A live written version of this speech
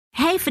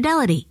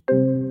Fidelity.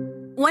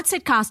 What's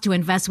it cost to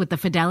invest with the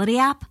Fidelity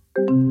app?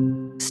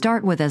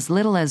 Start with as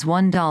little as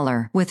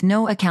 $1 with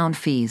no account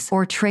fees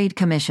or trade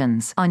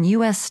commissions on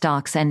U.S.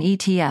 stocks and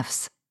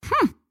ETFs.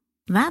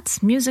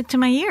 That's music to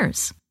my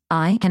ears.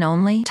 I can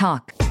only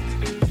talk.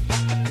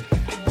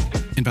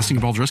 Investing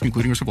involves risk,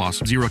 including risk of loss.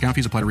 Zero account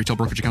fees apply to retail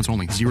brokerage accounts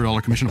only.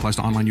 $0 commission applies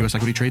to online U.S.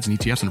 equity trades and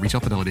ETFs and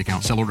retail Fidelity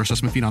accounts. Sell order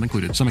assessment fee not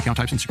included. Some account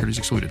types and securities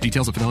excluded.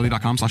 Details at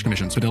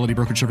fidelity.com/commissions. Fidelity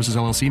Brokerage Services,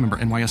 LLC, member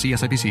NYSE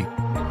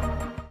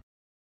SIPC.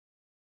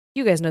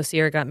 You guys know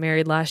Sierra got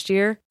married last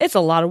year. It's a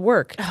lot of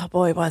work. Oh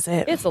boy, was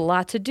it. It's a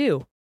lot to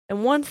do.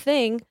 And one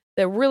thing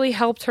that really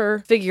helped her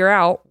figure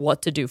out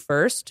what to do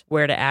first,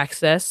 where to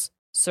access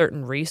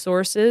certain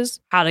resources,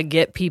 how to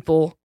get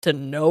people to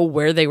know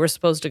where they were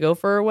supposed to go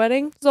for her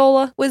wedding,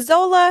 Zola. With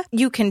Zola,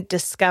 you can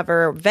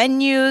discover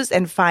venues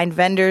and find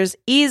vendors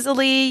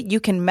easily. You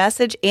can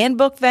message and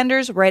book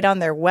vendors right on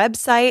their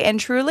website.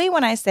 And truly,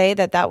 when I say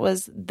that that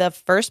was the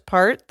first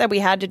part that we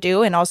had to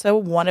do and also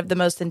one of the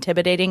most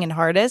intimidating and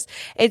hardest,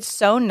 it's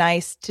so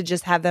nice to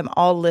just have them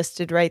all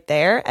listed right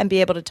there and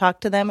be able to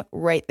talk to them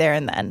right there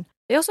and then.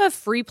 They also have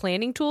free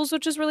planning tools,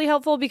 which is really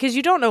helpful because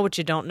you don't know what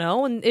you don't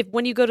know. And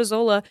when you go to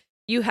Zola,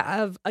 you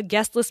have a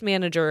guest list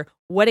manager,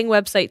 wedding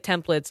website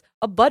templates,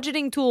 a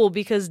budgeting tool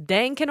because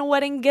dang, can a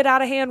wedding get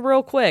out of hand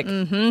real quick?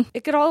 Mm-hmm.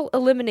 It could all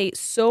eliminate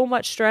so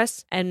much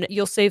stress and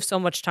you'll save so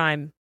much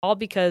time, all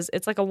because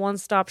it's like a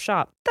one-stop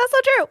shop. That's so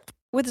true.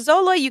 With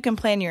Zola, you can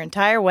plan your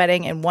entire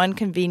wedding in one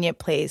convenient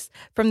place.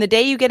 From the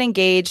day you get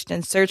engaged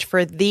and search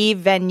for the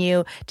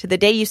venue to the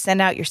day you send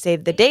out your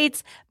save the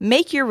dates,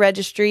 make your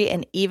registry,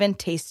 and even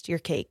taste your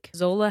cake.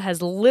 Zola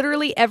has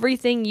literally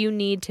everything you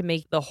need to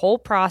make the whole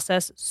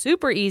process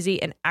super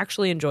easy and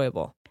actually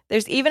enjoyable.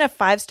 There's even a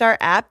 5-star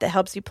app that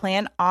helps you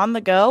plan on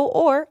the go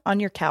or on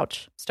your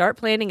couch. Start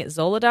planning at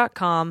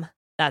Zola.com.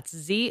 That's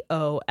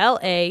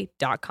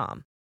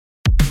ZOLA.com.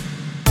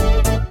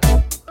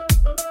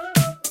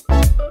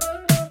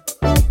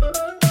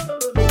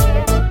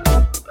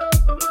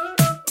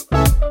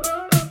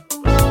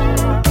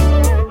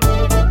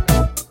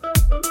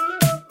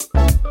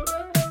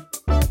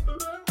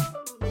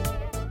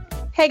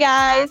 Hey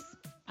guys,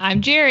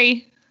 I'm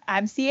Jerry.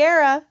 I'm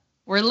Sierra.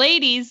 We're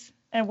ladies.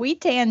 And we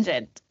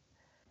tangent.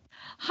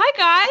 Hi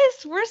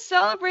guys, we're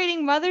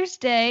celebrating Mother's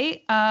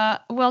Day.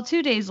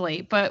 2 days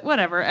late, but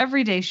whatever.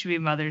 Every day should be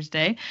Mother's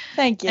Day.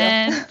 Thank you.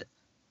 And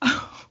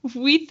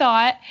we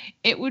thought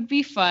it would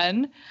be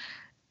fun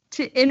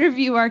to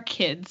interview our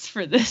kids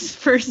for this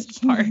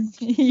first part.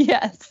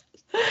 Yes.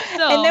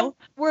 So, and then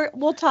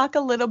we'll talk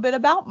a little bit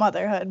about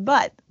motherhood,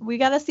 but we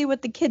got to see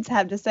what the kids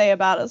have to say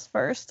about us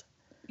first.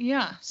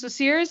 Yeah. So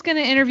Sierra's going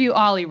to interview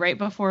Ollie right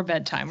before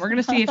bedtime. We're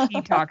going to see if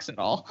he talks at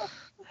all.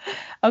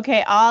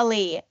 Okay,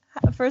 Ollie.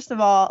 First of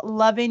all,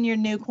 loving your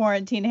new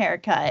quarantine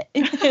haircut.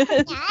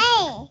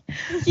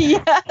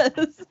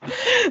 Yes.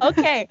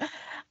 Okay.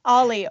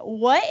 Ollie,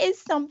 what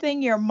is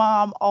something your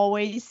mom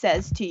always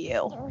says to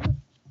you?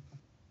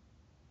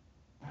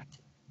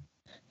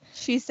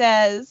 She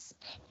says,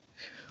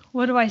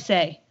 what do I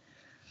say?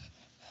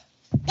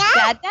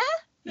 Dada?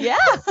 Yeah.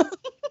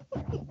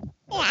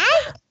 Yeah.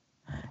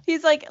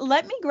 He's like,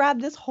 let me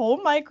grab this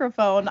whole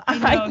microphone.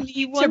 I know.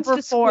 He wants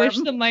to squish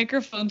the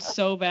microphone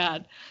so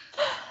bad.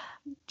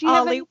 Do you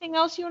have anything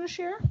else you want to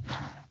share?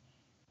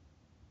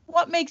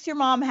 What makes your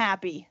mom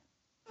happy?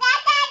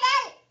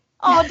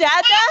 Oh, Dada?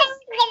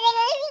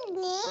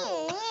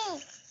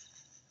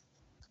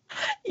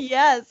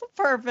 Yes,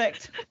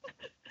 perfect.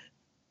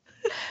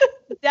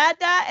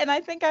 Dada, and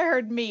I think I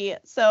heard me,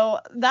 so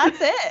that's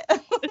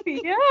it.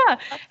 Yeah.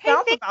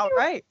 Sounds about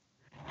right.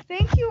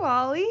 Thank you,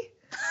 Ollie.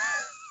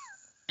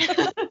 Do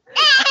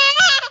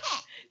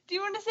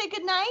you want to say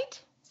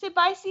goodnight? Say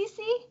bye,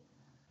 Cece?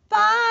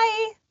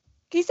 Bye.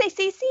 Can you say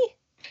Cece?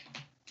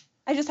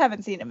 I just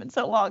haven't seen him in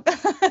so long.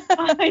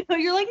 I know.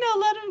 You're like, no,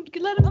 let him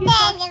get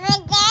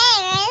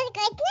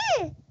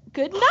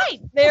Good night.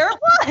 There it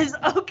was.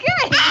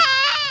 Okay.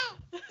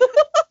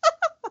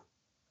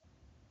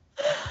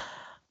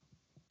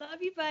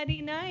 Love you,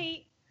 buddy.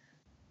 Night.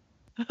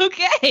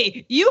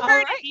 Okay. You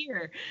heard it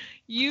here.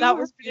 That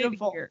was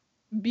beautiful.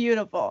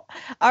 Beautiful.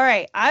 All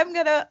right. I'm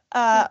going to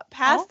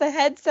pass the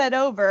headset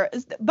over.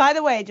 By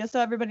the way, just so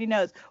everybody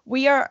knows,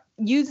 we are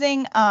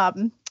using,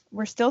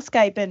 we're still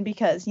Skyping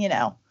because,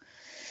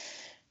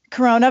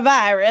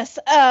 coronavirus.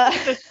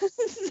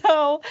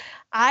 So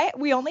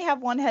we only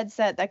have one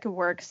headset that could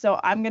work. So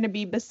I'm going to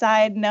be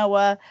beside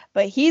Noah,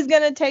 but he's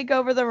going to take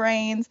over the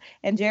reins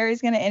and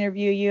Jerry's going to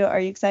interview you. Are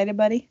you excited,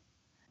 buddy?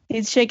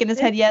 He's shaking his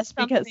head yes,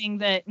 because something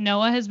that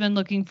Noah has been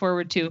looking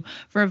forward to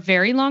for a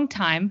very long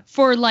time,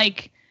 for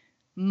like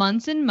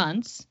months and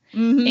months.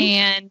 Mm-hmm.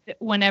 And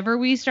whenever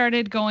we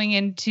started going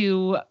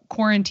into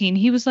quarantine,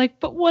 he was like,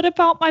 but what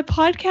about my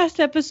podcast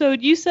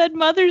episode? You said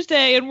Mother's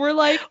Day. And we're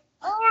like,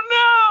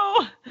 oh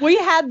no. We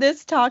had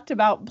this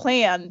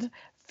planned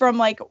from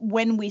like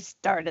when we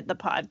started the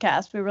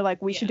podcast. We were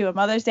like, we should do a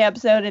Mother's Day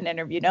episode and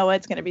interview Noah.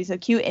 It's going to be so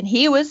cute. And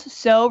he was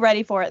so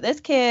ready for it. This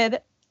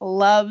kid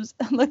loves,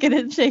 look at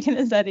him shaking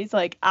his head. He's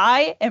like,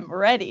 I am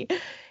ready.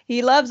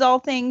 He loves all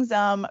things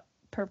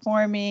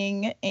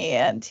performing,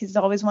 and he's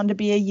always wanted to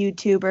be a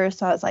YouTuber.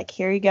 So I was like,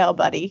 here you go,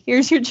 buddy.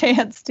 Here's your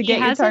chance to get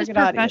your target He has his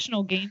audience.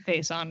 professional game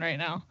face on right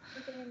now.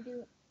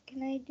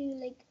 Can I do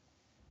like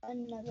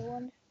another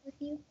one with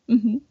you?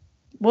 Mm-hmm.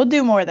 We'll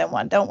do more than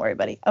one. Don't worry,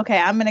 buddy. Okay,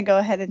 I'm going to go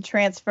ahead and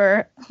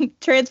transfer the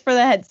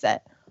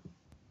headset.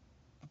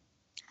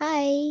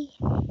 Hi.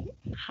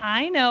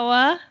 Hi,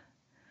 Noah.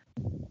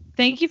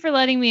 Thank you for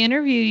letting me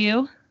interview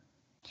you.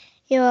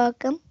 You're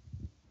welcome.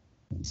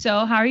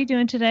 So, how are you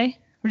doing today?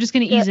 We're just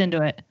going to ease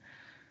into it.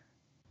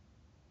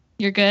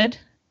 You're good?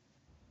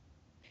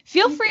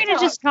 Feel free to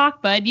just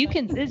talk, bud.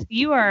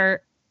 You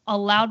are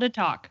allowed to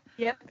talk.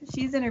 Yep,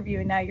 she's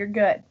interviewing now. You're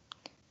good.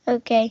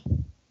 Okay.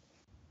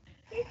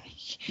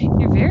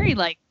 You're very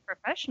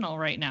professional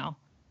right now.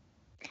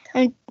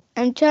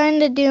 I'm trying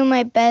to do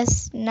my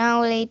best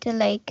now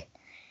to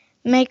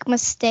make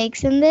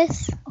mistakes in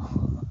this.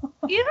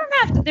 You don't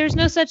have to. There's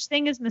no such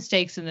thing as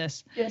mistakes in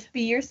this. Just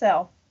be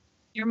yourself.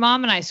 Your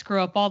mom and I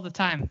screw up all the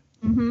time.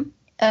 Mm-hmm.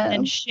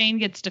 And Shane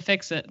gets to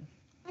fix it.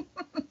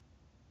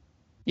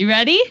 You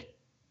ready?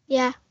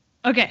 Yeah.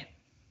 Okay.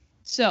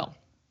 So,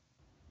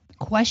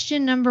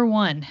 question number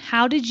 1.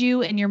 How did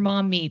you and your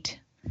mom meet?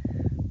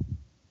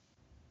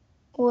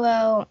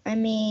 Well, I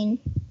mean,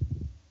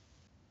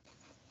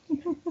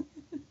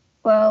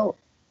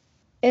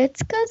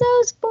 it's because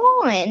I was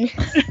born.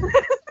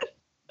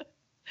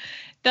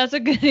 That's a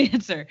good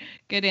answer.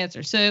 Good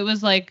answer. So it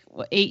was 8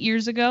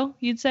 years ago,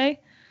 you'd say?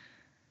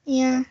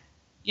 Yeah.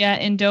 Yeah,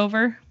 in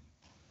Dover?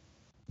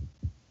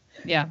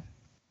 Yeah.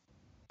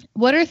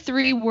 What are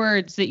 3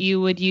 words that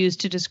you would use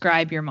to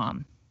describe your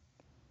mom?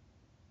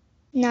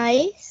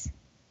 Nice.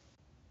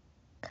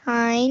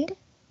 Kind.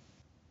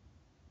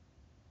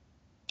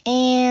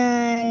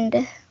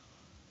 And,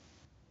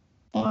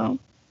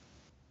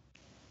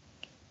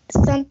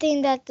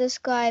 something that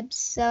describes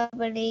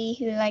somebody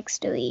who likes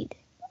to read.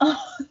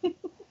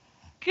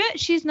 Good.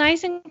 She's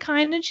nice and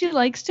kind and she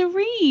likes to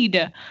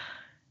read.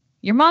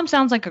 Your mom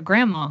sounds like a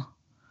grandma.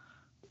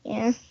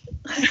 Yeah.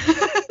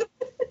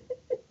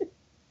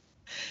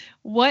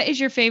 What is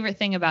your favorite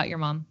thing about your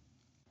mom?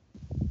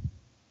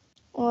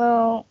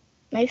 Well,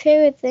 my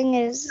favorite thing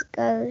is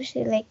because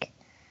she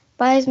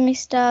buys me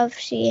stuff.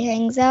 She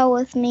hangs out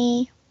with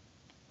me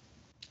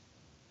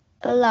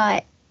a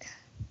lot.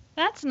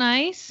 That's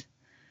nice.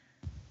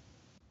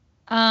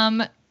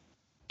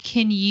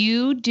 Can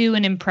you do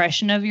an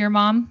impression of your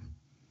mom?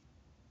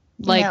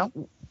 No.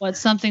 What's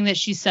something that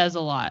she says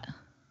a lot?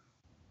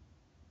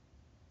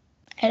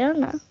 I don't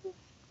know.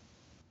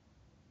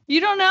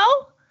 You don't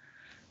know?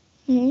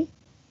 Hmm.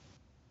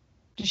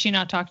 Does she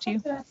not talk to you?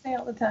 That's what I say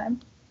all the time.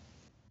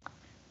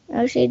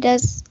 No, she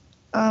does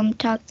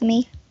talk to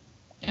me.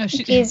 Oh,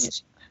 she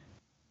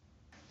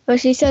Well,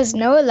 she says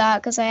no a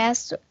lot because I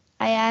asked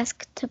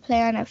to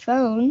play on her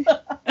phone.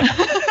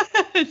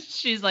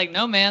 She's like,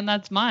 no, man,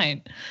 that's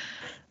mine.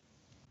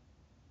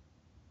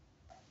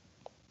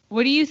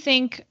 What do you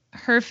think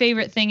her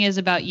favorite thing is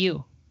about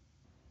you?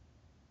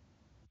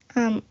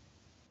 I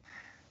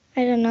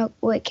don't know.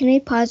 Wait, can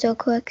we pause real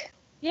quick?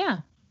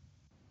 Yeah.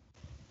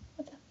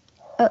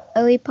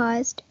 Are we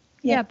paused?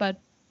 Yeah, bud.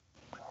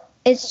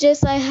 It's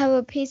just I have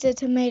a piece of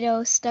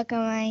tomato stuck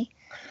in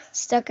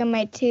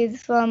my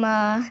tooth from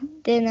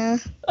dinner.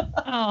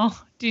 Oh,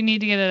 do you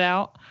need to get it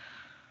out?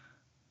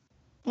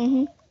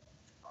 Mhm.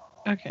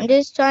 Okay. I'm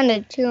just trying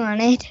to chew on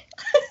it.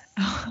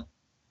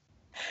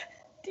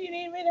 Do you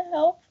need me to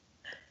help?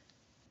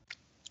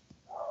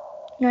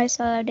 No, I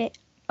swallowed it.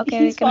 Okay,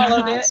 You we can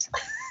swallowed pause.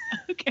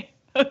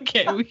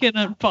 Okay, we can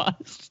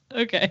unpause.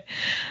 Okay.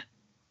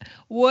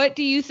 What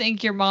do you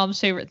think your mom's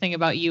favorite thing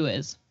about you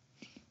is?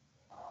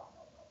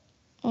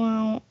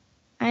 Well,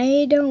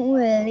 I don't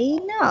really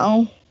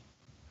know.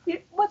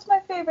 What's my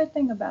favorite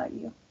thing about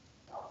you?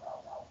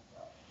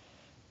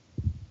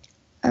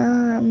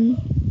 I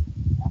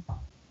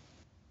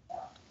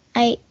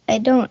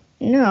don't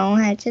know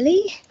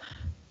actually.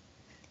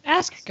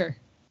 Ask her.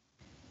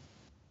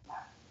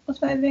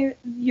 What's my favorite?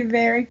 You're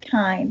very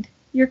kind.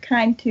 You're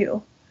kind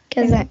too.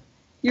 Because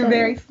You're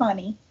very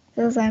funny.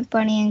 I'm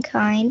funny and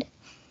kind.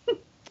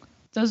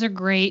 Those are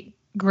great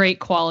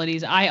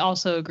qualities. I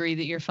also agree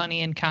that you're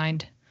funny and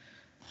kind.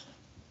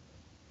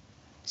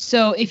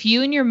 So if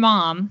you and your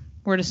mom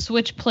were to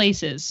switch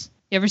places,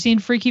 you ever seen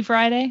Freaky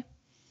Friday?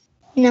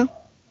 No.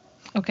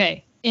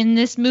 Okay. In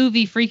this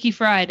movie, Freaky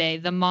Friday,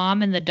 the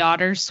mom and the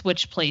daughter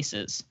switch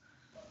places.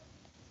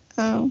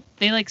 Oh.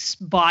 They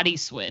body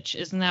switch.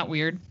 Isn't that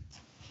weird?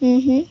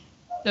 Mhm.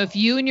 So if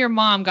you and your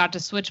mom got to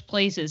switch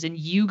places and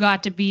you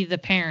got to be the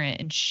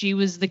parent and she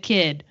was the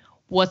kid,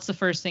 what's the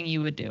first thing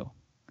you would do?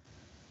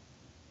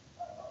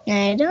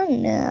 I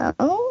don't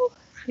know.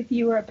 If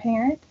you were a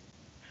parent?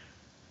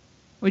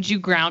 Would you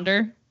ground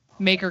her?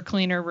 Make her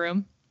clean her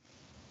room?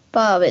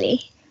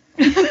 Probably.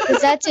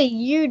 Because that's what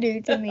you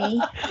do to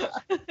me.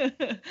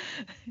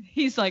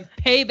 He's like,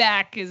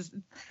 payback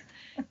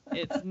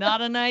it's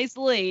not a nice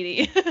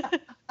lady.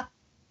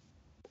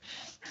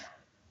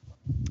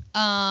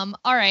 All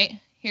right,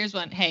 here's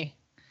one. Hey,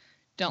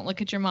 don't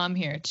look at your mom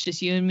here. It's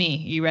just you and me.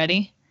 You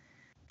ready?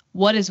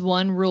 What is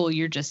one rule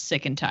you're just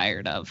sick and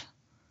tired of?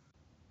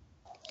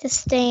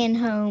 Just staying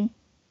home.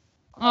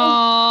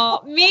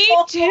 Oh, me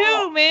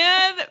too,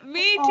 man.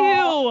 Me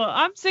too.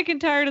 I'm sick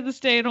and tired of the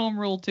stay-at-home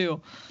rule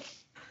too.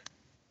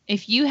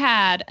 If you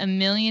had $1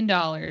 million,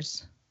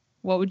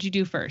 what would you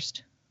do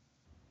first?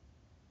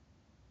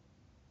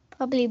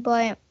 Probably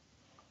buy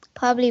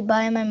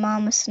my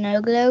mom a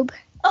snow globe.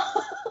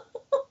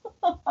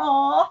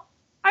 Aww.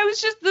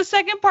 The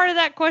second part of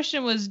that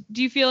question was,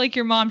 do you feel like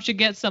your mom should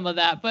get some of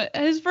that? But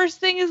his first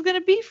thing is going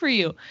to be for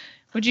you.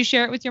 Would you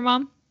share it with your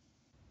mom?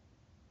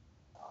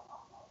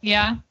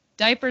 Yeah.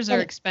 Diapers are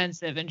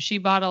expensive, and she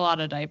bought a lot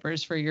of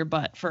diapers for your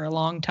butt for a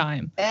long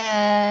time.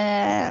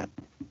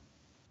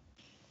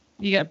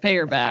 You got to pay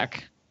her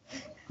back.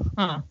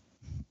 Huh.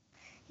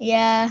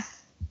 Yeah.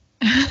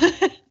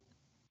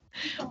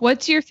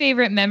 What's your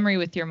favorite memory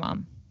with your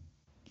mom?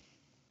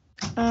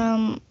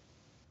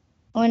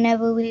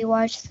 Whenever we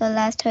watched the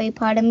last Harry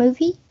Potter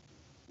movie.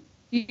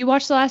 You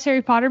watched the last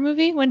Harry Potter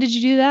movie? When did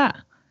you do that?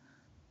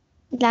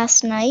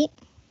 Last night.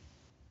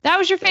 That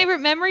was your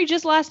favorite memory,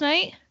 just last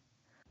night?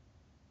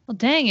 Well,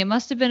 dang, it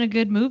must have been a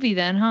good movie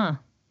then, huh?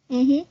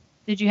 Mm-hmm.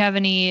 Did you have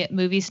any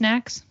movie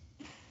snacks?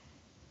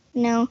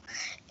 No.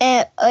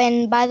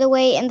 And by the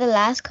way, in the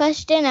last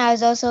question, I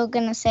was also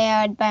going to say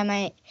I would buy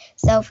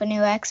myself a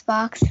new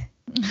Xbox.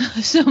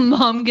 So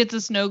mom gets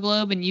a snow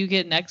globe and you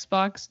get an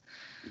Xbox?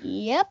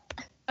 Yep.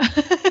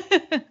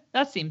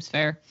 That seems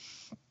fair.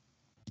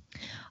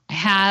 I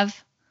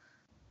have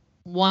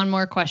one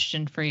more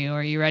question for you.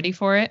 Are you ready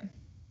for it?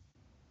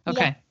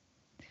 Okay.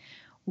 Yeah.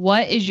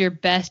 What is your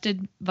best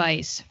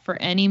advice for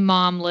any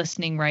mom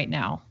listening right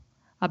now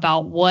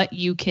about what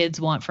you kids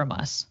want from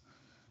us?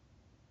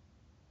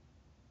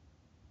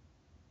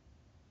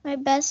 My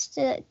best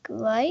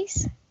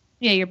advice?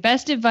 Yeah, your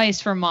best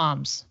advice for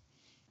moms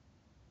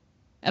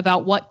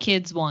about what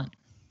kids want.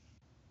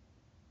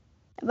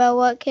 About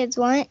what kids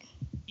want?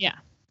 Yeah.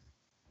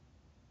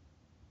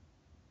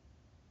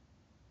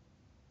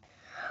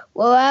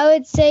 Well, I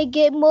would say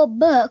get more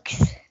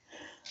books.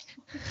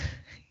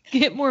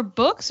 Get more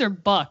books or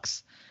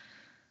bucks?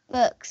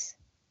 Books.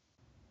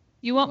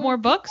 You want more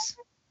books?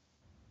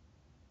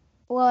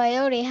 Well, I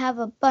already have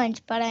a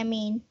bunch, but I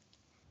mean,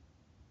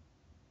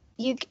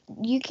 you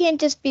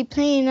can't just be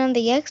playing on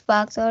the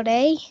Xbox all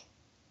day.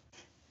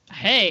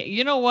 Hey,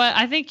 you know what?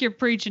 I think you're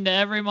preaching to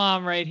every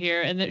mom right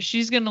here, and that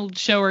she's going to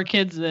show her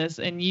kids this,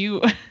 and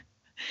you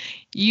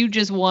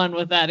just won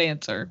with that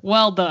answer.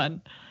 Well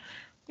done.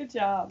 Good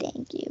job.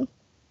 Thank you.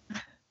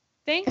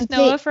 Thanks,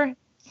 Noah.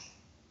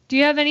 Do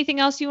you have anything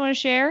else you want to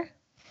share?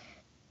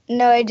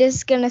 No, I'm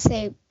just going to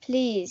say,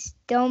 please,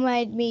 don't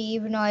mind me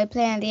even though I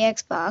play on the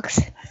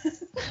Xbox.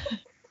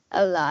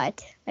 A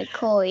lot. Like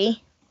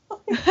Corey.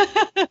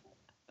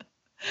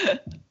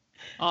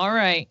 All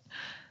right.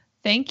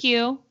 Thank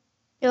you.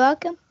 You're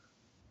welcome.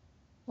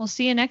 We'll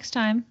see you next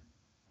time.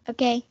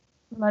 Okay.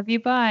 Love you.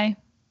 Bye.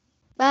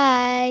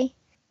 Bye.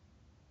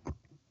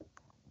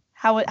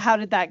 How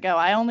did that go?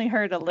 I only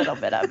heard a little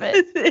bit of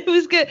it. It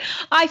was good.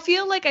 I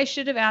feel like I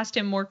should have asked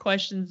him more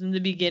questions in the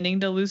beginning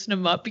to loosen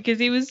him up because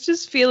he was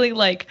just feeling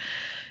like,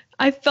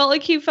 I felt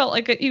like he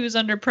was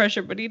under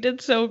pressure, but he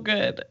did so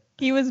good.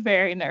 He was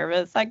very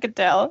nervous. I could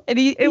tell. And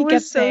he was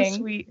kept so saying,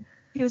 sweet.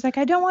 He was like,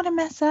 I don't want to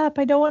mess up.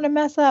 I don't want to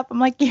mess up. I'm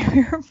like,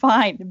 you're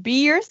fine.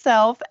 Be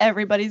yourself.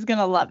 Everybody's going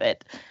to love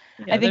it.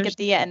 Yeah, I think at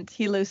the end,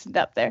 he loosened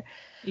up there.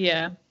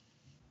 Yeah.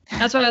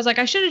 That's why I was like,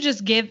 I should have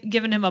just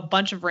given him a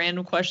bunch of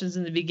random questions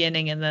in the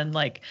beginning and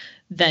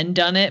then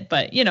done it.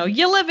 But, you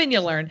live and you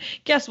learn.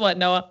 Guess what,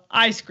 Noah?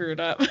 I screwed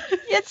up.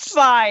 It's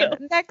fine.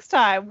 Next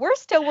time. We're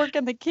still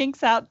working the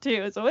kinks out,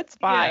 too, so it's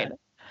fine. Yeah.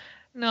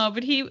 No,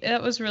 but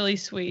that was really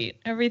sweet.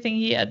 Everything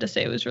he had to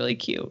say was really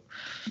cute.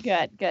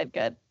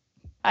 Good.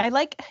 I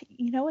like,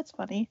 what's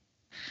funny?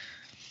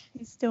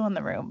 He's still in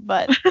the room,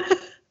 but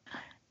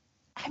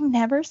I've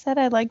never said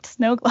I liked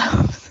snow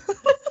globes.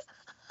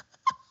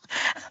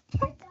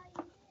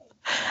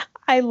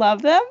 I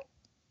love them.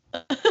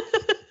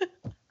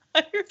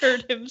 I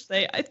heard him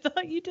say, I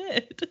thought you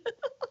did.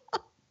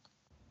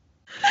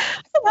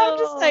 I'm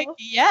just like,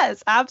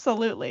 yes,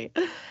 absolutely.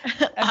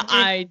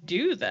 I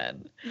do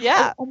then.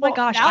 Yeah. Oh my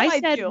gosh. now I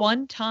said do.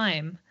 one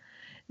time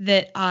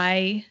that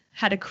I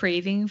had a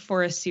craving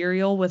for a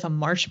cereal with a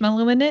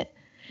marshmallow in it.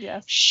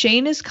 Yes.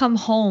 Shane has come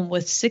home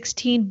with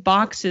 16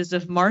 boxes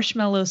of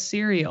marshmallow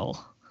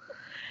cereal.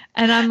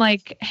 And I'm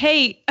like,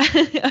 hey,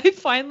 I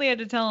finally had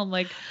to tell him,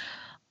 like,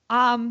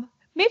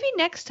 maybe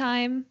next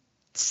time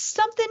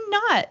something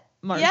not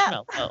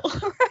marshmallow. Yeah.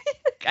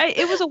 Right?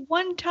 It was a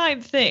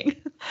one-time thing.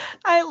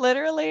 I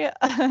literally,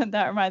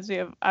 that reminds me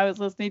of, I was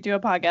listening to a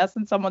podcast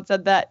and someone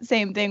said that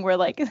same thing where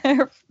like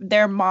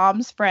their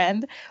mom's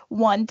friend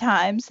one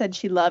time said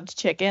she loved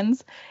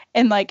chickens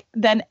and like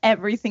then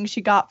everything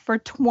she got for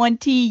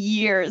 20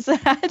 years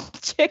had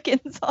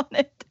chickens on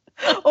it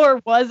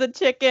or was a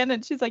chicken.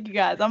 And she's like, you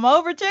guys, I'm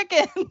over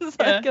chickens.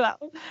 Yeah.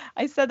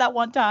 I said that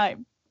one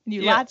time and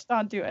you latched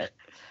onto it.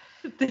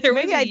 There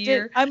was Maybe a I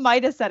year. did. I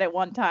might have said it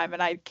one time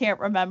and I can't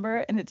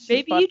remember. And it's just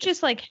Maybe funny. you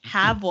just like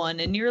have one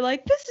and you're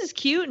like, this is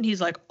cute. And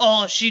he's like,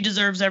 oh, she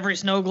deserves every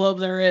snow globe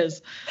there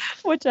is.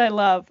 Which I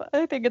love.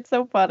 I think it's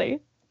so funny.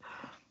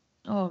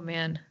 Oh,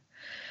 man.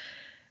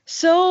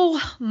 So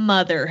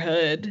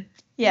motherhood.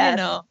 Yes. You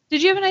know.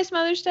 Did you have a nice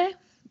Mother's Day?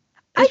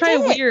 I It's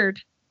probably did. weird.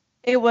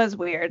 It was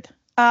weird.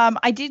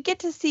 I did get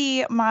to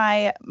see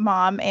my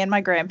mom and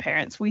my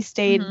grandparents. We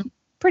stayed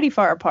pretty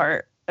far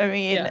apart. I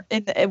mean,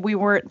 we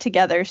weren't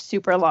together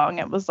super long.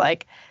 It was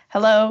like,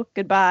 hello,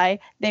 goodbye.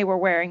 They were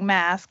wearing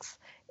masks,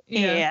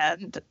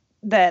 and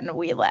then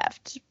we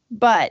left.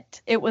 But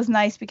it was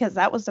nice because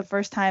that was the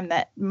first time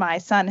that my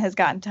son has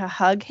gotten to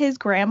hug his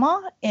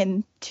grandma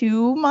in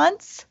 2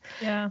 months.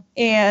 Yeah.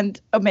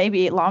 And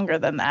maybe longer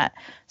than that.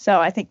 So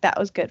I think that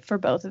was good for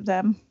both of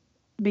them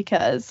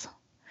because,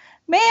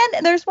 man,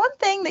 there's one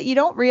thing that you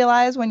don't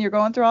realize when you're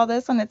going through all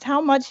this, and it's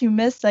how much you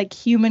miss like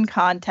human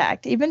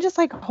contact, even just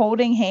like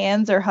holding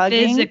hands or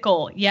hugging.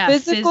 Physical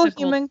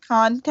Human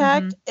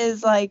contact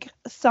is like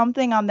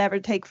something I'll never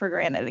take for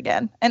granted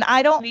again. And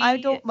I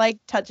don't like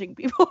touching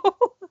people.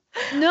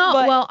 No,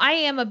 But- well, I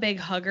am a big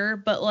hugger,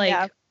 but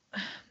like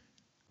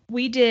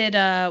we did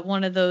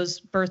one of those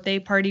birthday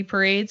party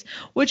parades,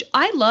 which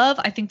I love.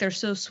 I think they're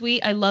so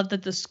sweet. I love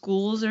that the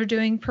schools are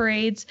doing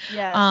parades.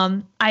 Yes.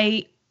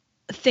 I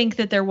think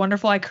that they're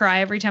wonderful. I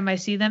cry every time I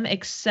see them,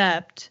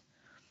 except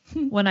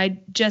when I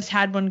just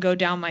had one go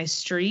down my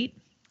street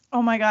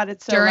Oh my God,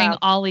 it's so during loud.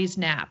 Ollie's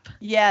nap.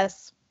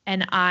 Yes.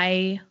 And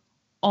I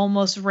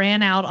almost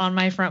ran out on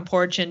my front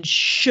porch and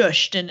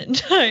shushed an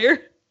entire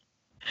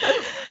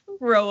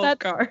row of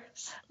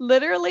cars.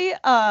 Literally,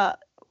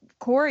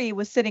 Corey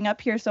was sitting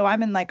up here, so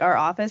I'm in like our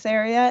office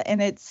area,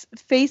 and it's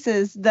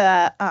faces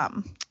the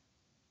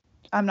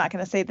I'm not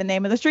gonna say the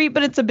name of the street,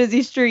 but it's a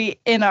busy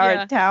street in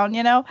our town,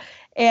 you know.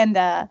 And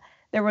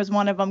there was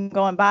one of them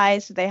going by,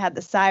 so they had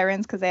the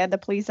sirens because they had the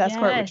police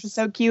escort, which was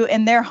so cute,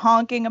 and they're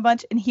honking a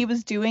bunch. And he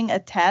was doing a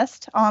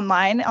test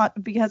online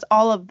because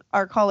all of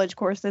our college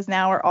courses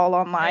now are all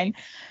online. Right.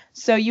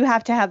 So you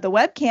have to have the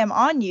webcam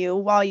on you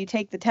while you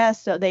take the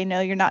test so they know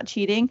you're not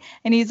cheating.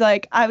 And he's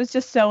like, I was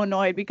just so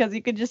annoyed because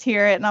you could just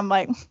hear it. And I'm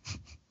like,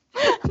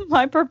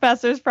 my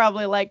professor's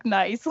probably like,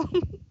 nice.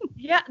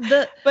 Yeah,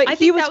 but I he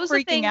think was that was the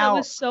freaking thing out. that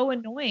was so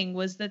annoying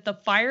was that the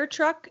fire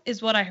truck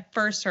is what I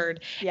first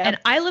heard. Yep. And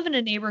I live in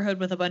a neighborhood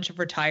with a bunch of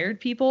retired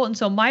people. And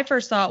so my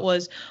first thought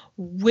was,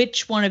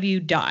 which one of you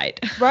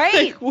died?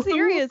 Right. Like,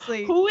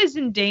 Seriously. Who is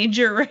in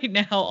danger right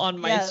now on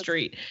my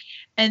street?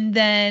 And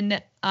then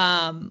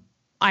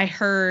I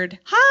heard,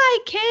 hi,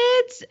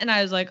 kids. And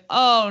I was like,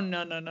 oh,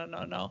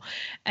 no.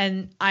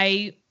 And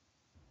I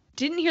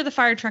didn't hear the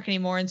fire truck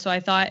anymore, and so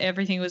I thought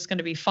everything was going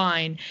to be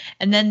fine.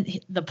 And then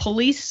the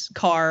police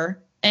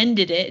car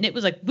ended it, and it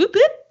was like, whoop,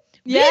 whoop,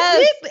 yes.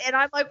 whoop, whoop. And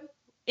I'm like,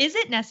 is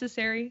it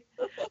necessary?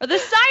 Are the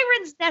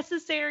sirens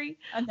necessary?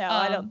 No,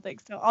 I don't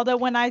think so. Although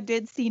when I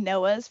did see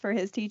Noah's for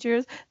his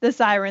teachers, the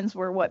sirens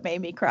were what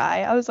made me cry.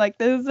 I was like,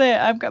 this is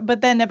it.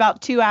 But then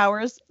about 2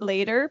 hours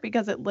later,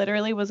 because it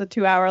literally was a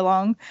 2 hour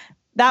long,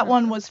 that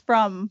one was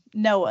from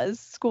Noah's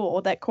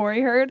school that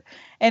Corey heard.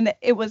 And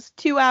it was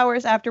 2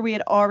 hours after we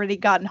had already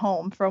gotten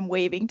home from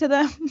waving to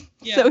them.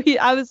 Yeah. So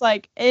I was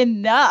like,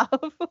 enough.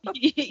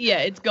 Yeah,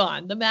 it's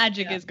gone. The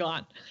magic is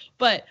gone.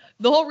 But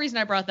the whole reason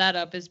I brought that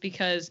up is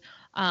because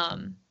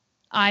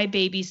I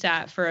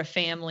babysat for a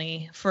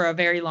family for a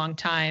very long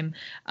time.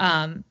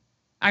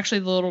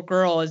 Actually, the little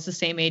girl is the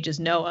same age as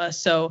Noah.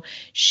 So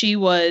she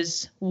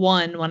was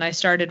 1 when I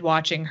started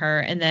watching her.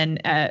 And then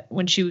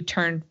when she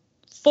turned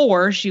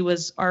 4, she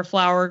was our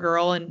flower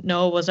girl, and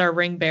Noah was our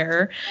ring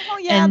bearer. Oh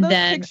yeah, and those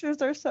then,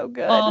 pictures are so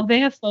good. Oh, they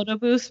have photo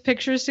booth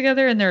pictures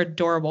together, and they're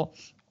adorable.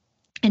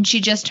 And she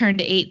just turned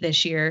 8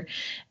 this year,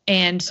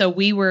 and so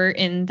we were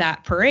in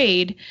that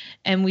parade,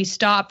 and we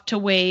stopped to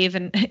wave,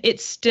 and it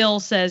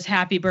still says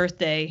 "Happy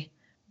Birthday,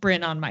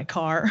 Bryn" on my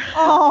car.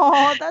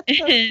 Oh, that's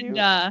so and, cute.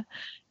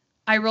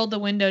 I rolled the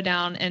window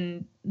down,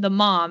 and the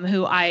mom,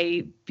 who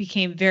I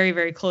became very,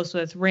 very close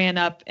with, ran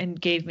up and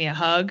gave me a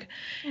hug,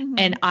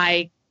 and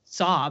I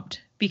sobbed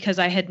because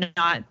I had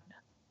not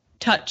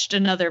touched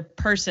another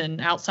person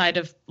outside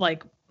of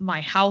like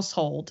my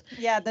household.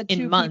 Yeah, the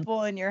 2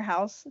 people in your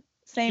house.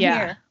 Same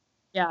here.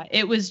 Yeah,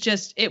 it was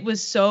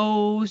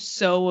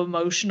so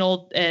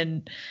emotional,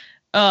 and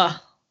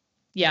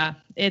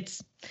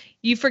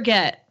you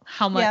forget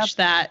how much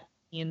that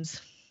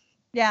means.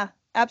 Yeah,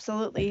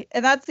 absolutely.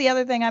 And that's the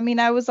other thing. I mean,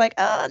 I was like,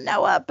 oh,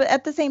 Noah, but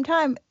at the same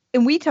time,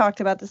 and we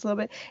talked about this a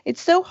little bit, it's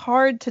so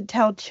hard to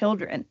tell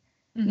children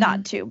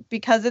not to,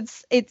 because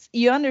it's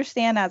you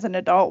understand as an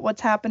adult what's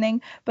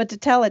happening, but to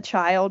tell a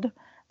child,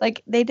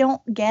 like, they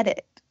don't get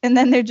it. And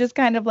then they're just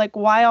kind of like,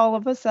 why all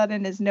of a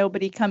sudden is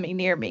nobody coming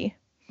near me?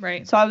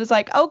 Right. So I was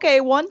like,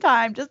 okay, one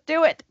time, just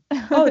do it.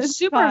 Oh, it's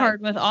super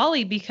hard with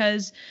Ollie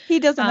because he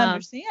doesn't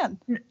understand.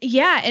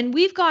 Yeah. And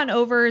we've gone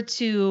over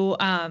to,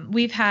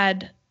 we've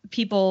had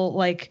people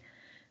like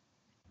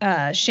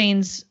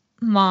Shane's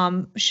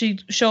mom,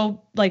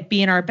 she'll like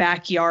be in our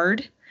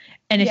backyard.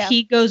 And if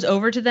he goes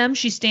over to them,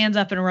 she stands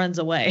up and runs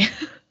away.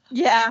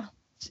 Yeah.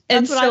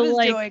 And That's what so, I was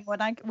like, doing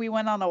when we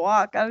went on a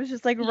walk. I was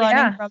just like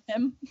running from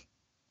him.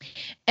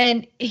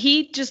 And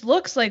he just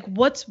looks like,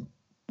 what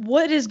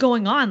is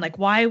going on? Like,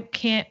 why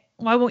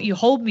won't you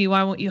hold me?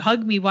 Why won't you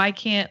hug me? Why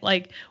can't,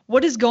 like,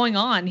 what is going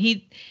on?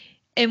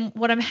 And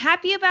what I'm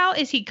happy about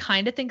is he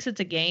kind of thinks it's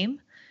a game.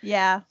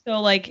 Yeah.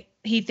 So, like,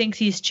 he thinks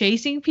he's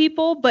chasing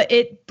people, but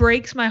it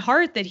breaks my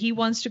heart that he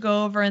wants to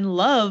go over and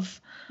love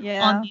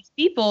on these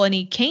people, and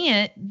he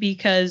can't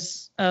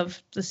because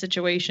of the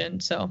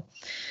situation. So,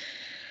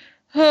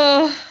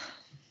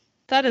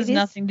 that has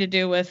nothing to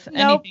do with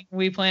anything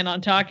we plan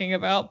on talking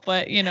about,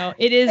 but,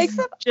 it is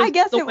Except, just I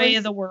guess the way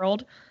of the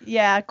world.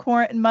 Yeah,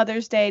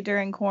 Mother's Day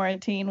during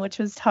quarantine, which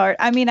was hard.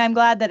 I mean, I'm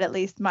glad that at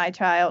least my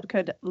child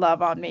could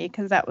love on me,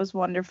 because that was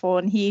wonderful.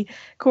 And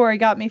Corey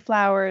got me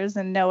flowers,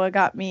 and Noah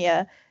got me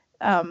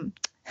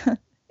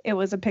it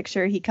was a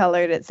picture he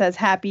colored. It says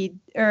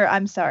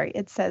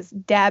it says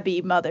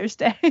Dabby Mother's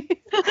Day.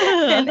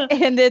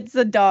 and it's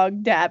a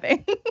dog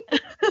dabbing.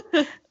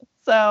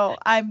 So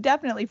I'm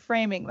definitely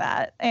framing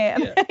that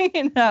and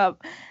hanging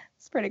up.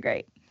 It's pretty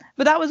great.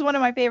 But that was one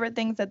of my favorite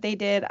things that they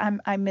did.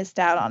 I missed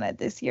out on it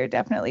this year,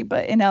 definitely.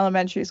 But in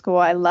elementary school,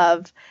 I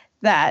love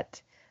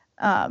that,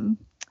 the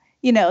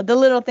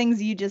little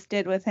things you just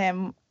did with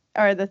him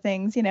are the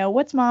things,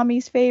 what's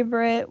mommy's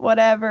favorite,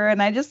 whatever.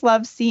 And I just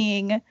love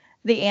seeing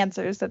the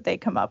answers that they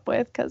come up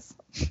with, because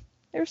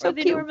they're so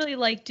cute. They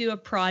normally do a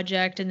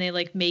project, and they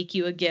make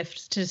you a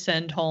gift to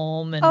send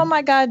home. And oh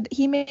my God,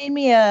 he made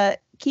me a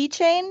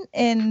keychain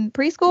in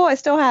preschool. I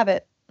still have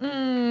it.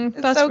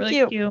 That's so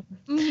really cute.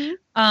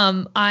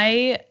 Mm-hmm.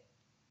 I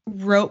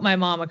wrote my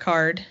mom a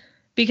card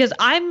because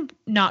I'm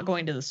not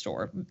going to the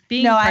store.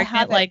 Being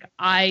pregnant,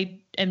 I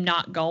am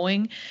not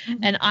going,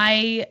 and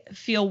I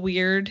feel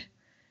weird.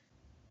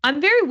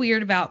 I'm very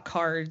weird about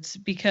cards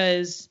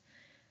because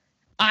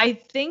I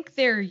think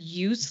they're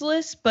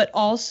useless, but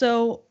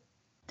also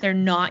they're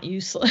not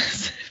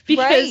useless.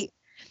 Because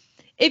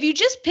if you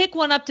just pick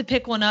one up to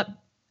pick one up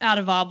out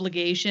of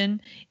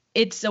obligation,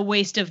 it's a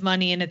waste of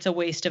money and it's a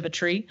waste of a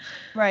tree.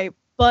 Right.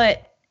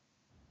 But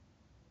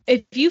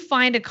if you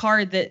find a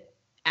card that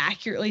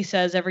accurately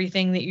says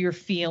everything that you're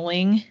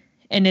feeling,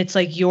 and it's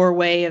your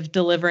way of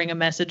delivering a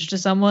message to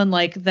someone,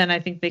 then I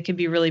think they can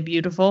be really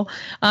beautiful.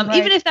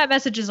 Even if that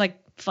message is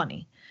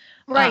funny.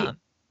 Right.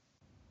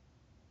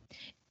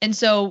 And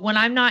so when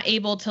I'm not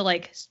able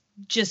to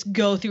just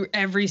go through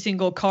every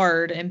single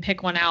card and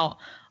pick one out,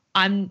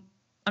 I'm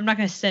not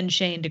going to send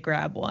Shane to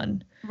grab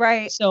one.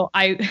 Right. So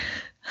I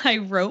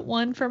wrote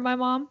one for my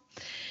mom,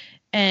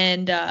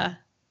 and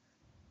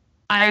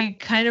I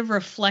kind of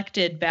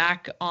reflected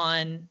back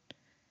on,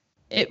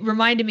 it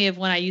reminded me of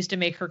when I used to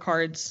make her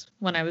cards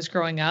when I was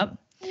growing up.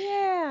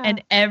 Yeah.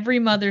 And every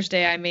Mother's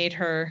Day I made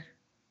her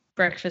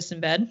breakfast in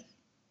bed.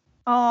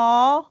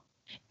 Aww.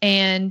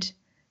 And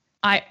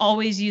I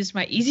always used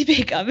my Easy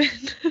Bake Oven.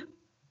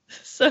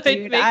 So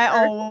dude,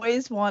 I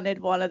always wanted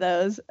one of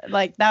those.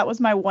 That was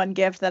my one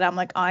gift that I'm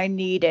I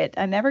need it.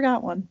 I never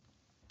got one.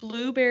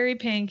 Blueberry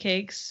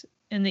pancakes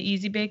in the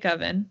Easy Bake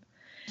Oven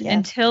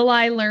until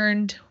I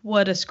learned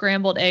what a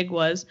scrambled egg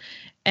was.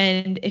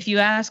 And if you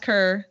ask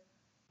her,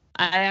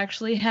 I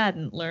actually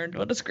hadn't learned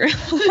what a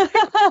scrambled egg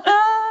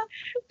was.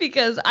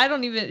 Because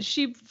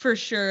she for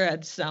sure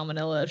had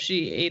salmonella if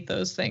she ate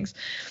those things.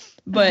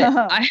 But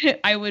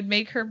I would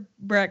make her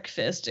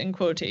breakfast in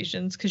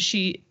quotations, because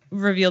she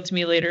revealed to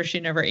me later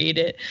she never ate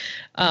it.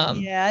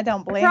 I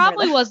don't blame her.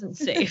 Probably wasn't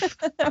safe,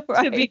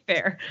 to be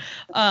fair.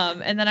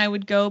 And then I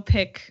would go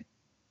pick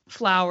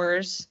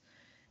flowers,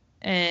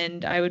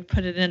 and I would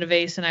put it in a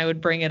vase, and I would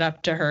bring it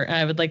up to her, and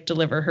I would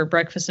deliver her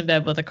breakfast in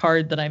bed with a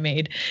card that I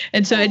made.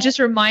 And so it just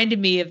reminded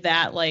me of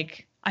that.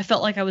 I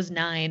felt like I was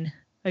 9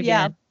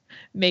 again,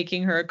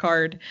 making her a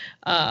card.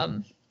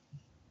 But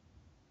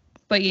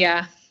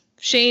yeah.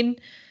 Shane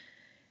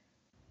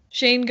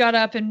got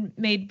up and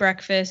made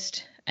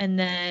breakfast, and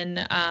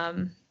then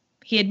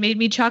he had made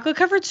me chocolate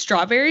covered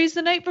strawberries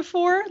the night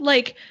before.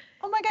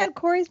 Oh my God,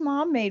 Corey's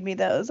mom made me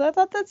those. I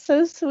thought that's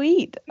so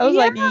sweet. I was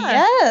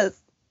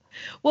yes.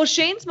 Well,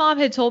 Shane's mom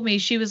had told me,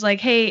 she was like,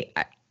 hey,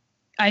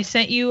 I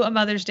sent you a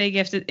Mother's Day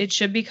gift. It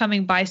should be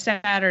coming by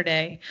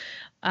Saturday.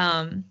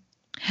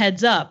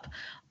 Heads up.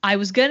 I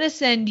was going to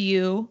send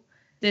you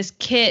this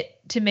kit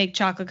to make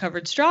chocolate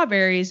covered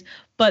strawberries,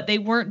 but they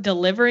weren't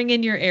delivering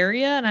in your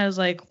area. And I was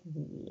like,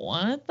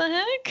 what the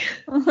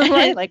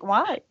heck?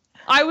 Why?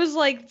 I was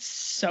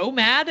so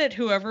mad at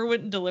whoever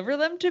wouldn't deliver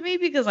them to me,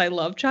 because I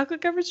love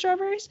chocolate covered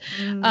strawberries.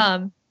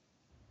 And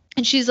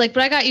she's like,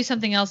 but I got you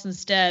something else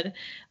instead.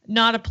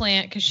 Not a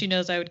plant, because she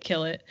knows I would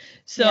kill it.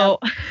 So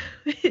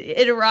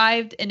it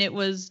arrived, and it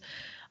was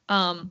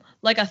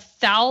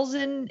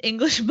 1,000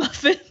 English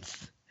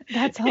muffins.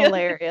 That's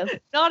hilarious.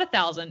 Not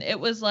 1,000. It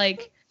was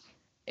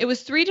it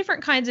was 3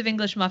 different kinds of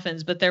English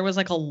muffins, but there was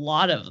a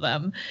lot of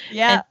them.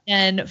 Yeah.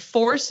 And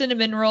 4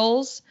 cinnamon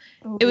rolls.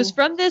 Ooh. It was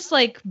from this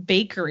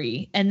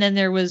bakery. And then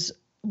there was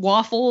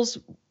waffles.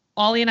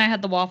 Ollie and I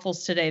had the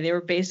waffles today. They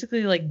were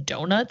basically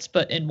donuts,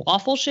 but in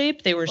waffle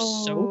shape. They were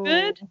so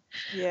good.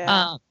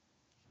 Yeah.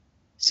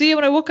 So yeah,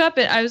 when I woke up,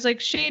 I was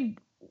like, Shane,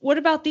 what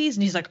about these?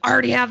 And he's like, I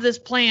already have this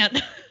plant.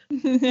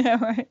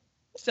 Yeah, right.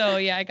 So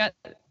yeah, I got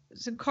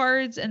some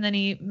cards, and then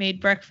he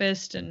made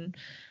breakfast, and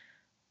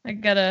I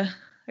got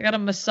a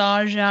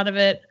massage out of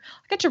it.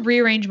 I got to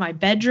rearrange my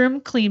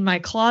bedroom, clean my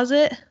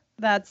closet.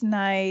 That's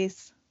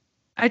nice.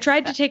 I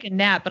tried to take a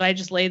nap, but I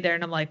just laid there,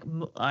 and I'm like,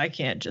 I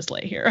can't just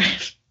lay here.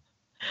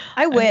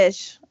 I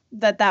wish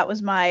that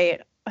was my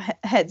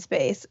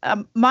headspace.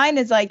 Mine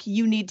is like,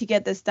 you need to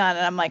get this done,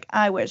 and I'm like,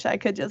 I wish I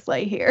could just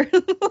lay here.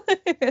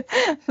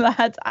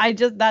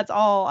 That's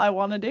all I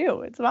want to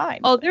do. It's fine.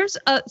 Oh, there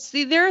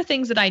are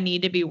things that I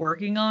need to be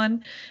working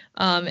on,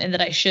 and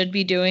that I should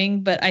be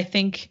doing, but I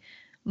think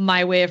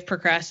my way of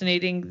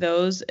procrastinating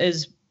those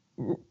is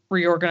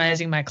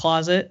reorganizing my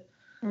closet.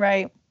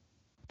 Right.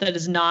 That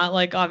is not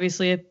like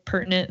obviously a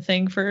pertinent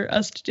thing for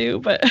us to do,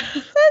 but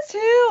That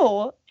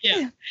too.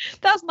 Yeah.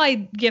 That's my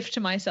gift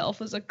to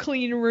myself, is a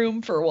clean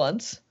room for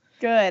once.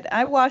 Good.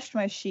 I washed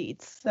my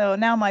sheets, so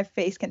now my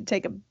face can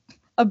take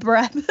a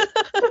breath.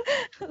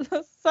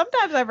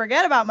 Sometimes I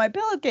forget about my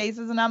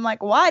pillowcases, and I'm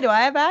like, why do I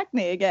have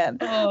acne again?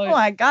 Oh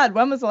my God,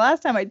 when was the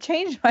last time I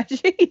changed my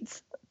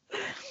sheets?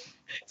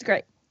 It's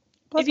great.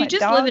 Plus if you my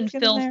just live in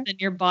dog's filth, there. then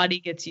your body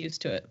gets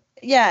used to it.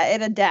 Yeah,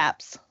 it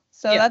adapts.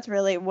 So Yeah. that's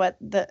really what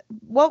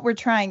we're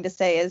trying to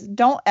say is,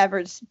 don't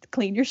ever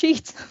clean your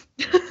sheets.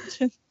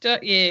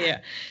 Yeah.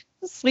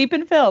 Just sleep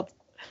in filth.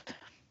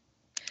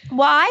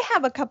 Well, I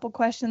have a couple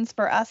questions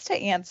for us to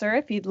answer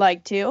if you'd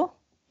like to.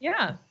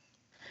 Yeah.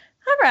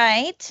 All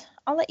right.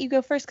 I'll let you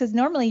go first because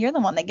normally you're the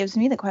one that gives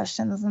me the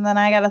questions, and then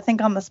I got to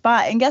think on the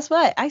spot. And guess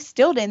what? I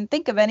still didn't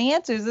think of any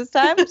answers this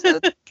time, so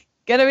it's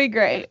going to be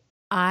great.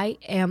 I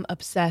am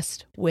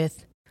obsessed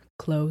with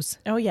clothes.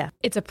 Oh, yeah.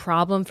 It's a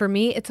problem for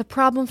me. It's a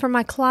problem for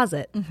my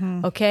closet.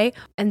 Okay.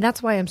 And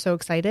that's why I'm so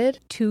excited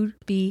to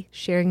be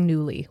sharing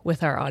Nuuly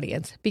with our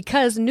audience,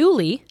 because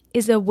Nuuly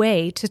is a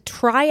way to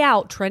try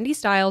out trendy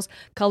styles,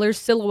 colors,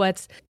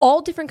 silhouettes,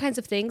 all different kinds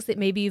of things that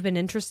maybe you've been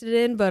interested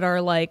in but are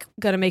like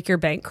going to make your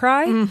bank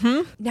cry.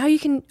 Now you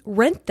can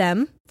rent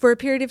them for a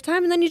period of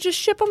time, and then you just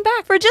ship them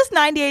back. For just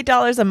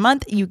 $98 a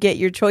month, you get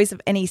your choice of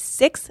any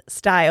 6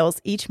 styles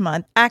each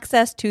month,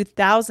 access to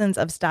thousands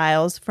of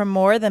styles from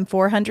more than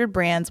 400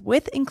 brands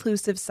with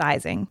inclusive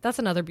sizing. That's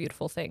another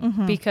beautiful thing,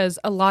 because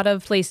a lot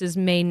of places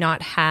may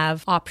not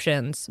have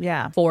options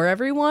for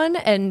everyone.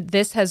 And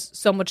this has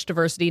so much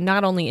diversity,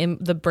 not only in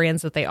the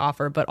brands that they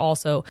offer, but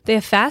also they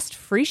have fast,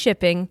 free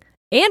shipping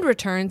and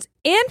returns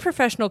and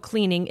professional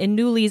cleaning in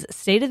Nuuly's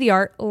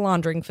state-of-the-art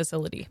laundering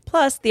facility.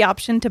 Plus, the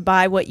option to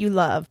buy what you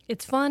love.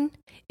 It's fun,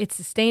 it's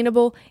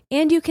sustainable,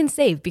 and you can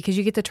save because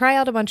you get to try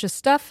out a bunch of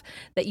stuff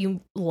that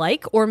you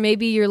like, or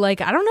maybe you're like,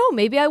 I don't know,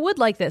 maybe I would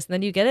like this. And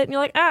then you get it and you're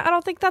like, I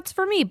don't think that's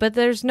for me, but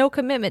there's no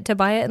commitment to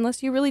buy it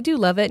unless you really do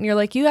love it. And you're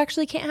like, you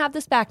actually can't have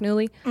this back,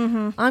 Nuuly.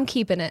 I'm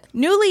keeping it.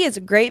 Nuuly is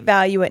a great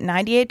value at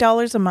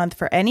 $98 a month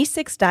for any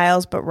 6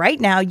 styles, but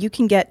right now you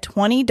can get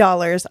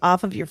 $20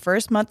 off of your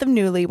first month of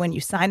Nuuly when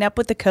you sign up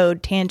with the code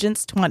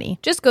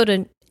TANGENTS20. Just go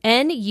to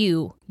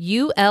NUULY.com.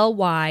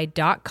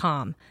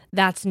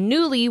 That's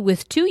Nuuly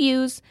with 2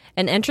 U's,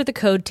 and enter the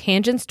code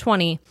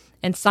TANGENTS20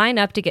 and sign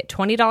up to get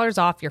 $20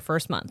 off your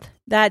first month.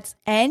 That's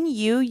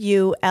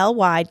NUULY.com.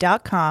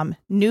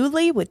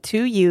 Nuuly with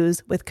 2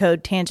 U's with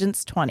code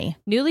TANGENTS20.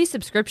 Nuuly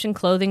subscription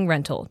clothing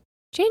rental.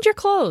 Change your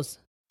clothes.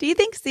 Do you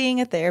think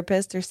seeing a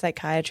therapist or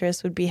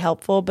psychiatrist would be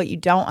helpful, but you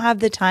don't have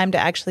the time to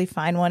actually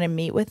find one and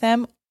meet with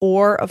them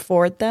or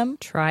afford them?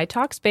 Try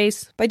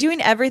Talkspace. By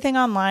doing everything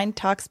online,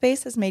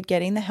 Talkspace has made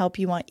getting the help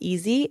you want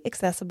easy,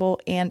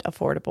 accessible, and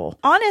affordable.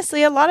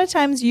 Honestly, a lot of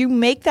times you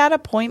make that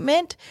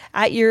appointment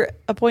at your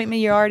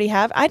appointment you already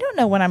have. I don't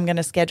know when I'm going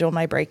to schedule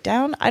my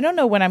breakdown. I don't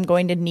know when I'm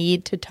going to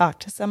need to talk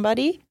to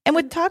somebody. And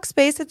with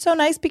Talkspace, it's so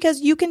nice because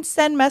you can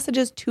send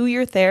messages to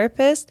your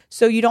therapist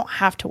so you don't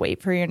have to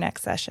wait for your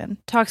next session.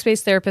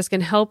 Talkspace therapist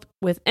can help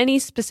with any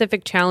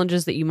specific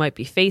challenges that you might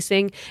be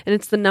facing, and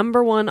it's the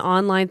 #1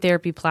 online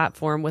therapy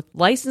platform with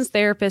licensed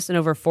therapists in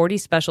over 40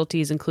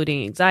 specialties,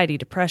 including anxiety,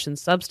 depression,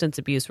 substance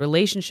abuse,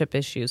 relationship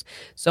issues,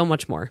 so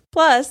much more.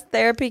 Plus,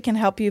 therapy can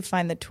help you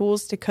find the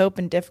tools to cope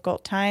in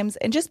difficult times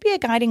and just be a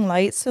guiding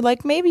light. So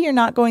like maybe you're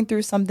not going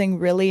through something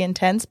really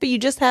intense, but you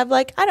just have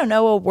like, I don't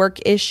know, a work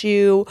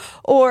issue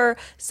or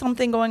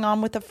something going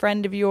on with a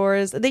friend of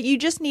yours that you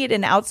just need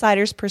an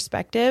outsider's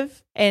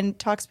perspective. And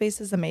Talkspace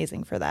is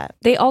amazing for that.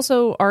 They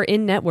also are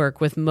in network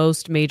with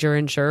most major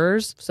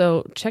insurers,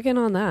 so check in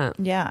on that.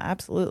 Yeah,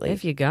 absolutely.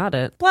 If you got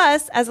it.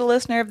 Plus, as a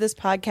listener of this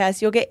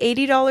podcast, you'll get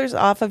 $80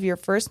 off of your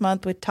first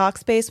month with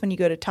Talkspace when you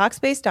go to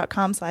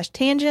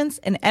Talkspace.com/tangents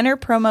and enter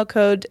promo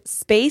code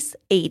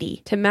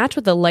SPACE80. To match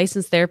with a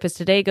licensed therapist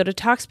today, go to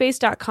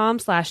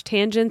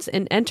Talkspace.com/tangents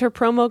and enter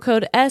promo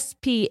code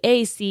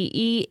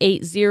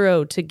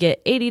SPACE80 to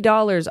get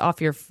 $80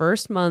 off your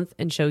first month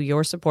and show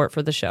your support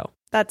for the show.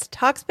 That's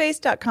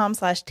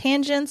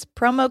Talkspace.com/tangents,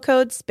 promo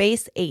code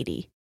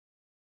SPACE80.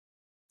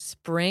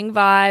 Spring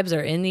vibes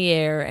are in the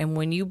air, and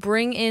when you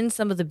bring in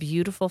some of the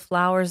beautiful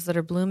flowers that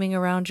are blooming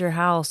around your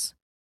house,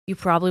 you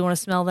probably want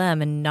to smell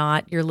them and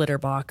not your litter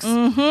box.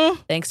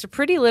 Mm-hmm. Thanks to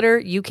Pretty Litter,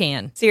 you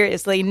can.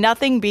 Seriously,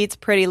 nothing beats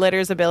Pretty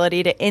Litter's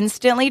ability to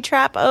instantly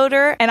trap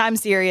odor. And I'm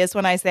serious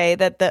when I say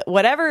that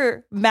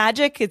whatever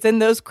magic is in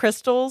those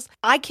crystals,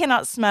 I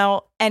cannot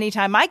smell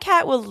anytime. My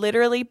cat will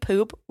literally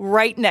poop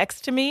right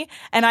next to me,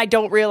 and I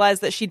don't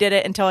realize that she did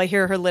it until I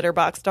hear her litter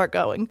box start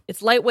going.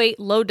 It's lightweight,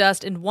 low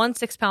dust, and 1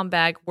 6-pound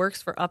bag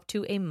works for up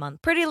to a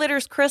month. Pretty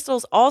Litter's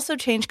crystals also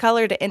change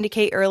color to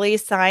indicate early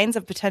signs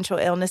of potential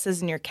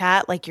illnesses in your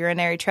cat, like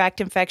urinary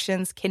tract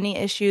infections, kidney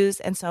issues,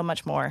 and so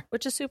much more.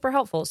 Which is super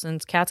helpful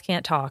since cats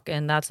can't talk,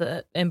 and that's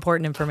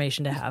important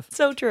information to have.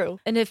 So true.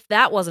 And if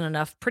that wasn't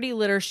enough, Pretty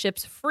Litter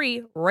ships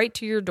free right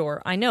to your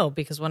door. I know,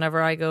 because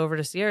whenever I go over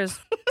to Sierra's,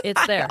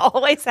 it's there. I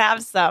always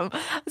have some.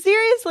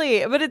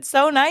 Seriously. But it's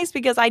so nice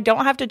because I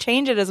don't have to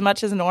change it as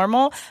much as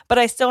normal, but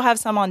I still have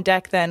some on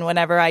deck then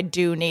whenever I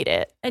do need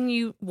it. And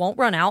you won't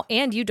run out,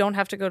 and you don't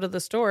have to go to the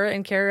store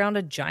and carry around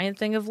a giant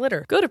thing of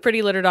litter. Go to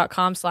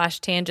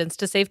prettylitter.com/tangents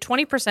to save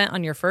 20%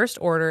 on your first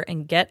order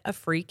and get a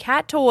free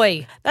cat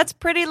toy. That's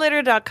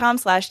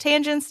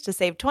prettylitter.com/tangents to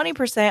save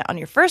 20% on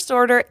your first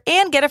order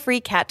and get a free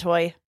cat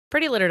toy.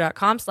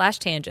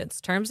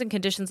 prettylitter.com/tangents. Terms and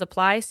conditions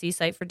apply. See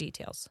site for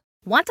details.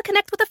 Want to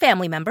connect with a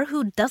family member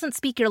who doesn't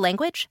speak your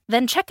language?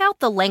 Then check out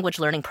the language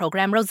learning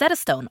program Rosetta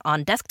Stone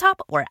on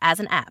desktop or as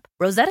an app.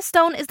 Rosetta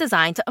Stone is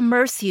designed to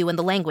immerse you in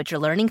the language you're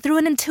learning through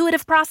an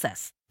intuitive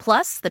process.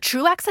 Plus, the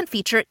True Accent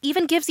feature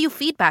even gives you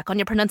feedback on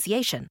your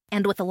pronunciation.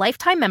 And with a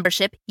lifetime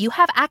membership, you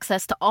have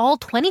access to all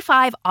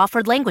 25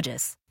 offered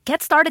languages.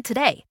 Get started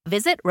today.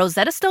 Visit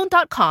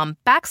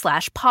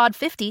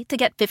rosettastone.com/pod50 to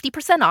get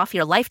 50% off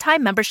your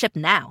lifetime membership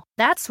now.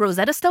 That's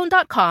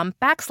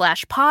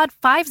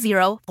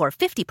rosettastone.com/pod50 for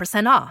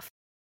 50% off.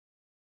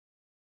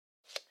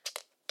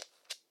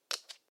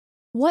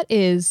 What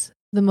is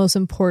the most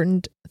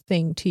important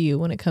thing to you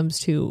when it comes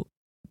to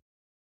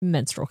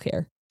menstrual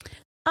care?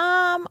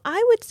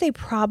 I would say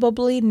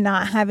probably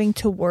not having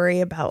to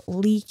worry about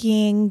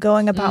leaking,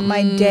 going about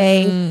my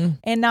day,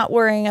 and not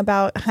worrying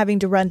about having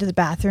to run to the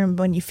bathroom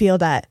when you feel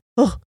that,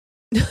 what's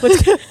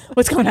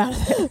going on?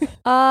 I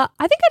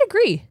think I'd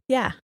agree.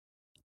 Yeah.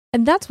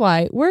 And that's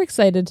why we're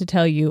excited to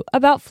tell you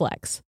about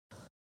Flex.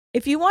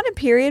 If you want a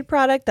period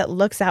product that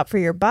looks out for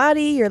your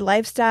body, your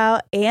lifestyle,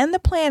 and the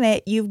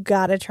planet, you've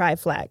got to try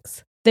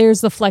Flex.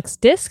 There's the Flex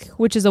Disc,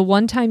 which is a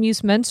one-time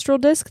use menstrual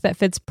disc that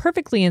fits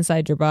perfectly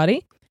inside your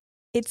body.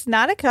 It's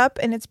not a cup,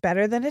 and it's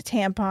better than a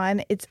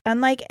tampon. It's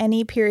unlike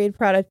any period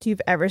product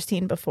you've ever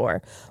seen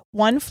before.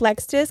 One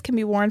Flex disc can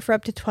be worn for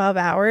up to 12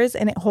 hours,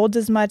 and it holds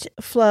as much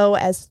flow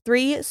as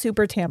 3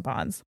 super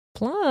tampons.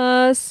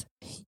 Plus,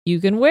 you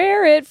can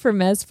wear it for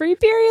mess-free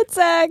period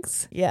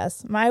sex.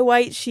 Yes, my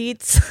white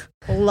sheets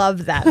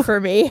love that for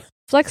me.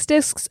 Flex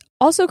discs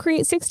also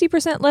create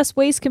 60% less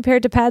waste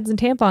compared to pads and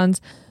tampons,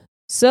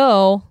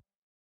 so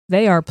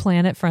they are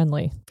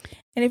planet-friendly.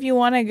 And if you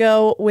want to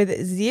go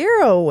with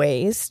zero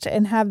waste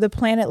and have the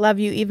planet love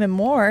you even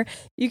more,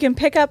 you can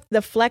pick up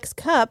the Flex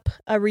Cup,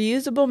 a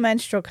reusable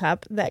menstrual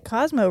cup that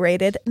Cosmo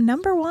rated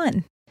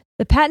 #1.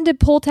 The patented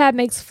pull tab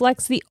makes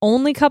Flex the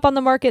only cup on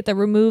the market that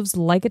removes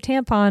like a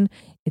tampon.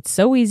 It's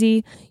so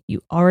easy, you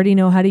already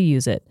know how to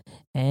use it,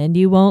 and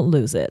you won't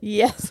lose it.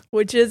 Yes,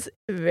 which is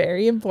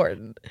very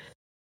important.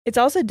 It's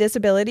also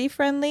disability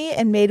friendly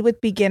and made with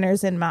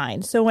beginners in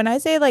mind. So when I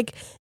say like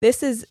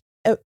this is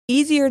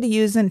easier to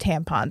use than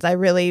tampons, I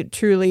really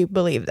truly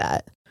believe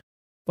that.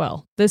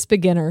 Well, this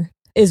beginner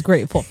is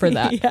grateful for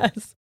that.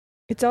 Yes.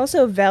 It's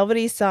also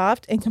velvety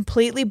soft and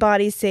completely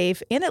body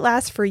safe, and it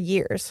lasts for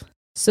years.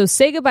 So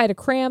say goodbye to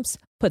cramps,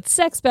 put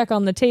sex back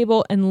on the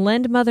table, and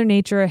lend Mother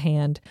Nature a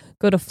hand.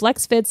 Go to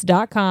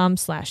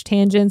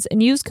flexfits.com/tangents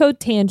and use code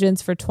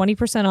TANGENTS for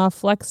 20% off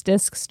Flex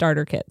Disc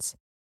starter kits.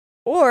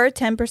 Or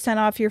 10%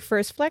 off your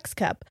first Flex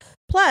Cup.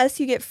 Plus,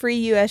 you get free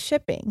U.S.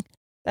 shipping.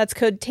 That's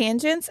code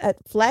TANGENTS at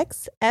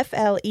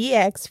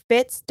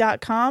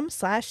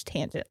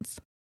fits.com/tangents.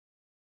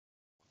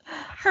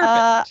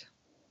 Perfect.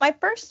 My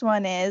first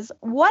one is,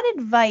 what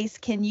advice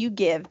can you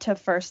give to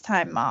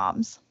first-time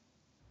moms?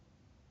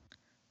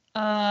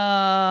 It's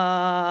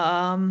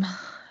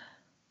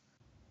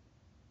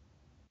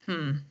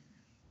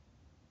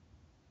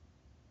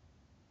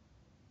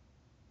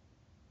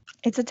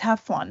a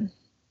tough one.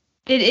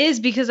 It is,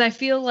 because I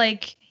feel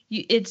like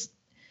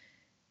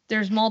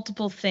there's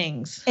multiple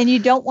things. And you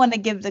don't want to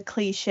give the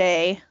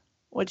cliche,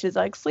 which is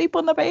like, sleep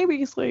when the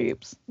baby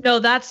sleeps. No,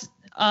 that's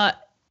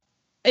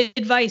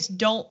advice.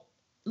 Don't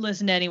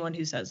listen to anyone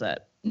who says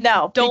that.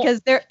 No,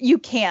 because you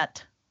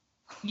can't.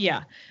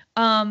 Yeah.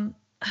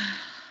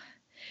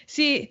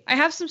 See, I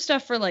have some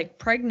stuff for like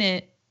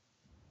pregnant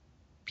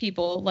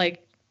people,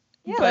 like,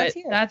 yeah, but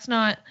that's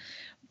not.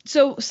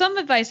 So some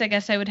advice I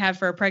guess I would have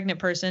for a pregnant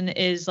person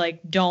is like,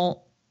 don't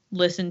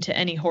listen to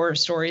any horror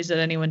stories that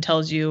anyone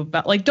tells you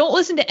about. Like, don't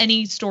listen to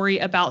any story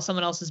about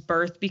someone else's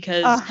birth,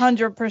 because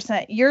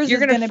 100%. Yours is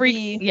going to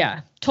be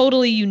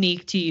totally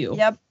unique to you.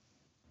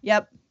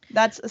 Yep.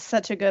 That's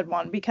such a good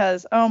one,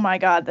 because, oh my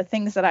God, the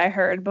things that I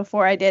heard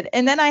before I did.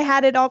 And then I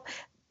had it all.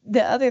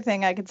 the other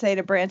thing I could say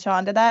to branch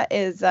onto that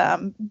is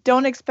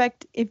don't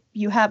expect, if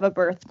you have a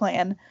birth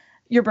plan,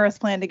 your birth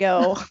plan to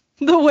go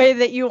the way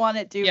that you want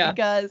it to,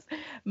 because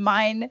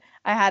mine,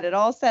 I had it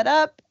all set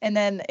up and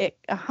then it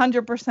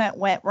 100%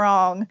 went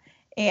wrong,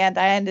 and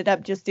I ended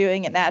up just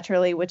doing it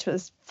naturally, which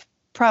was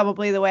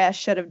probably the way I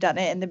should have done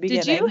it in the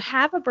beginning. Did you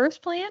have a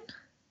birth plan?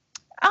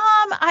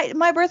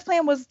 My birth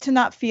plan was to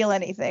not feel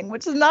anything,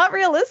 which is not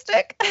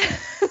realistic.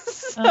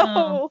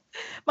 So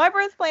my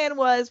birth plan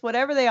was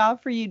whatever they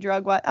offer you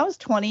drug-wise. I was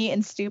 20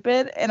 and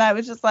stupid, and I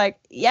was just like,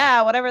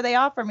 yeah, whatever they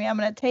offer me, I'm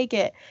going to take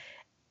it.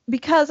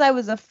 Because I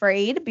was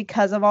afraid,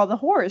 because of all the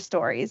horror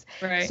stories.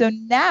 Right. So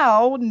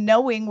now,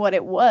 knowing what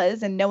it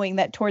was and knowing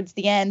that towards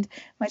the end,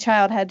 my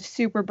child had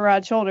super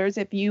broad shoulders.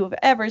 If you've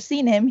ever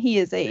seen him, he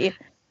is a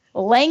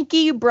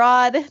lanky,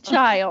 broad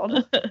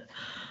child.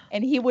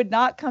 And he would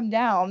not come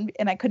down,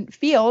 and I couldn't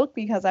feel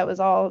because I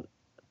was all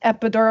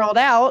epiduraled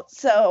out.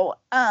 So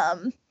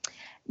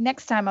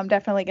next time I'm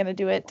definitely going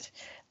to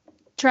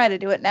try to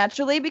do it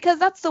naturally, because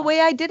that's the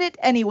way I did it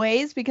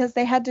anyways, because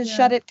they had to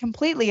shut it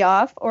completely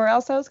off, or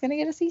else I was going to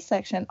get a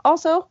C-section.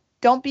 Also,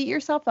 don't beat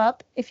yourself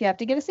up if you have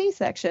to get a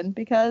C-section,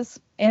 because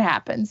it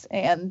happens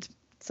and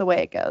it's the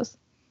way it goes.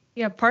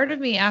 Yeah, part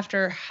of me,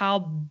 after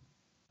how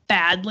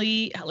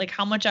badly, like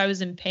how much I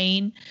was in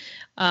pain,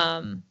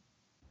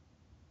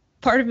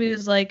 part of me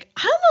was like,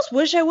 I almost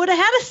wish I would have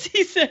had a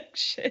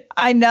C-section.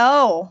 I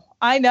know.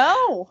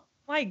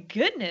 My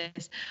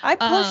goodness. I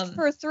pushed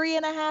for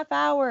 3.5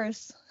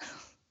 hours.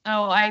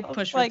 Oh, I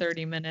pushed for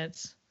 30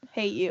 minutes.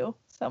 Hate you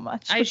so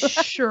much. I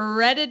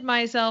shredded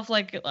myself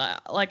like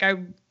I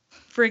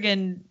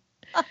friggin'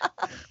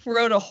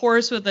 rode a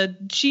horse with a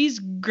cheese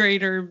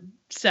grater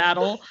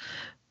saddle,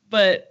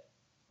 but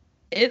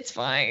it's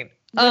fine.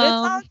 But it's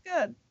all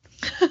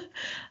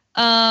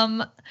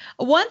good.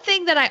 One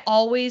thing that I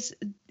always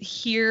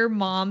hear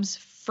moms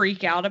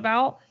freak out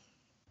about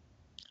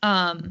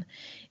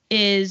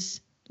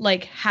is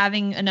like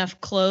having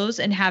enough clothes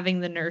and having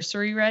the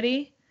nursery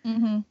ready.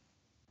 Mm-hmm.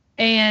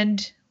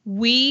 And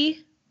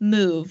we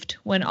moved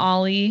when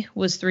Ollie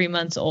was 3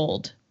 months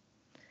old.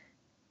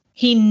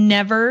 He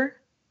never,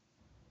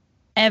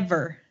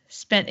 ever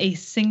spent a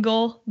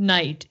single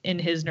night in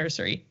his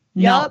nursery.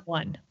 Not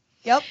one.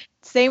 Yep.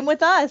 Same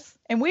with us.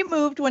 And we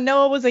moved when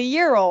Noah was a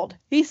year old.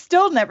 He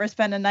still never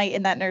spent a night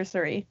in that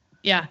nursery.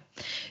 Yeah.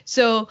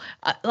 So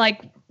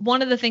like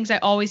one of the things I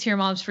always hear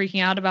moms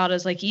freaking out about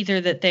is like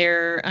either that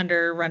they're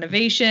under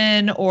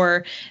renovation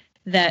or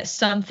that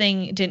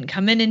something didn't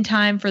come in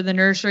time for the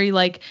nursery.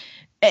 Like,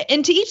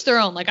 and to each their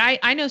own. Like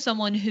I know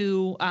someone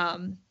who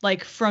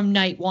like from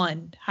night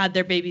one had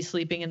their baby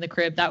sleeping in the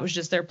crib. That was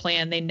just their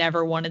plan. They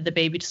never wanted the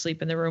baby to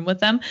sleep in the room with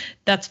them.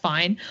 That's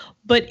fine.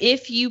 But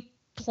if you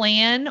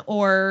plan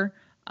or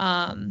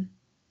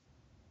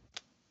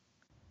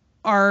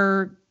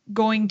are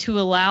going to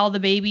allow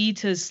the baby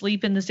to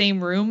sleep in the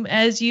same room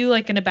as you,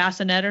 like in a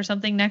bassinet or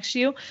something next to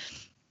you,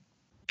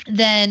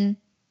 then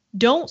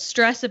don't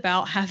stress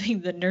about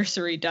having the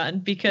nursery done,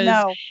 because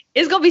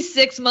it's going to be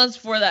 6 months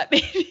before that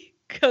baby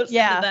goes to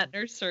that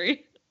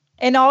nursery.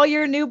 And all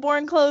your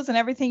newborn clothes and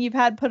everything you've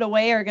had put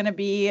away are going to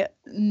be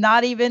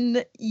not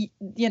even,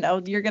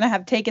 you're going to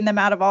have taken them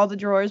out of all the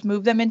drawers,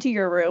 move them into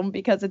your room,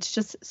 because it's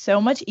just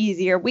so much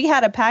easier. We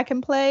had a pack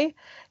and play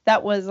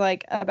that was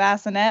like a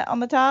bassinet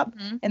on the top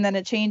and then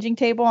a changing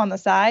table on the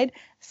side.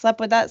 Slept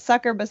with that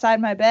sucker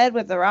beside my bed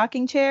with the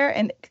rocking chair,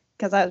 and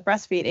because I was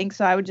breastfeeding,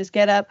 so I would just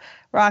get up,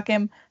 rock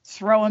him,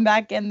 throw him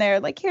back in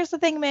there. Like, here's the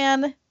thing,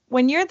 man.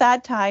 When you're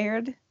that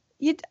tired,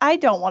 I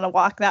don't want to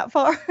walk that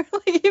far.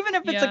 Like, even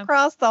if it's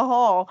across the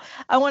hall,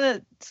 I want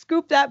to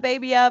scoop that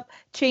baby up,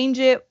 change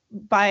it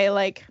by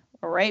like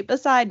right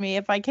beside me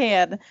if I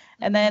can,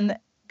 and then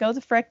go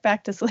the frick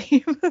back to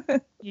sleep.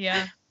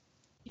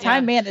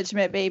 Time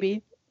management,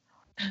 baby.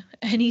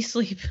 Any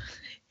sleep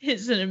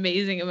is an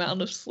amazing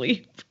amount of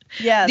sleep.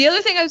 Yeah. The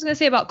other thing I was going to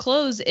say about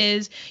clothes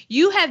is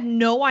you have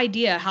no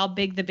idea how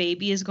big the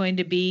baby is going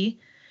to be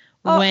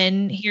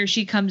when he or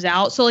she comes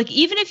out. So like,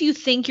 even if you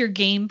think you're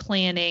game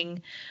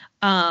planning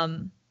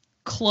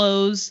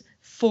clothes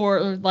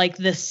for like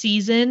the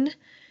season,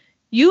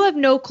 you have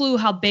no clue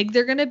how big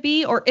they're going to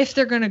be or if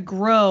they're going to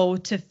grow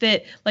to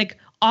fit. Like,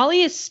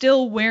 Ollie is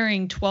still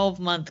wearing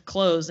 12-month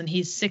clothes and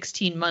he's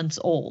 16 months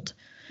old.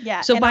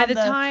 Yeah. So by the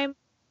time,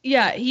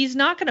 he's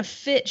not going to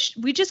fit.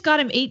 We just got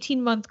him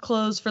 18-month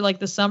clothes for like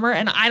the summer,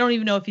 and I don't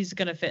even know if he's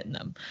going to fit in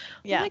them.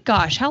 Yeah. Oh my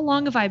gosh, how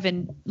long have I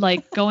been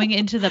like going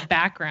into the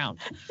background?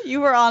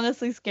 You were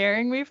honestly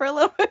scaring me for a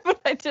little bit, but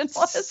I didn't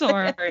want to.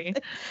 Sorry.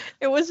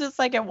 It was just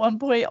like at one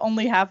point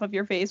only half of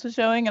your face was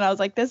showing, and I was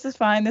like, this is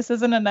fine. This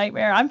isn't a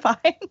nightmare. I'm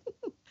fine.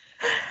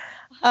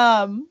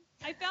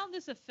 I found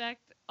this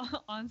effect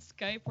on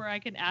Skype where I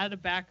can add a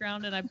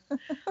background, and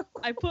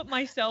I put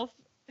myself.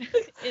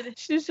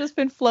 She's just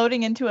been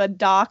floating into a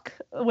dock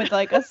with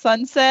like a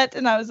sunset,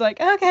 and I was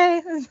like,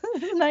 okay, this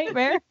is a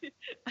nightmare.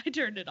 I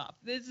turned it off.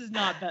 This is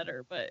not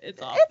better, but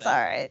it's off. It's all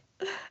right.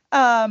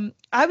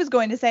 I was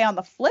going to say, on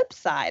the flip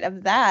side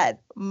of that,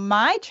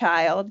 my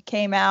child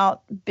came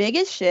out big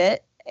as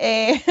shit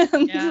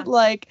and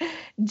like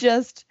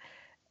just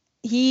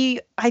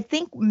I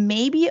think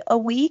maybe a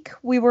week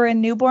we were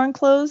in newborn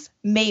clothes,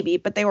 maybe,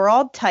 but they were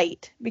all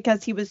tight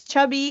because he was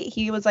chubby.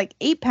 He was like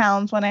 8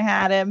 pounds when I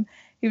had him.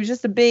 He was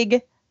just a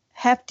big,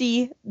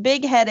 hefty,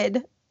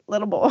 big-headed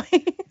little boy.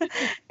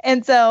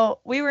 And so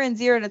we were in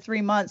 0 to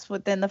 3 months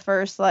within the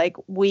first like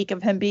week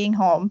of him being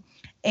home.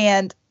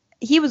 And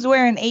he was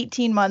wearing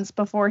 18 months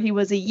before he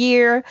was a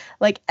year.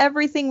 Like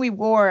everything we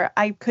wore,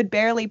 I could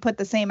barely put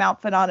the same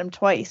outfit on him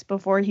twice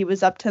before he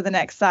was up to the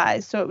next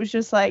size. So it was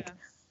just like,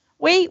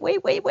 wait.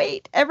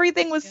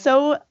 Everything was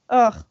so,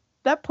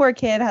 that poor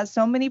kid has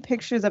so many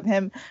pictures of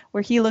him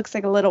where he looks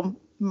like a little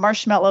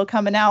marshmallow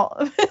coming out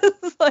of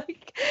his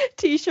like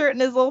t-shirt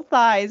and his little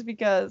thighs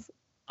because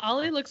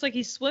Ollie looks like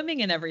he's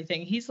swimming and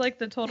everything. He's like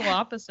the total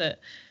opposite.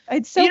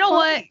 It's so you know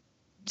funny. what?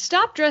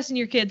 Stop dressing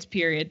your kids,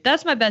 period.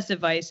 That's my best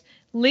advice.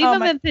 Leave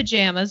them in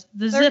pajamas,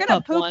 They're zip gonna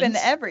up poop ones. in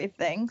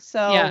everything,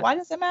 so why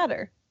does it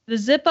matter? The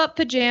zip up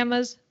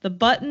pajamas, the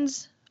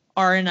buttons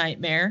are a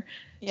nightmare.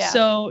 Yeah.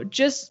 So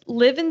just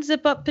live in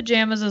zip up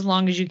pajamas as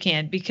long as you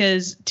can,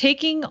 because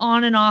taking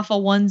on and off a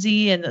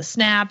onesie and the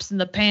snaps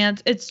and the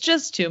pants, it's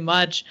just too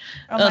much.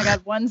 Oh my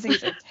God,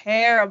 onesies are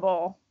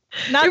terrible.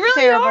 Not They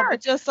really terrible, are.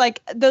 but just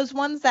like those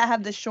ones that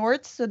have the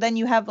shorts. So then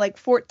you have like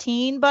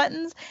 14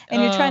 buttons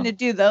and you're trying to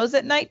do those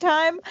at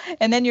nighttime.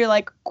 And then you're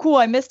like, cool,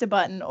 I missed a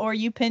button. Or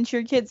you pinch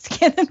your kid's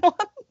skin in one.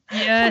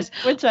 Yes.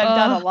 Which I've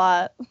done a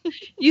lot.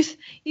 You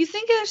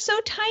think they're so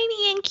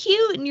tiny and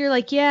cute, and you're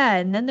like, yeah,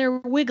 and then they're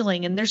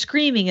wiggling and they're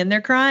screaming and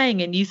they're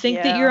crying, and you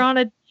think that you're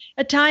on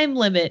a time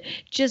limit.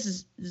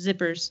 Just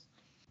zippers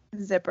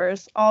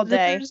all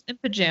day. Zippers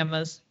and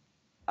pajamas.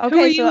 Okay,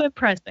 Who are so you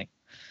impressing?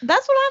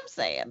 that's what I'm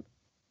saying.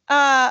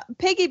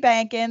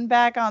 Piggybacking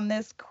back on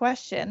this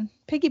question.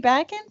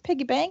 Piggybacking? Who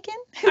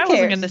I wasn't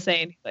cares? going to say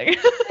anything.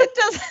 It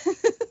doesn't.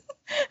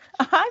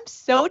 I'm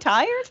so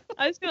tired.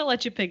 I was going to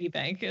let you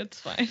piggybank. It's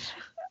fine.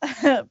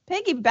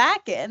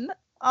 Piggybacking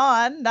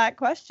on that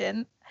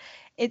question,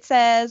 it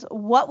says,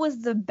 what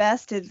was the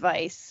best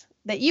advice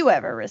that you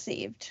ever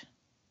received?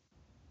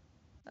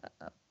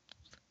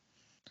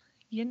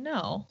 You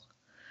know.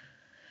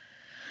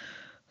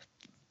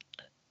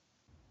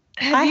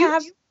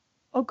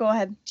 Oh, go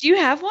ahead. Do you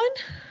have one?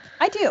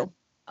 I do.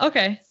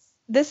 Okay.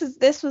 This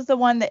was the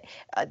one that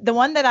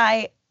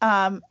I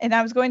and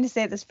I was going to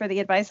say this for the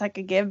advice I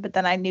could give, but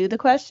then I knew the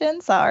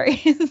question. Sorry.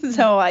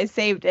 So I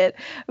saved it.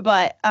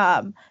 But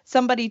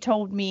somebody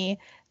told me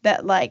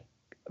that like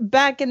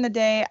back in the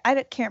day,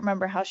 I can't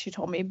remember how she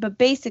told me, but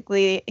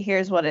basically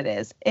here's what it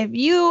is. If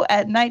you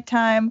at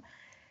nighttime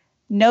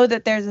know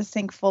that there's a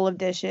sink full of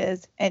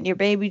dishes and your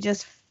baby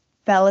just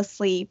fell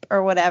asleep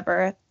or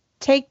whatever,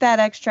 take that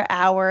extra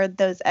hour,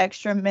 those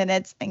extra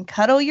minutes, and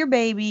cuddle your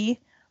baby,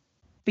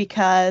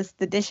 because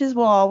the dishes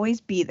will always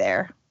be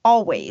there.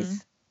 Always. Mm-hmm.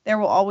 There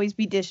will always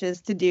be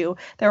dishes to do.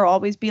 There will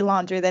always be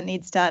laundry that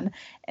needs done.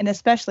 And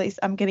especially,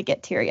 I'm going to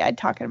get teary-eyed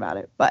talking about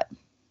it, but.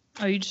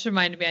 Oh, you just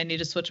reminded me I need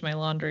to switch my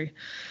laundry.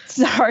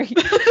 Sorry.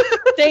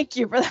 Thank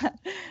you for that.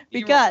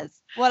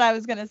 Because what I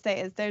was going to say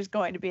is there's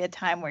going to be a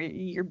time where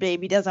your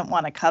baby doesn't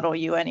want to cuddle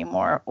you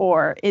anymore,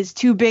 or is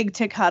too big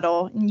to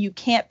cuddle, and you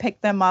can't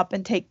pick them up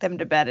and take them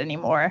to bed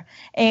anymore.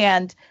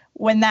 And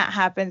when that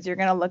happens, you're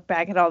going to look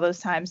back at all those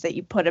times that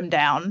you put them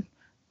down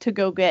to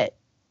go get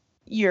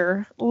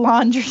your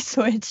laundry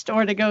switched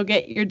or to go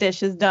get your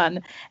dishes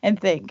done and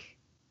think,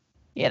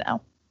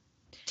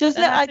 just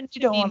that happened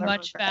to me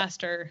much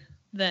faster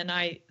than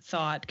I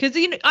thought. Because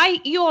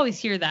you always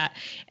hear that.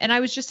 And I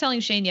was just telling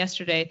Shane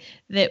yesterday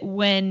that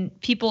when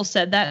people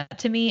said that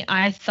to me,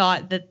 I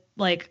thought that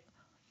like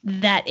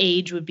that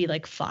age would be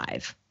like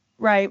 5.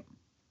 Right.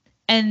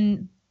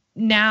 And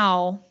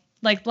now,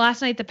 like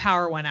last night, the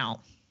power went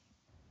out.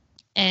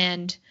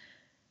 And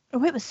it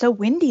was so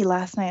windy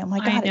last night. Oh my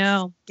God, I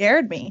know. It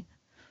scared me.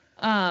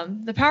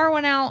 The power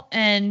went out,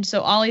 and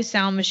so Ollie's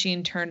sound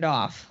machine turned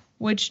off,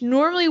 which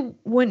normally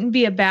wouldn't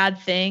be a bad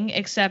thing,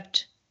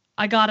 except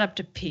I got up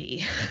to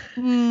pee.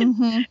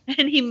 Mm-hmm.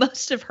 And he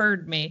must have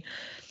heard me.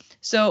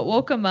 So it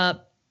woke him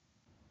up,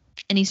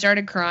 and he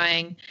started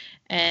crying,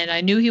 and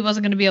I knew he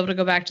wasn't going to be able to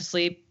go back to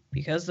sleep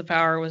because the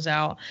power was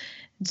out.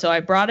 And so I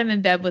brought him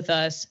in bed with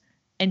us,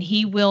 and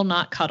he will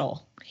not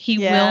cuddle. He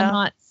will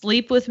not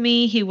sleep with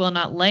me. He will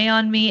not lay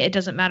on me. It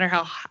doesn't matter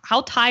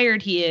how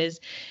tired he is.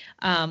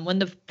 When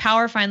the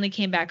power finally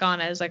came back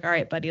on, I was like, all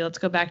right, buddy, let's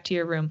go back to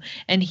your room.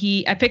 And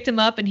I picked him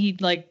up, and he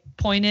like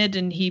pointed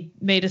and he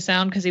made a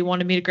sound because he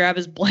wanted me to grab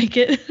his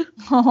blanket.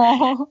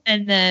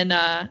 And then,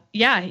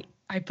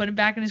 I put him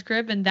back in his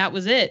crib, and that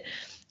was it.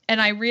 And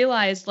I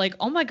realized like,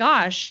 oh my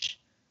gosh,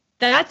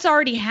 that's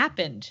already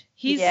happened.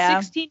 He's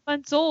 16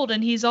 months old,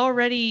 and he's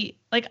already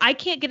like, I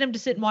can't get him to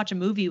sit and watch a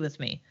movie with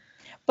me.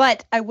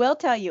 But I will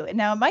tell you, and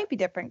now it might be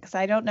different because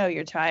I don't know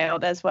your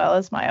child as well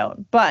as my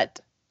own, but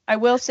I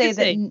will say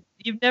that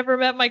you've never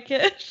met my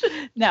kid.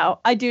 No,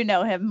 I do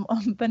know him,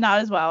 but not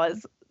as well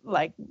as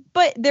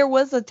but there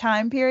was a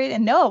time period,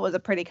 and Noah was a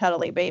pretty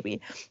cuddly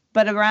baby,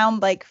 but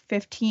around like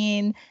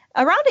 15,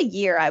 around a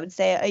year, I would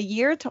say a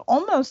year to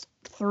almost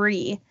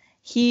 3,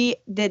 he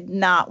did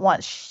not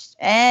want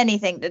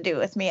anything to do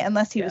with me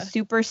unless he was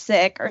super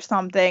sick or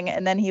something.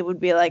 And then he would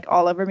be like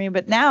all over me.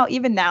 But now,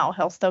 even now,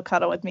 he'll still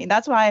cuddle with me.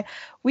 That's why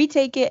we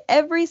take it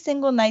every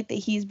single night that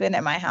he's been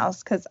at my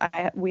house, because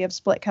we have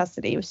split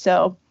custody.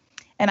 So,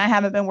 and I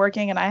haven't been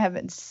working, and I have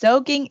been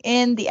soaking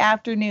in the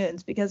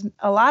afternoons, because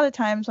a lot of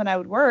times when I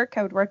would work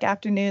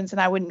afternoons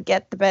and I wouldn't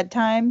get the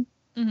bedtime,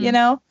 you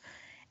know,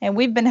 and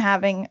we've been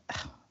having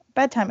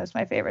bedtime is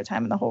my favorite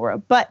time in the whole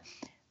world, but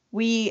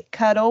we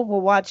cuddle.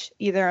 We'll watch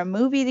either a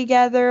movie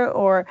together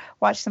or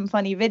watch some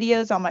funny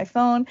videos on my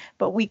phone,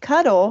 but we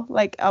cuddle.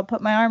 Like, I'll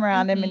put my arm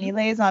around him and he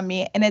lays on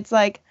me, and it's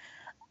like,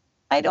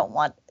 I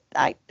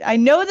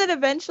know that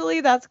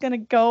eventually that's going to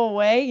go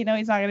away. You know,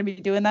 he's not going to be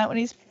doing that when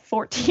he's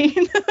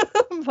 14,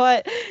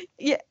 but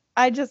yeah,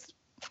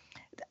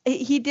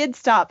 he did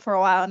stop for a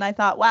while, and I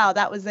thought, wow,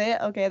 that was it.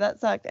 Okay, that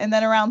sucked. And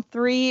then around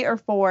 3 or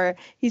 4,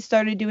 he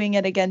started doing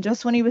it again,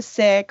 just when he was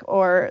sick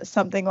or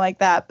something like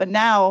that. But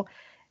now,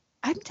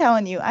 I'm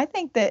telling you, I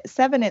think that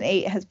 7 and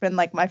 8 has been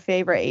like my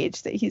favorite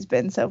age that he's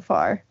been so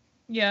far.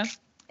 Yeah.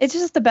 It's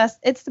just the best.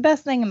 It's the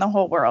best thing in the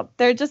whole world.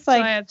 They're just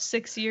like, so I have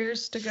 6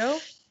 years to go.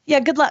 Yeah,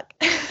 good luck.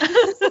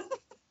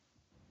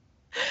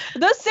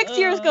 Those 6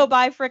 years go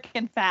by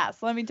freaking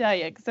fast, let me tell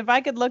you. Because if I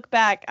could look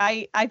back,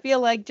 I feel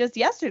like just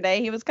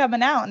yesterday he was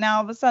coming out. Now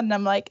all of a sudden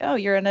I'm like, oh,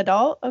 you're an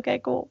adult? Okay,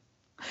 cool.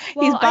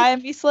 Well, he's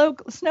buying me snow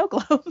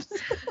globes.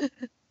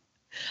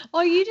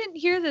 Oh, you didn't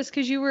hear this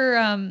because you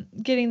were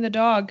getting the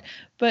dog.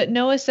 But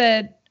Noah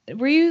said,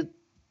 were you?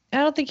 I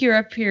don't think you were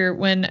up here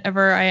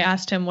whenever I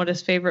asked him what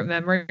his favorite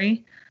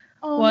memory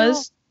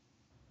was.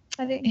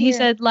 No. I didn't He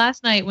said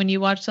last night when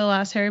you watched the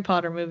last Harry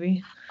Potter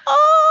movie.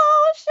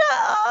 Oh, shut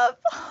up.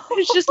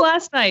 It's just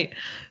last night.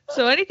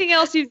 So anything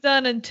else you've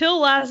done until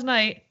last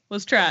night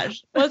was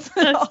trash. Last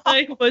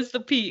night was the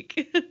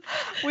peak.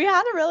 We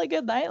had a really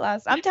good night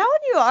I'm telling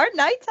you, our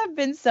nights have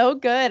been so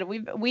good.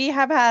 We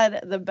have had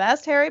the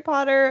best Harry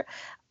Potter.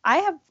 I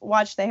have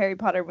watched the Harry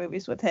Potter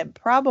movies with him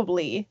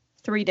probably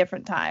 3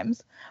 different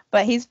times,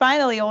 but he's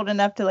finally old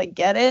enough to like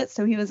get it.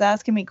 So he was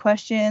asking me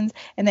questions,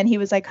 and then he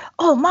was like,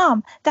 oh,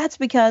 Mom, that's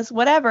because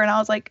whatever. And I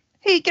was like,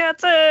 he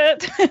gets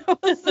it. It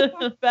was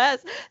the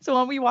best. So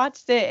when we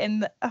watched it,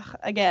 and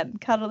again,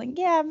 cuddling,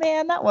 yeah,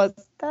 man, that was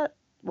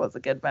a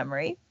good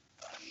memory.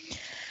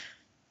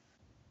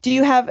 Do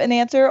you have an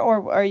answer,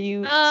 or are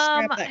you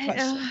scrap that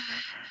question?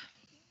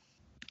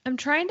 I'm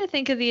trying to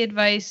think of the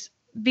advice,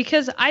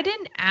 because I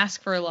didn't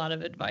ask for a lot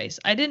of advice.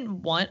 I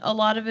didn't want a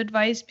lot of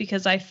advice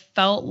because I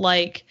felt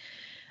like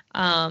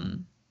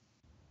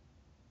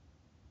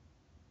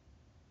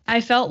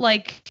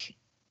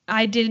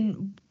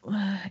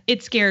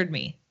it scared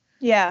me.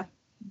 Yeah.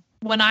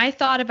 When I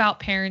thought about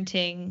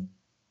parenting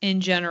in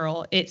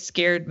general, it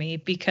scared me,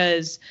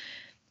 because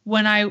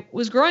when I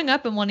was growing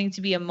up and wanting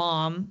to be a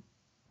mom,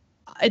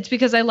 it's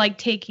because I liked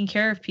taking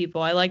care of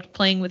people. I liked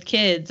playing with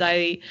kids.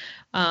 I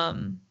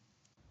don't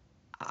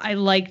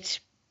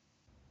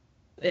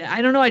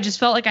know, I just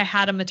felt like I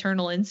had a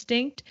maternal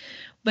instinct.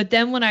 But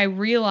then when I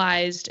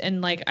realized,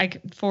 and like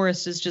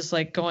Forrest is just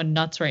like going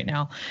nuts right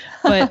now,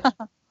 but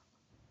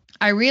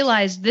I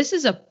realized this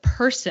is a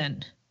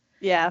person.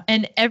 Yeah.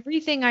 And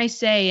everything I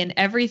say and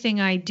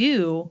everything I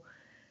do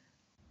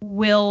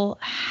will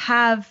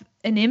have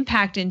an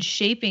impact in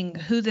shaping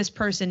who this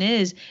person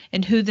is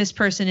and who this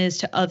person is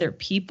to other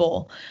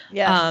people.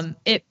 Yes.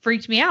 It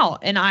freaked me out.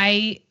 And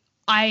I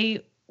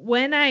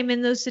when I'm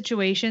in those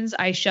situations,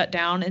 I shut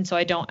down. And so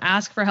I don't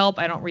ask for help.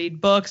 I don't read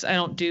books. I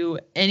don't do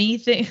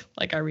anything.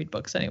 Like, I read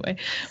books anyway,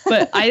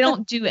 but I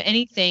don't do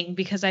anything,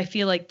 because I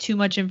feel like too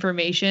much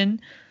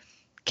information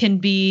can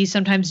be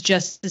sometimes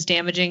just as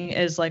damaging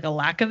as like a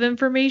lack of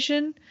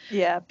information.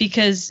 Yeah.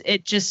 Because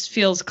it just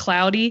feels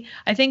cloudy.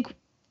 I think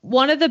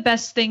one of the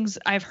best things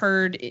I've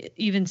heard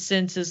even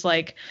since is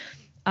like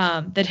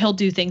that he'll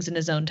do things in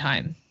his own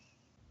time.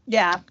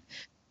 Yeah.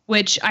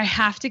 Which I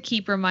have to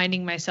keep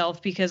reminding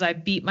myself, because I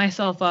beat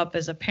myself up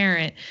as a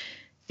parent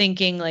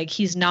thinking like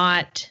he's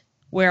not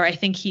where I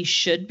think he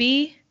should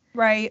be.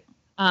 Right.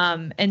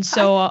 And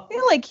so I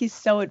feel like he's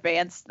so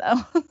advanced though.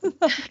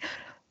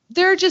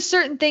 There are just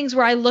certain things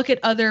where I look at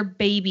other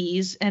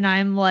babies and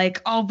I'm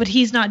like, oh, but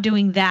he's not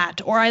doing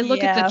that. Or I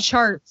look at the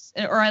charts,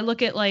 or I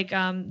look at like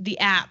the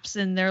apps,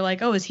 and they're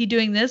like, oh, is he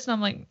doing this? And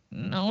I'm like,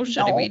 no,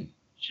 should he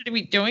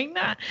be doing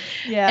that?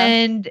 Yeah.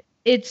 And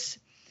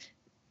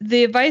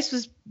the advice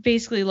was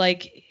basically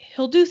like,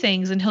 he'll do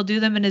things and he'll do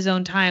them in his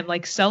own time.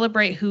 Like,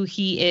 celebrate who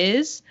he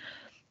is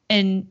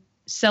and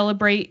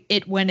celebrate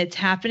it when it's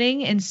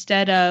happening,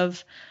 instead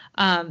of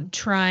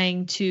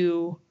trying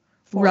to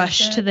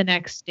rush to the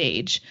next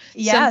stage.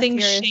 Yeah, something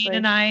seriously. Shane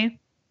and I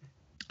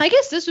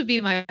guess this would be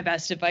my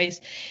best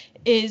advice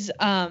is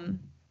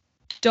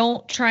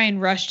don't try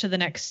and rush to the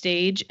next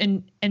stage.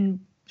 And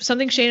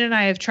something Shane and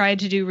I have tried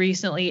to do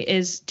recently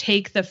is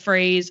take the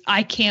phrase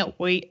 "I can't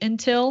wait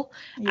until"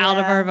 out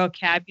of our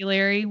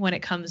vocabulary when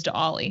it comes to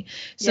Ollie.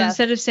 So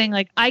instead of saying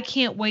like "I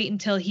can't wait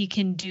until he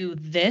can do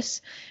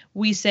this,"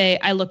 we say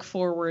 "I look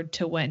forward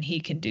to when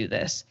he can do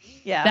this."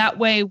 Yeah. That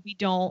way we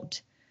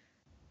don't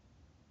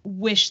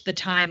wish the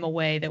time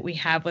away that we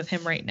have with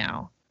him right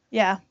now.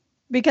 Yeah,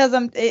 because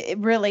it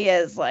really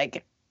is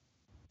like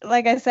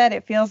I said,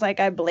 it feels like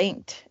I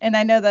blinked. And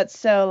I know that's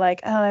so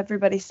like, oh,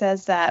 everybody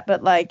says that,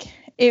 but like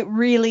it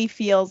really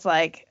feels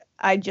like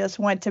I just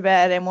went to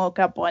bed and woke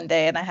up one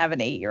day and I have an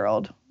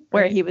 8-year-old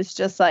where he was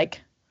just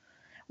like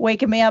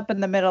waking me up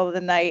in the middle of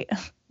the night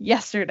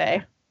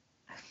yesterday.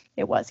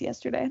 It was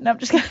yesterday. No, I'm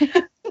just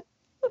kidding.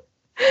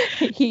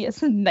 He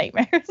is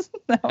nightmares.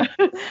 No.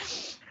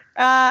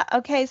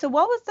 Okay, so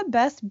what was the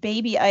best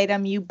baby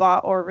item you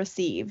bought or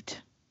received?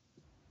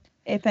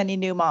 If any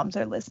new moms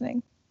are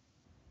listening.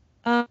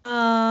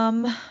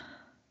 I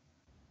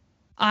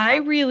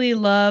really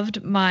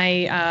loved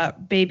my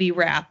baby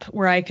wrap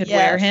where I could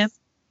wear him.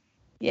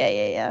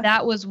 Yeah.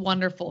 That was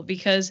wonderful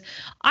because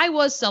I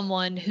was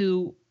someone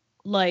who,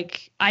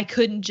 like, I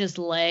couldn't just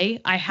lay.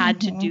 I had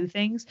to do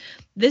things.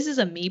 This is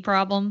a me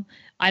problem.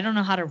 I don't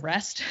know how to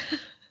rest.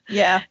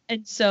 Yeah.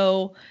 And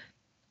so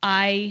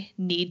I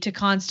need to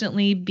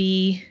constantly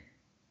be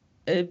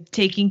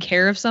taking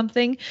care of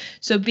something.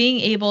 So being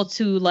able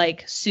to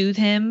like soothe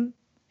him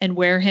and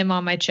wear him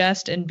on my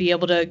chest and be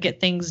able to get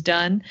things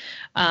done.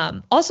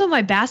 Also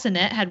my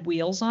bassinet had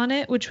wheels on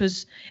it,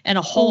 and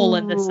a hole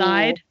in the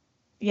side.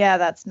 Yeah,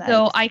 that's nice.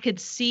 So I could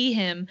see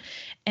him.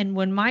 And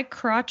when my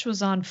crotch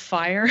was on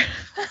fire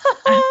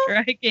after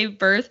I gave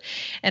birth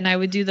and I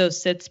would do those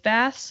sitz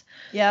baths,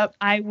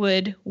 I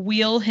would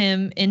wheel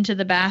him into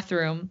the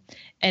bathroom.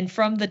 And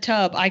from the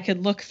tub, I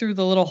could look through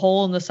the little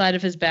hole in the side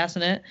of his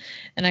bassinet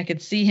and I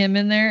could see him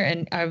in there.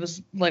 And I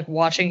was like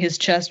watching his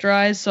chest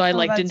rise. So I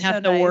didn't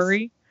have to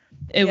worry.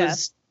 It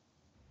was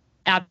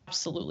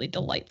absolutely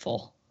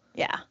delightful.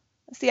 Yeah.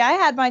 See, I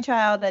had my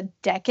child a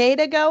decade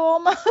ago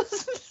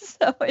almost.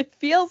 So it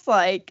feels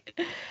like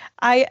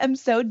I am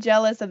so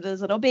jealous of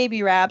those little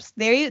baby wraps.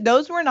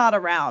 Those were not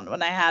around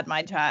when I had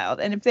my child.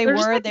 And if they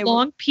were, they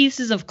long were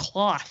pieces of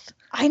cloth.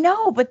 I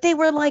know, but they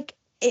were like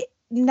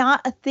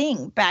not a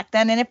thing back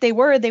then. And if they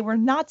were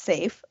not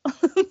safe.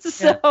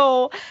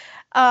 So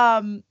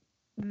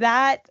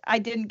that I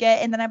didn't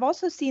get. And then I've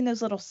also seen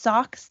those little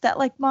socks that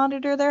like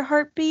monitor their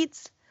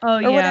heartbeats. Oh,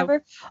 or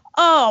whatever.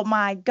 Oh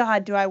my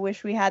God, do I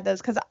wish we had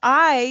those? Because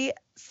I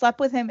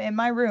slept with him in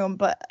my room,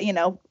 but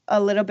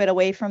a little bit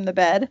away from the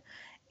bed.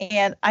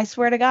 And I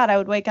swear to God, I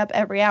would wake up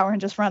every hour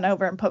and just run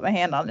over and put my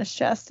hand on his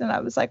chest. And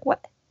I was like,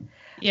 what?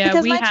 Yeah,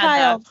 because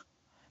that.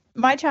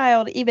 My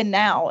child, even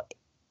now,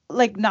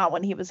 like not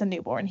when he was a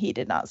newborn, he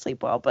did not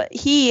sleep well, but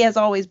he has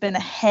always been a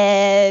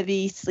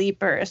heavy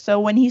sleeper. So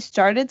when he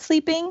started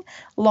sleeping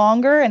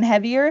longer and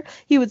heavier,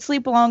 he would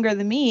sleep longer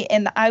than me.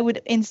 And I would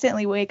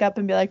instantly wake up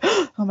and be like,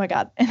 oh my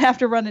God, and have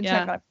to run and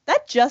check on him.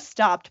 That just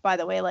stopped, by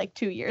the way, like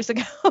 2 years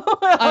ago.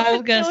 I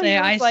was going to say,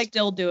 I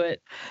still do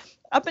it.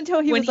 Up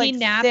until he was like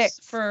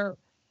 6.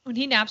 When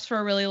he naps for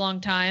a really long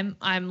time,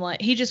 I'm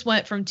like, he just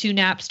went from 2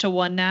 naps to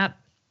 1 nap.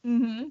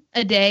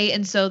 A day,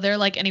 and so they're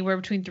like anywhere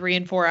between 3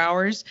 and 4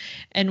 hours,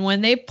 and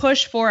when they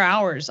push 4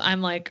 hours,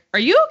 I'm like, are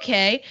you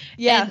okay?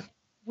 And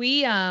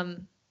we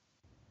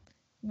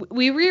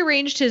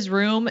rearranged his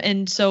room,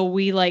 and so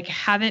we like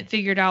haven't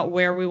figured out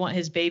where we want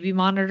his baby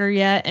monitor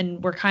yet,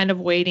 and we're kind of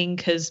waiting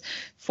because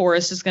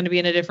Forrest is going to be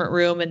in a different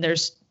room and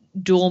there's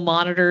dual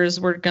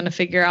monitors we're going to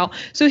figure out.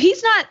 So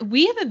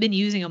we haven't been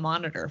using a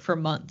monitor for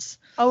months.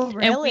 Oh,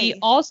 really? And we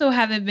also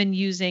haven't been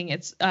using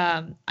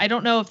I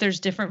don't know if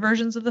there's different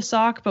versions of the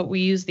sock, but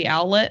we use the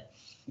Owlet.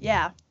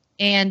 Yeah.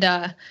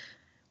 And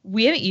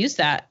we haven't used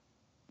that.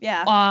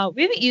 Yeah.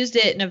 We haven't used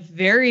it in a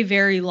very,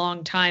 very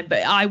long time.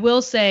 But I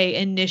will say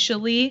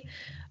initially,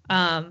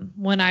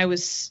 when I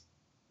was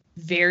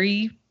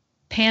very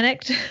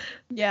panicked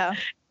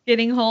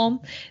getting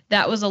home,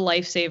 that was a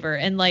lifesaver.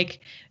 And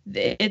like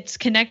it's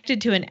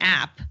connected to an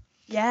app.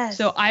 Yes.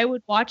 So I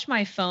would watch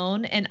my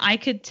phone and I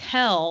could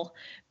tell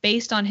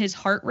based on his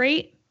heart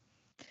rate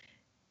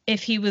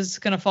if he was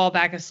going to fall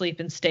back asleep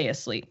and stay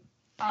asleep.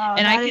 Oh,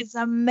 and that is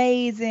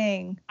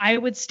amazing. I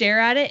would stare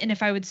at it, and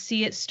if I would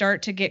see it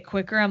start to get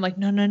quicker, I'm like,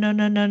 no,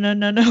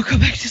 go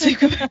back to sleep,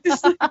 go back to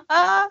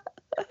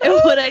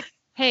sleep.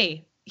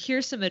 Hey,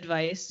 here's some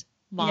advice,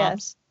 moms.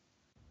 Yes.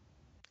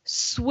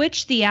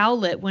 Switch the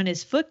Owlet when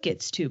his foot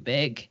gets too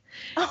big.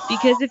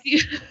 Because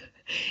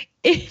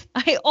if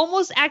I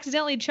almost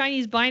accidentally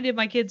Chinese binded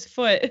my kid's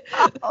foot.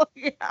 Oh,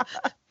 yeah.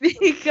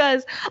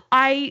 Because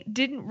I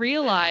didn't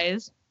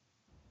realize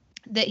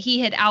that he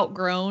had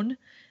outgrown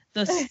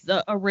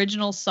the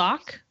original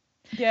sock.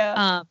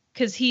 Yeah.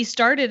 Because he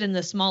started in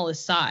the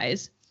smallest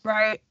size.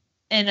 Right.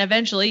 And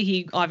eventually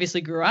he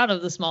obviously grew out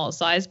of the smallest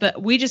size,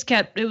 but we just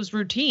it was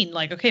routine.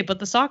 Like, okay, put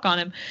the sock on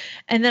him.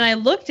 And then I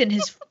looked at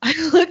his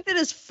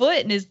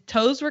foot and his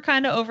toes were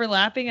kind of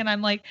overlapping. And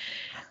I'm like,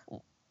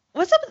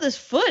 what's up with this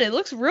foot? It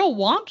looks real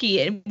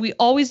wonky. And we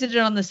always did it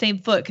on the same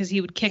foot because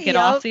he would kick it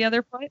off the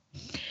other foot.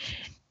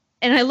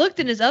 And I looked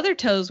and his other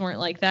toes weren't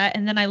like that.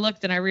 And then I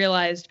looked and I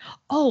realized,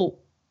 oh,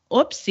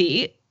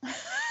 whoopsie.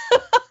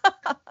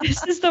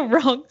 This is the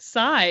wrong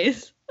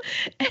size.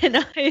 And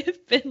I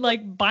have been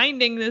like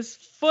binding this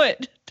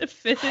foot to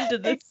fit into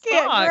this sock. It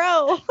can't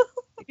grow.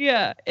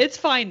 Yeah, it's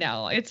fine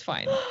now. It's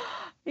fine.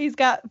 He's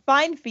got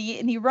fine feet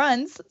and he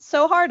runs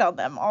so hard on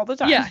them all the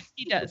time. Yeah,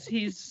 he does.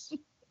 He's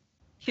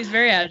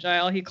very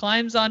agile. He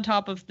climbs on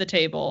top of the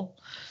table.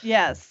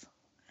 Yes.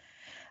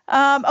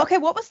 Okay,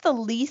 what was the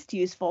least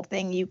useful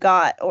thing you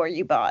got or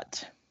you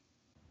bought?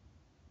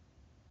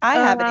 I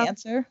have an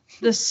answer.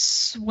 The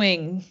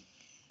swing.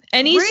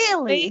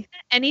 Really?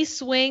 Any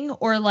swing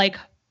or like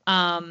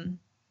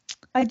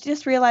I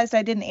just realized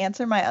I didn't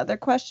answer my other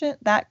question,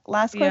 that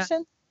last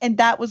question, and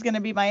that was going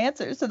to be my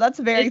answer. So that's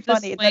very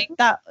funny.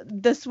 That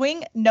the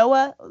swing,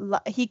 Noah,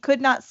 he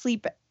could not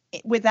sleep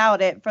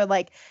without it for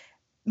like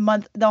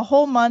the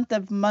whole month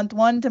of month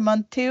 1 to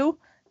month 2,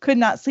 could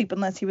not sleep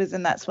unless he was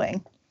in that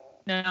swing.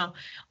 No.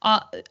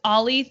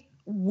 Ollie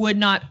would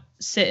not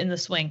sit in the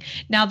swing.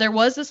 Now there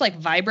was this like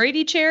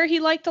vibrating chair he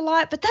liked a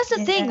lot, but that's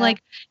the thing,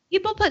 like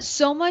people put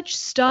so much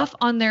stuff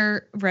on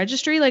their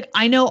registry, like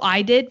I know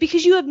I did,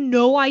 because you have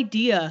no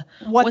idea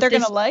what they're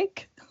gonna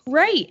like.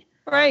 Right.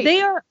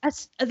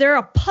 They're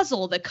a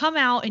puzzle that come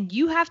out and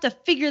you have to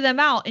figure them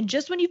out, and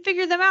just when you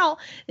figure them out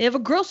they have a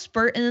growth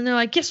spurt and then they're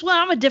like, guess what,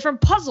 I'm a different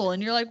puzzle,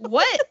 and you're like,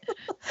 what?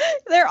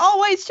 They're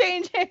always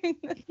changing.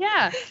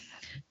 Yeah.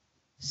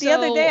 The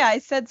other day I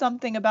said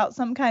something about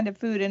some kind of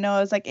food and Noah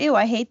was like, ew,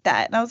 I hate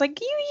that. And I was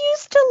like, you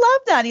used to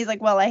love that. And he's like,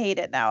 well, I hate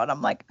it now. And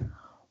I'm like,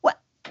 what?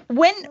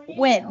 When?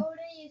 When older,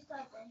 you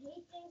start to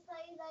hate things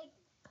that you like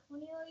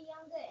when you were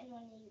younger,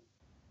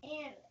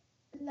 and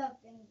love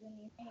things when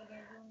you hated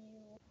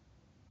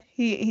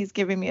when you... He's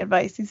giving me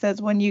advice. He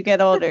says, when you get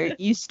older,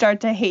 you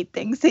start to hate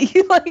things that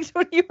you liked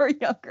when you were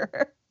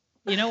younger.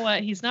 You know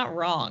what? He's not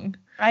wrong.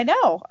 I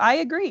know. I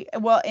agree.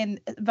 Well,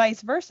 and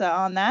vice versa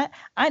on that.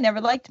 I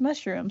never liked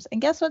mushrooms. And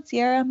guess what,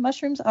 Sierra?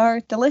 Mushrooms are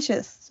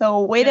delicious.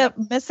 So way to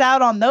miss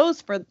out on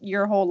those for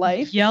your whole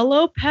life.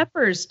 Yellow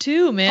peppers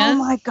too, man. Oh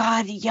my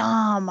God.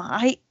 Yum.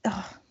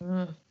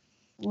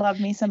 Love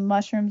me some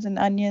mushrooms and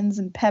onions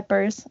and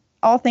peppers.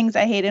 All things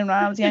I hated when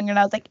I was younger. And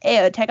I was like,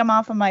 ew, take them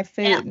off of my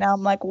food. Yeah. Now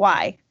I'm like,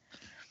 why?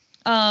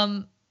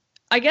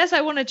 I guess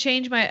I want to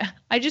change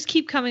I just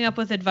keep coming up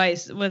with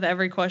advice with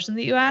every question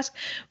that you ask,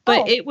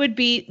 but it would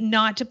be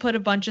not to put a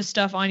bunch of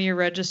stuff on your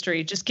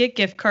registry. Just get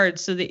gift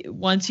cards so that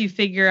once you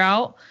figure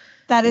out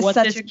that is what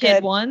such this a kid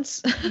good...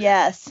 wants,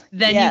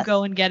 then you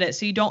go and get it.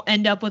 So you don't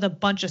end up with a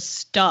bunch of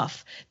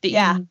stuff that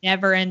you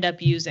never end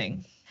up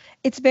using.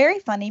 It's very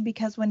funny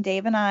because when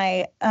Dave and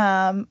I,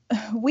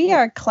 we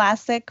are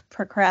classic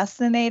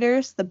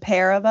procrastinators, the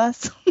pair of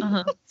us.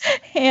 Uh-huh.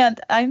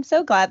 And I'm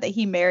so glad that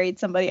he married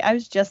somebody. I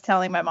was just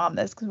telling my mom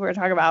this because we were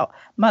talking about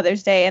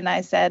Mother's Day. And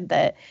I said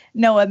that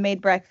Noah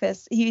made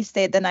breakfast. He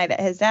stayed the night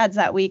at his dad's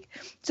that week.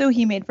 So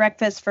he made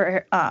breakfast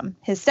for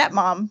his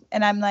stepmom.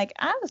 And I'm like,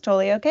 I was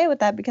totally okay with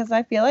that because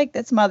I feel like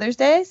it's Mother's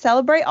Day.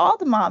 Celebrate all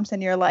the moms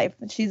in your life.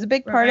 She's a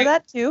big part of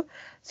that too.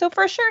 So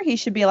for sure, he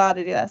should be allowed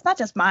to do that. It's not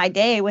just my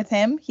day with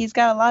him. He's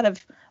got a lot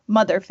of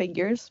mother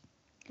figures,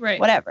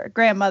 whatever,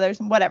 grandmothers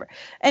and whatever.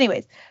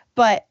 Anyways,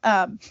 but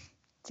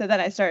so then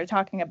I started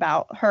talking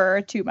about her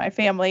to my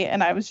family,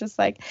 and I was just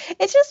like,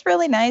 it's just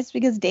really nice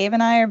because Dave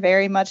and I are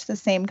very much the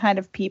same kind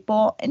of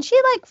people, and she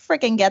like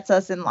freaking gets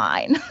us in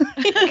line.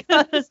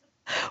 Because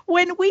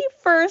when we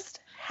first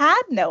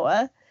had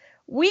Noah,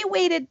 we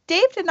waited.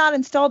 Dave did not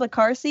install the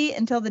car seat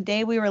until the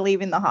day we were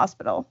leaving the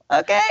hospital.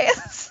 Okay.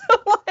 So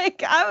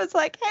like, I was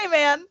like, hey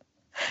man.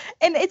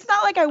 And it's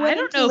not like I went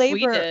into labor.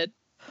 If we did.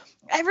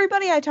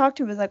 Everybody I talked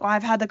to was like, well,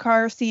 I've had the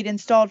car seat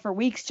installed for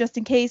weeks just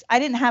in case. I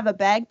didn't have a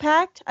bag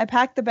packed. I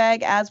packed the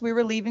bag as we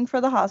were leaving for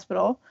the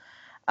hospital.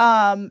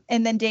 And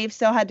then Dave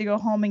still had to go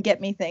home and get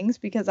me things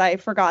because I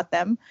forgot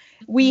them.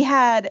 We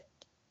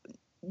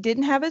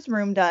didn't have his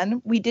room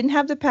done. We didn't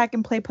have the pack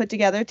and play put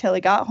together till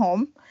he got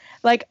home.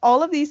 Like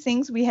all of these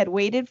things we had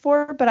waited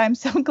for, but I'm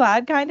so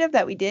glad kind of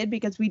that we did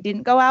because we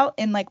didn't go out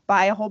and like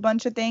buy a whole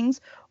bunch of things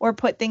or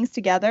put things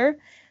together.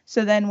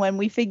 So then when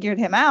we figured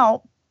him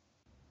out,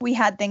 we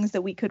had things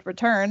that we could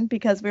return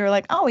because we were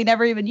like, oh, we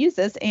never even used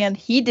this. And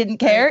he didn't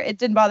care. It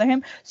didn't bother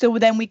him. So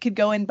then we could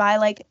go and buy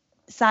like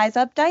size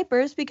up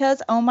diapers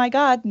because, oh my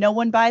God, no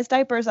one buys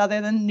diapers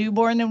other than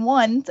newborn and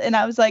ones. And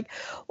I was like,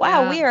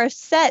 wow, we are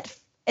set.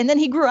 And then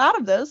he grew out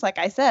of those, like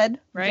I said,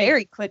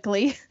 very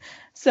quickly.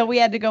 So we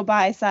had to go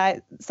buy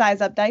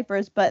size up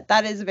diapers, but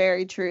that is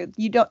very true.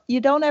 You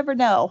don't ever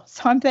know.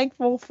 So I'm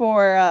thankful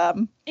for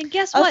and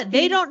guess what?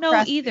 They don't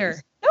know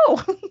either.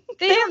 No.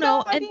 They don't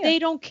know and they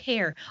don't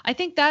care. I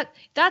think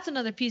that's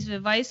another piece of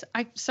advice.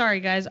 Sorry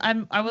guys,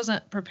 I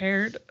wasn't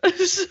prepared.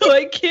 So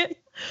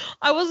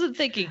I wasn't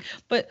thinking.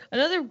 But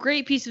another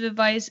great piece of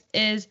advice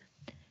is,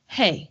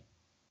 hey,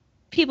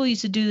 people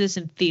used to do this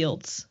in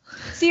fields.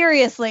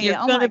 Seriously, you're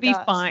gonna be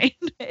fine.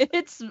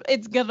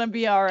 It's gonna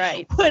be all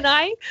right. When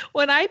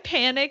I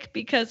panic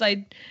because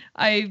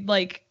I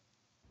like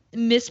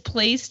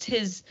misplaced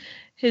his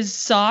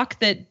sock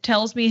that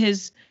tells me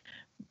his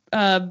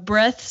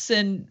breaths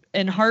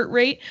and heart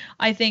rate,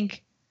 I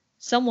think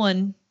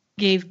someone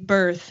gave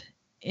birth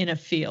in a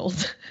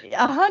field.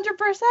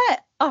 100%.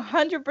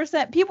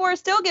 100%. People are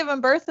still giving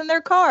birth in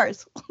their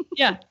cars.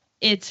 Yeah.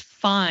 It's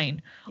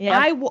fine. Yeah.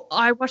 I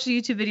watched a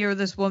YouTube video where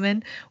this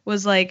woman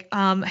was like,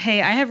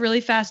 hey, I have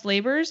really fast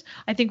labors.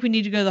 I think we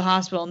need to go to the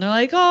hospital. And they're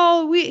like,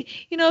 oh,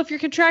 if your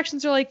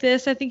contractions are like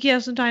this, I think you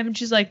have some time. And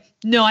she's like,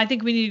 no, I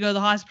think we need to go to the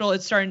hospital.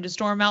 It's starting to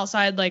storm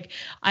outside. Like,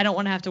 I don't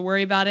want to have to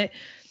worry about it.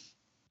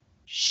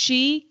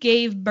 She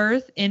gave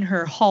birth in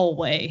her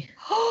hallway.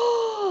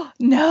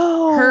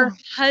 No. Her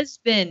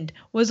husband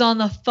was on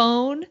the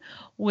phone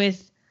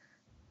with,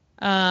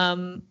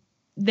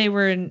 they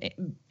were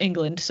in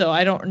England, so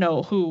I don't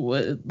know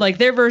who, like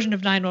their version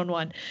of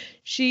 911.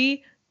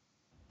 He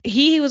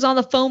was on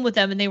the phone with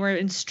them and they were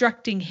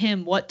instructing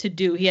him what to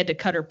do. He had to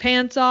cut her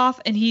pants off.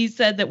 And he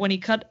said that when he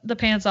cut the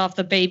pants off,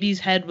 the baby's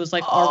head was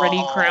like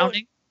already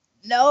crowning.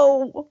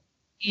 No.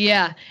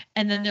 Yeah.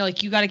 And then they're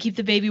like, you got to keep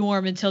the baby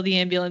warm until the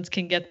ambulance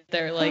can get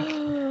there. Like,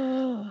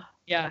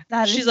 yeah.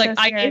 She's like,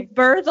 I gave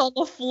birth on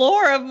the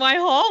floor of my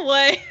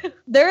hallway.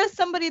 There is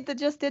somebody that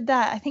just did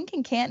that, I think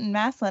in Canton,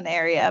 Massillon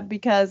area,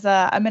 because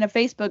I'm in a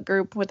Facebook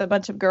group with a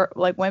bunch of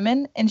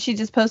women, and she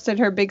just posted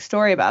her big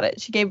story about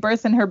it. She gave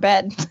birth in her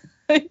bed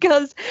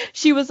because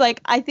she was like,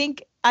 I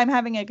think I'm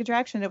having a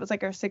contraction. It was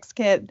like her 6th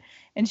kid,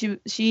 and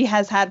she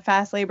has had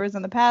fast labors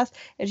in the past,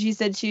 and she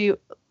said she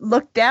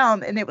looked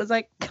down and it was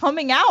like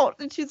coming out,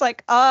 and she's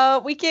like,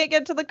 we can't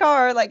get to the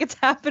car, like it's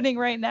happening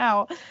right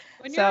now.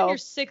 When you're on your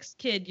 6th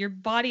kid, your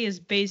body is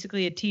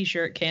basically a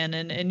t-shirt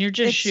cannon, and you're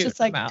just shooting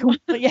them out.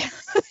 Yeah,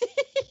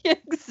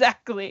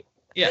 exactly.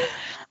 Yeah.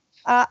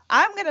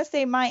 I'm going to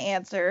say my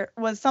answer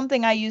was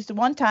something I used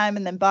one time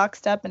and then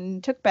boxed up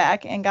and took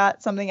back and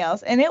got something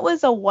else. And it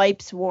was a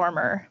wipes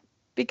warmer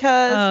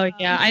because... Oh,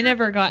 yeah. I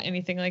never got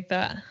anything like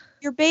that.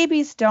 Your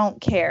babies don't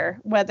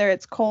care whether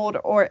it's cold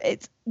or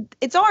it's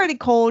already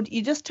cold.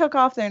 You just took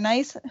off their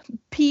nice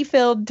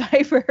pee-filled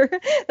diaper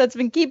that's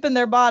been keeping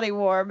their body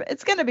warm.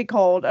 It's going to be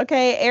cold,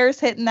 okay? Air's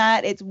hitting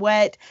that. It's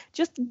wet.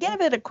 Just give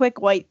it a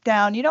quick wipe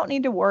down. You don't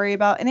need to worry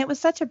about. And it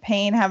was such a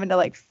pain having to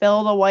like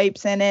fill the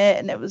wipes in it.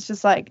 And it was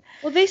just like.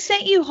 Well, they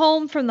sent you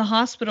home from the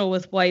hospital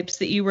with wipes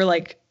that you were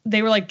like,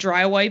 they were like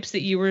dry wipes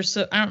that you were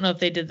so. I don't know if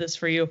they did this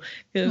for you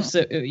because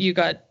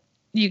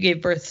you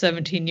gave birth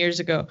 17 years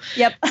ago.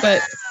 Yep.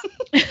 But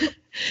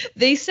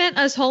they sent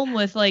us home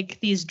with like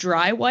these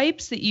dry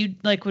wipes that you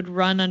like would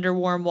run under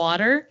warm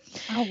water.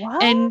 Oh, wow.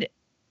 And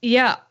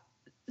yeah,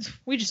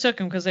 we just took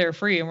them because they were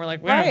free and we're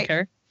like, we don't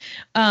care.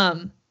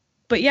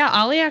 But yeah,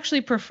 Ollie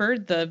actually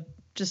preferred the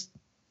just,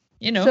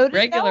 so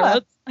regular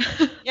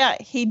ones. Yeah,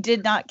 he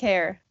did not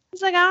care.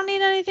 He's like, I don't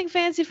need anything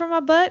fancy for my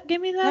butt. Give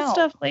me that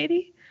stuff,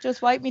 lady.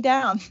 Just wipe me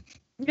down.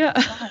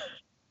 Yeah.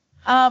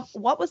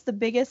 What was the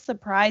biggest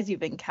surprise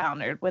you've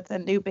encountered with a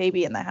new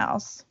baby in the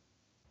house?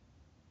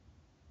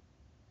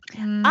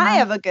 I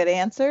have a good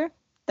answer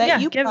that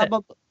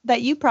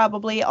you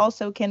probably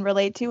also can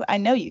relate to. I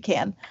know you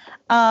can.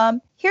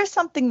 Here's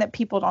something that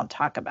people don't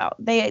talk about.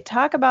 They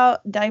talk about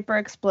diaper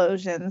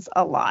explosions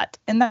a lot,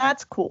 and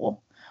that's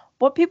cool.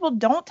 What people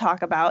don't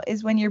talk about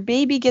is when your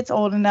baby gets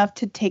old enough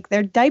to take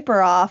their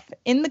diaper off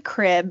in the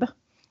crib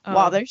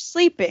while they're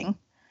sleeping.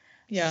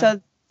 Yeah.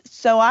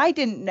 So I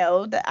didn't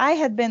know that I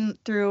had been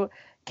through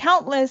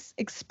countless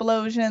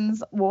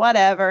explosions,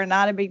 whatever,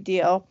 not a big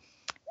deal.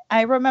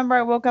 I remember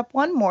I woke up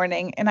one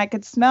morning and I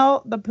could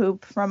smell the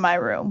poop from my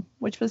room,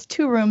 which was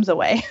 2 rooms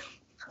away.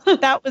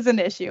 That was an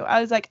issue.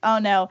 I was like, oh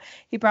no,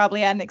 he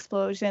probably had an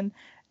explosion.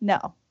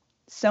 No,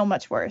 so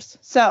much worse.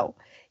 So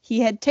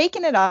he had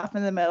taken it off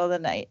in the middle of the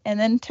night and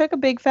then took a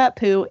big fat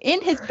poo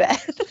in his bed.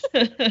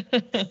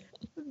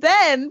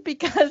 Then,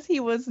 because he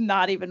was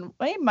not even,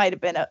 he might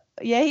have been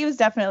he was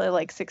definitely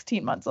like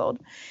 16 months old.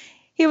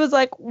 He was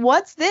like,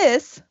 what's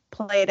this,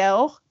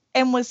 Play-Doh?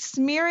 And was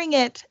smearing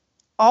it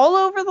all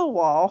over the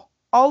wall,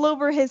 all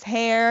over his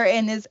hair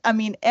and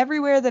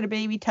everywhere that a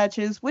baby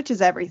touches, which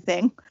is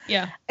everything.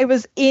 Yeah. It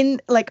was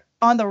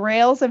on the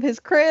rails of his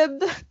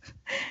crib.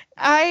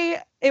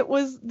 It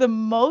was the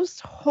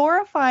most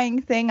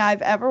horrifying thing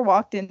I've ever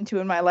walked into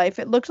in my life.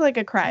 It looked like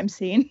a crime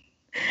scene.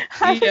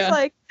 I was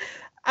like,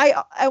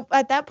 I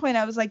at that point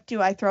I was like, do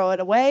I throw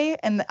it away?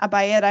 And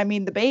by it I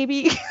mean the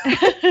baby.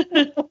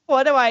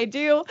 What do I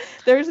do?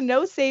 There's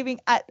no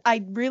saving.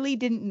 I really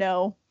didn't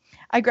know.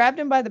 I grabbed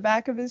him by the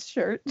back of his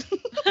shirt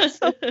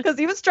because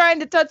he was trying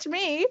to touch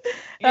me.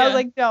 I was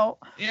like, no.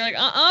 You're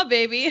like,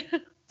 baby.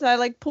 So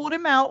I pulled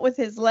him out with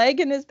his leg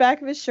in his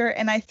back of his shirt,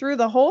 and I threw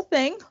the whole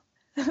thing,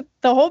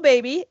 the whole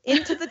baby,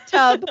 into the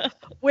tub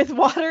with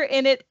water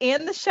in it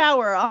and the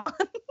shower on.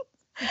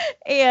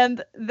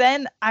 And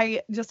then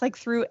I just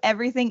threw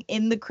everything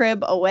in the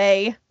crib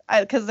away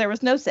because there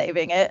was no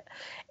saving it.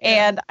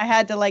 Yeah. And I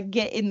had to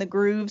get in the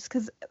grooves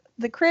because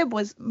the crib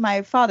was,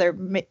 my father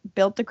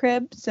built the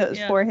crib. So it was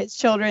for his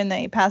children. Then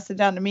he passed it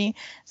down to me.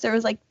 So there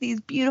was these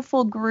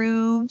beautiful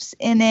grooves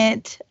in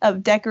it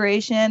of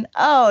decoration.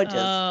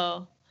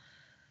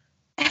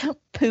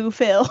 Poo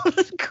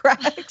filled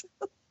cracks.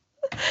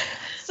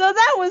 So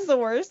that was the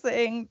worst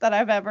thing that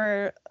I've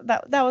ever.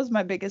 That was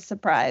my biggest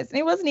surprise. And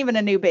he wasn't even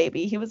a new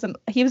baby. He was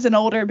an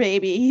older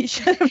baby. He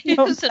should have. He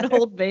was an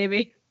old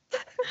baby.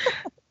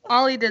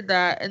 Ollie did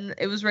that, and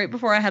it was right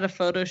before I had a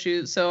photo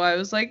shoot. So I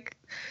was like,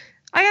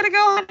 I gotta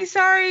go, honey.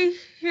 Sorry.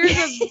 Here's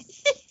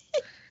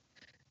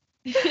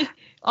a.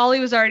 Ollie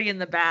was already in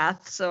the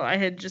bath, so I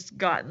had just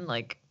gotten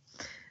like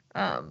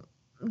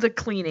the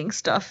cleaning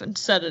stuff and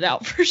set it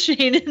out for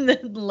Shane and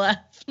then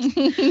left.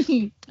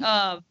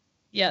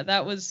 Yeah,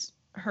 that was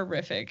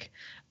horrific.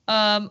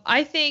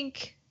 I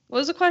think, what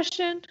was the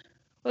question?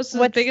 What's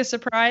the biggest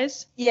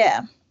surprise?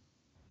 Yeah.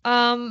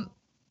 Something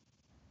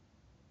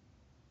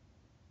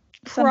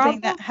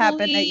that Probably-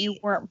 happened that you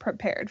weren't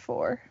prepared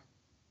for.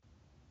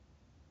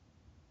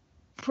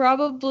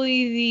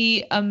 Probably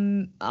the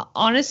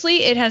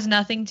honestly, it has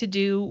nothing to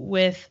do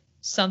with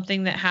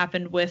something that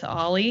happened with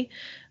Ollie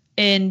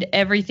and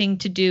everything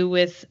to do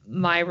with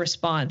my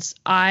response.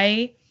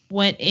 I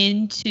went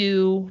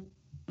into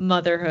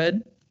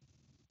motherhood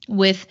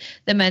with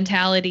the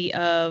mentality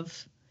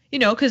of, you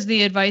know, because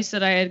the advice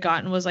that I had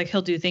gotten was like,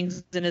 he'll do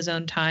things in his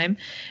own time.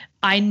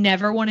 I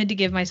never wanted to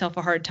give myself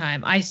a hard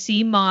time. I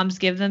see moms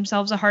give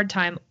themselves a hard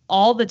time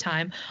all the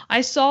time.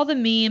 I saw the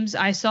memes,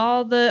 I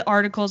saw the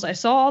articles, I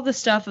saw all the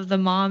stuff of the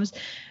moms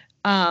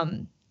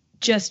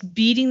just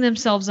beating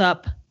themselves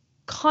up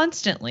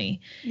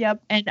constantly.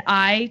 Yep. And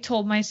I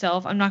told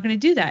myself, I'm not going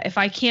to do that. If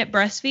I can't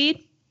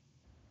breastfeed,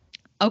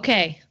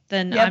 okay,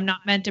 then Yep. I'm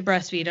not meant to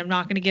breastfeed. I'm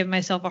not going to give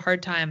myself a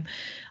hard time.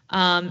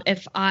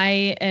 If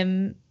I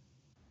am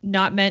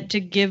not meant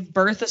to give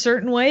birth a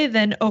certain way,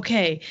 then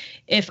okay.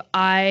 If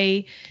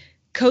I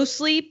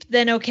co-sleep,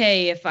 then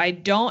okay. If I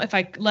don't, if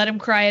I let him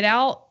cry it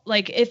out,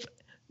 like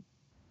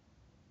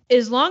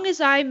as long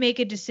as I make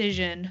a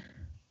decision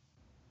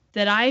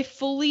that I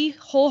fully,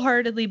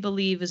 wholeheartedly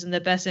believe is in the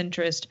best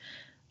interest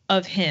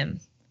of him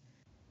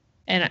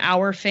and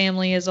our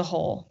family as a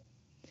whole,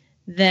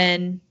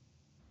 then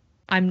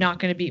I'm not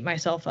going to beat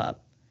myself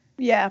up.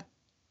 Yeah.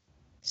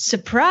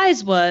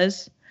 Surprise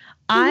was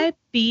I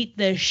beat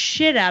the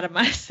shit out of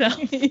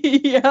myself.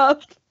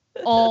 Yep.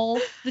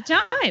 All the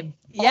time.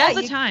 Yeah, all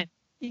the time.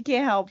 You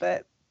can't help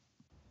it.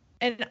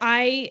 And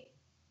I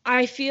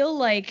feel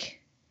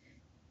like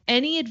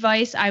any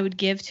advice I would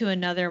give to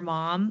another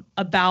mom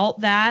about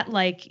that,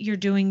 like, you're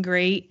doing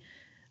great.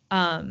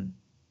 Don't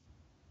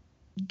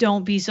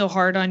be so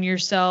hard on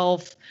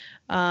yourself.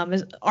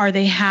 Are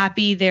they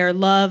happy? They're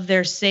loved.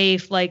 They're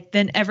safe. Like,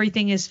 then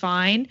everything is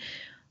fine.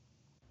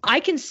 I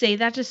can say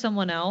that to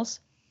someone else.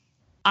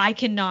 I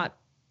cannot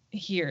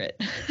hear it.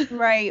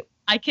 Right.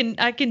 I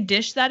can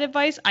dish that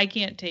advice. I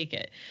can't take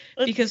it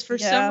because for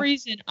some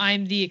reason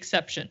I'm the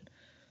exception.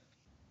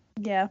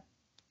 Yeah.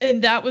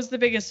 And that was the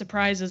biggest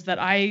surprise, is that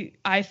I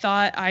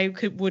thought I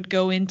would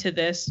go into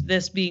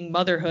this being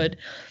motherhood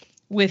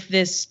with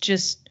this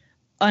just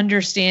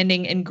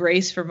understanding and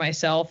grace for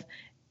myself.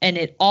 And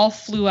it all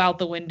flew out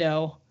the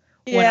window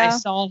when I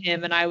saw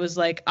him, and I was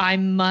like, I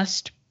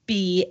must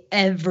be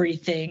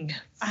everything.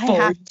 I for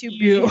have to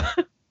you.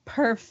 be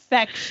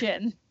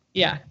perfection.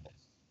 Yeah.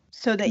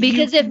 So that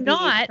Because you if can be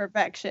not,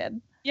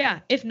 perfection. Yeah.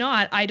 If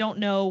not, I don't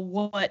know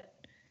what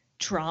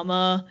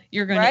trauma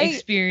you're going Right. to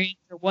experience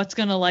or what's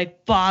going to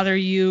like bother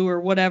you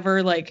or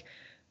whatever. Like,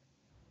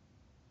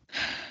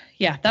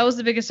 yeah, that was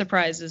the biggest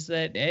surprise, is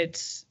that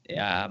it's,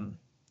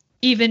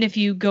 even if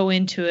you go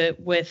into it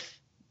with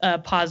a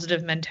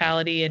positive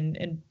mentality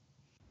and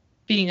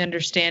being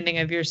understanding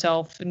of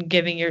yourself and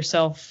cutting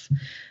yourself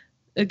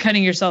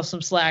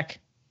some slack,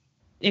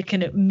 it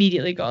can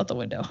immediately go out the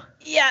window.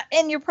 Yeah,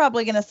 and you're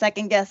probably going to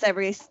second guess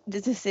every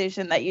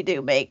decision that you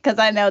do make, because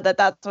I know that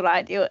that's what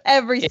I do.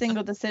 Every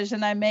single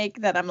decision I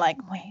make, that I'm like,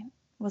 wait,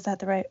 was that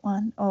the right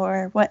one?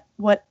 Or what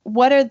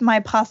are my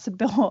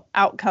possible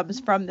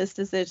outcomes from this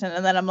decision?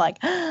 And then I'm like,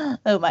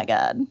 oh my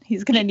God,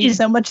 he's going to need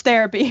so much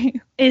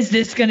therapy. Is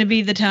this going to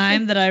be the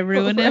time that I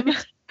ruin him?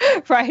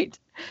 Right.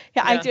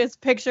 Yeah, I just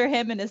picture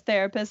him in his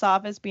therapist's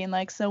office being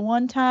like, so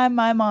one time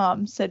my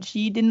mom said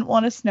she didn't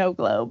want a snow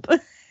globe.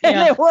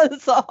 And it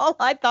was all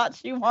I thought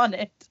she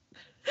wanted.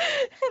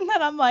 And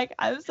then I'm like,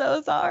 I'm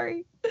so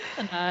sorry.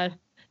 And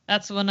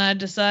that's when I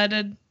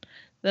decided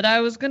that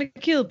I was going to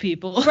kill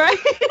people. Right.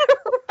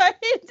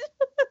 Right.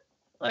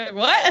 Like,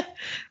 what?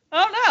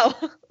 Oh,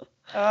 no.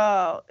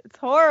 Oh, it's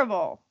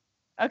horrible.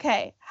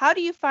 Okay. How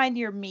do you find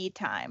your me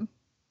time?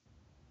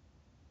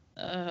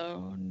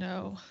 Oh,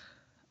 no.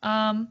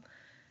 I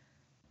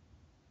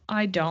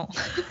don't.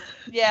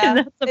 Yeah.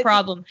 That's the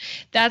problem.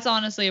 That's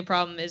honestly a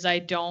problem, is I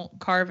don't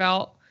carve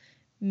out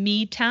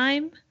me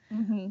time.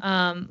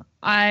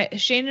 Mm-hmm.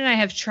 Shane and I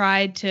have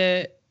tried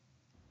to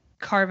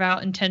carve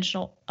out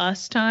intentional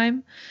us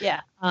time.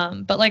 Yeah.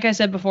 But like I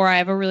said before, I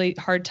have a really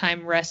hard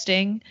time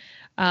resting,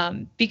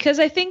 because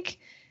I think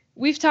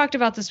we've talked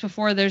about this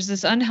before. There's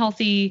this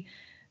unhealthy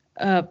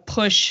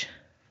push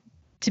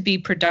to be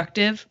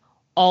productive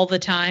all the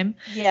time.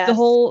 Yeah. The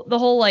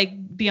whole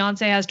like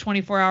Beyonce has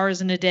 24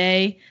 hours in a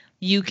day.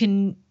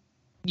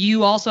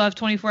 You also have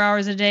 24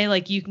 hours a day.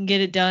 Like, you can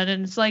get it done.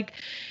 And it's like,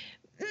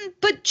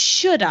 but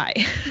should I?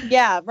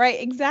 Yeah, right.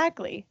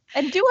 Exactly.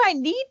 And do I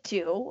need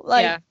to?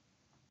 Like, yeah.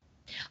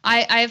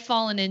 I have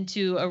fallen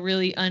into a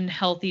really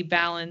unhealthy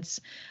balance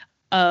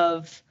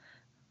of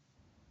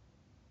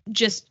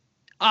just,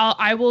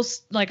 I will,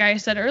 like I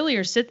said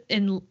earlier, sit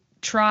and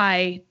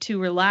try to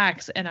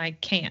relax and I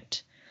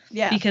can't.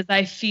 Yeah. Because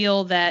I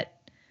feel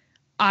that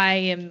I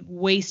am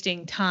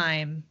wasting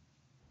time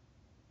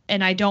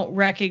and I don't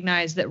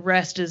recognize that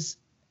rest is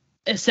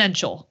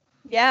essential.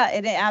 Yeah,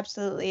 it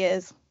absolutely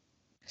is.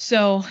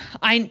 So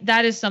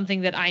that is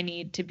something that I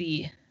need to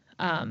be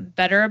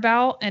better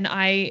about. And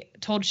I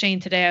told Shane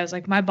today, I was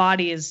like,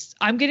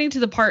 I'm getting to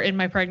the part in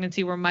my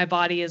pregnancy where my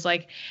body is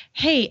like,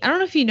 hey, I don't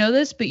know if you know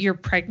this, but you're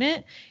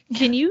pregnant.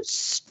 Can you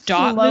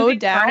stop moving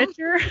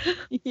furniture?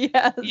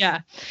 Yes.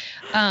 Yeah.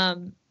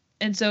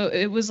 And so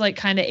it was like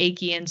kind of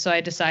achy. And so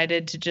I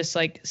decided to just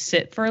like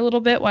sit for a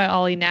little bit while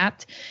Ollie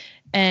napped.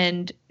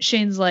 And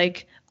Shane's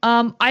like,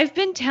 I've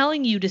been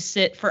telling you to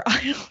sit for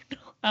I don't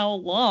know how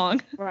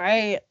long.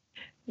 Right.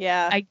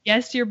 Yeah. I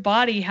guess your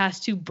body has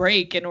to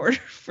break in order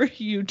for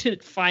you to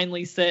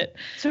finally sit.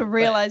 To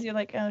realize you're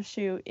like, oh,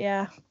 shoot.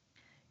 Yeah.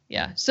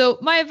 Yeah. So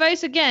my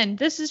advice, again,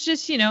 this is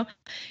just,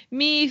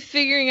 me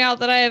figuring out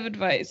that I have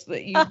advice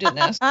that you didn't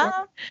ask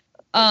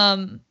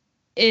for,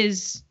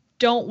 is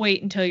don't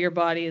wait until your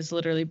body is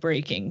literally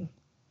breaking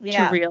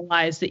to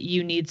realize that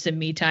you need some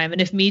me time.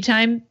 And if me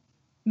time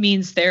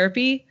means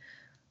therapy,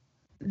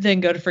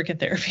 then go to freaking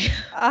therapy.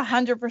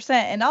 100%.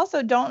 And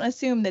also don't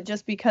assume that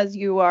just because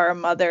you are a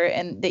mother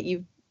and that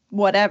you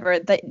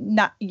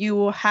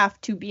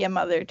have to be a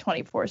mother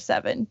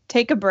 24/7.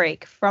 Take a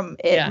break from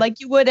it like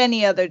you would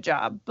any other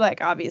job.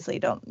 Like obviously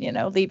don't,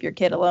 leave your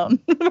kid alone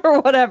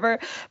or whatever.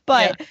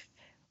 But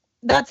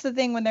that's the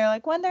thing when they're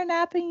like, when they're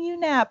napping, you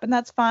nap, and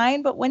that's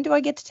fine. But when do I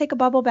get to take a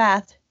bubble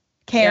bath?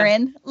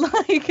 Karen,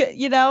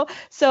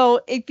 so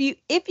if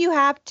you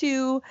have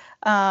to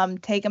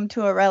take them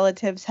to a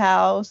relative's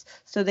house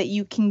so that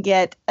you can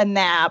get a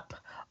nap,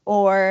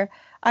 or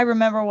I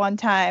remember one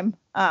time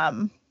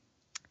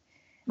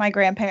my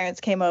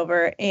grandparents came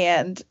over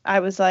and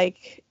I was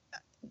like,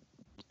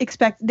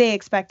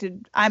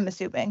 I'm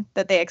assuming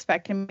that they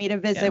expected me to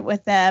visit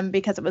with them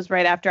because it was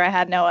right after I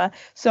had Noah.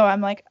 So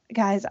I'm like,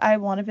 guys, I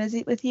want to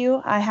visit with you.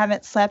 I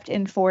haven't slept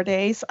in 4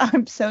 days.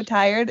 I'm so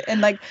tired.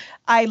 And like,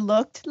 I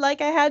looked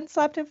like I hadn't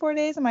slept in 4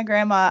 days. And my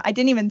grandma, I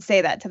didn't even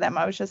say that to them.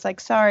 I was just like,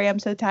 sorry, I'm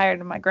so tired.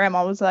 And my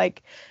grandma was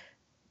like,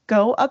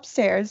 go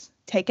upstairs,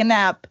 take a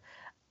nap.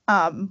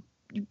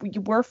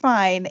 We're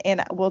fine,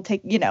 and we'll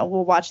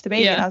watch the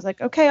baby. And I was like,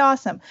 okay,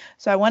 awesome.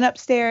 So I went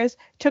upstairs,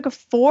 took a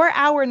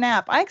 4-hour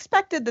nap. I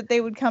expected that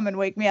they would come and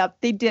wake me up.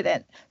 They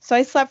didn't. So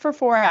I slept for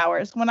 4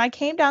 hours. When I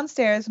came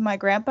downstairs, my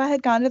grandpa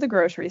had gone to the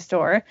grocery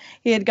store.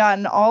 He had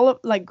gotten all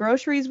of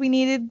groceries we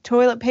needed,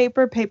 toilet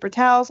paper, paper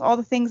towels, all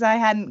the things I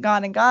hadn't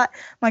gone and got.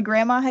 My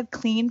grandma had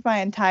cleaned my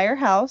entire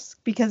house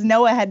because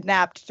Noah had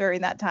napped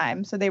during that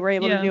time. So they were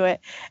able to do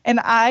it.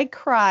 And I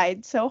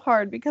cried so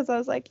hard because I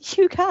was like,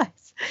 you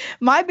guys,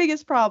 my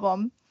biggest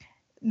problem,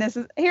 I'm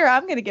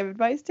going to give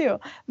advice too.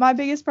 My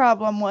biggest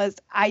problem was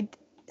I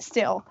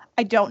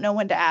don't know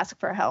when to ask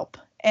for help.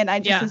 And I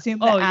just assume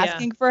that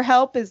asking for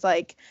help is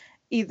like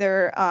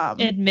either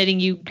admitting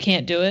you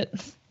can't do it.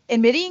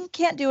 Admitting you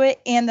can't do it,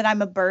 and that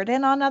I'm a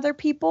burden on other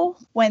people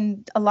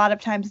when a lot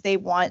of times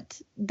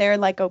they're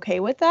like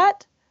okay with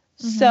that.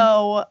 Mm-hmm.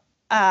 So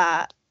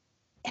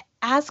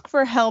ask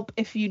for help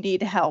if you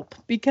need help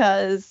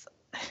because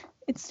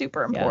it's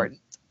super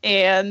important.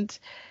 And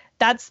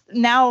that's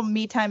now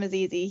me time is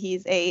easy.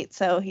 He's 8,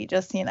 so he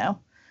just,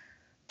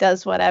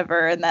 does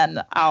whatever, and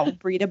then I'll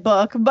read a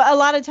book. But a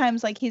lot of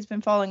times, like, he's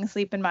been falling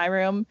asleep in my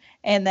room,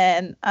 and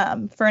then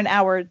for an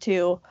hour or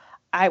two,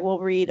 I will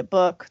read a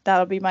book.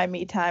 That'll be my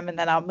me time, and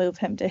then I'll move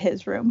him to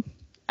his room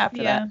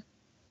after that.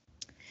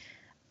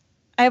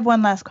 I have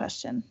one last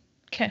question.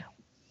 Okay.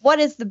 What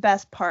is the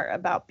best part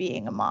about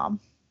being a mom?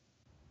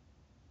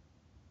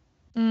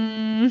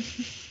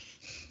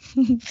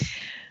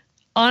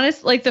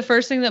 Honest, like the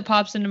first thing that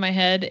pops into my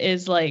head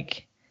is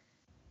like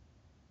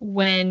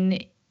when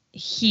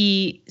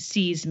he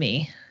sees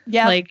me.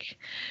 Yeah. Like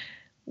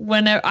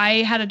when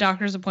I had a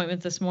doctor's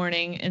appointment this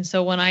morning, and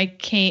so when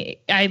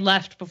I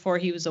left before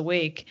he was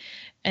awake,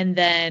 and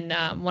then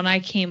when I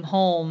came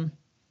home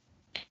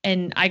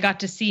and I got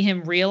to see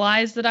him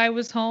realize that I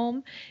was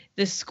home,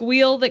 the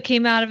squeal that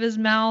came out of his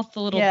mouth, the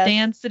little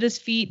dance that his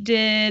feet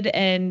did,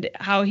 and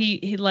how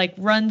he like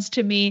runs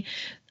to me.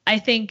 I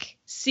think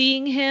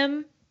seeing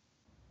him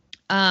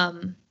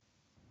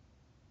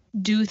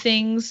do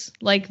things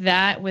like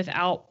that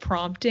without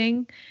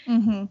prompting,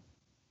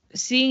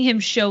 seeing him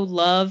show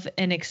love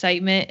and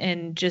excitement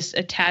and just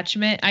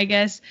attachment, I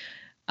guess,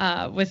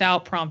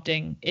 without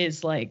prompting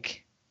is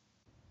like,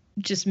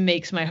 just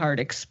makes my heart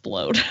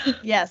explode.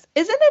 Yes.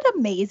 Isn't it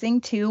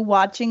amazing too,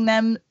 watching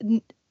them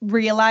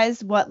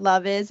realize what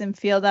love is and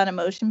feel that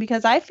emotion?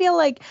 Because I feel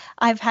like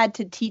I've had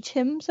to teach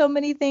him so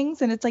many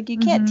things, and it's like, you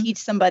can't teach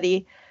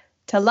somebody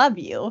to love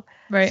you.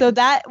 Right. So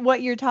that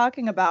what you're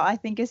talking about, I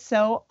think, is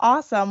so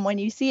awesome when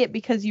you see it,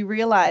 because you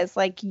realize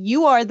like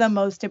you are the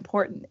most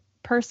important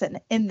person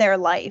in their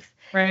life.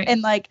 Right.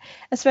 And like,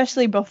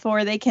 especially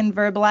before they can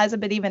verbalize it,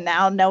 but even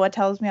now, Noah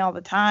tells me all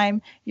the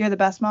time, you're the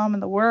best mom in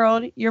the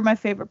world. You're my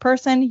favorite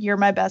person. You're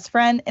my best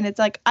friend. And it's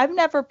like, I've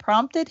never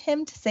prompted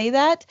him to say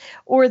that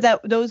or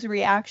those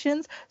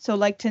reactions. So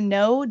like to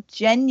know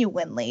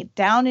genuinely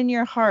down in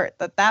your heart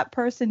that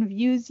person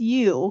views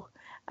you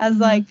as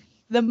like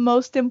the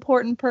most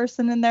important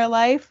person in their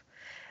life.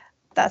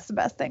 That's the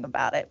best thing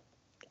about it.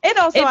 And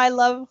also I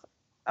love,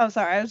 I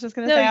was just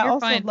going to say, I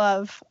also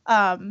love,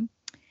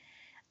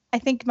 I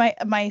think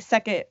my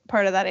second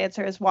part of that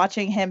answer is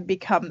watching him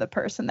become the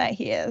person that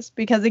he is.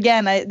 Because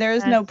again, there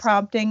is no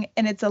prompting,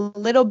 and it's a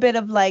little bit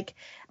of like,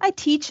 I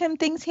teach him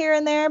things here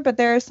and there, but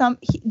there are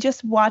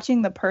just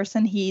watching the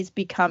person he's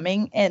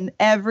becoming and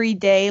every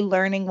day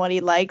learning what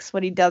he likes,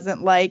 what he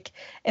doesn't like.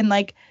 And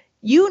like,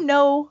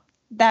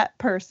 that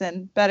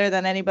person better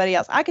than anybody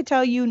else. I could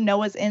tell you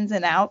Noah's ins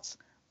and outs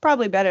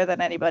probably better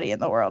than anybody in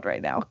the world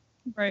right now.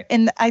 Right.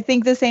 And I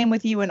think the same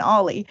with you and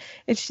Ollie.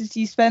 It's just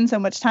you spend so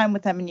much time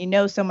with them and you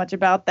know so much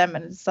about them,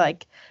 and it's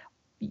like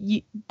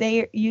you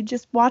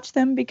just watch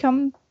them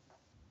become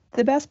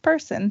the best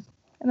person.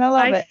 And I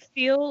love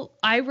it.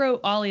 I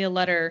wrote Ollie a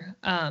letter.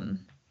 I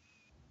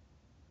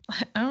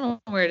don't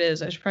know where it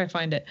is. I should probably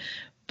find it.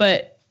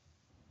 But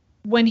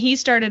when he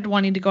started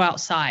wanting to go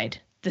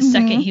outside, the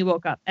second he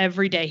woke up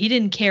every day, he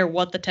didn't care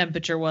what the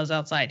temperature was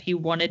outside. He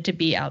wanted to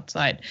be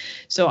outside.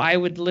 So I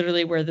would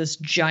literally wear this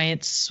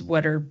giant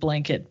sweater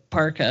blanket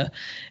parka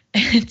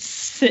and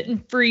sit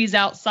and freeze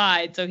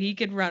outside so he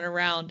could run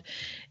around.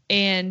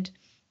 And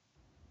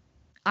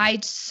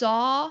I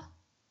saw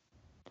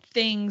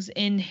things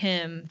in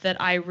him that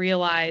I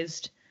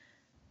realized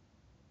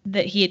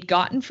that he had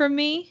gotten from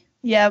me.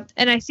 Yep.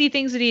 And I see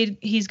things that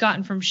he's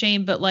gotten from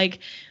Shane, but like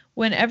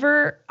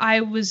whenever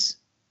I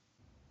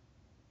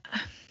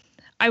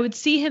would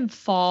see him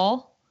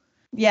fall.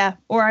 Yeah.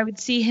 Or I would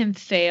see him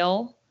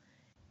fail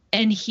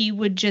and he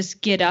would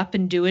just get up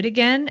and do it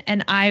again.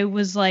 And I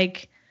was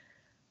like,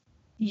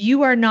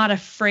 you are not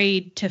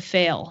afraid to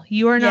fail.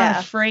 You are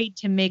not afraid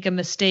to make a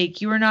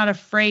mistake. You are not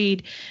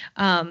afraid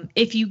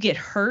if you get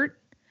hurt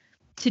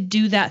to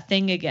do that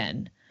thing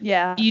again.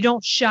 Yeah. You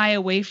don't shy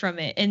away from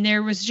it. And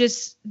there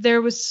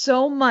was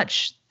so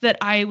much that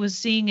I was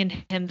seeing in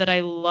him that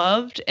I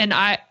loved. And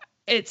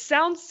it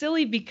sounds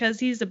silly because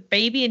he's a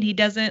baby and he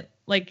doesn't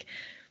like,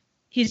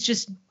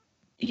 he's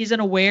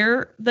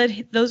unaware that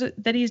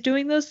he's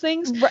doing those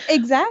things.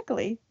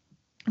 Exactly.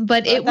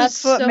 But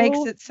that's what makes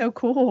it so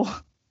cool.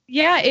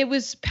 Yeah, it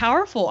was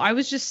powerful. I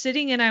was just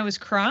sitting and I was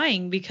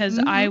crying because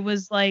I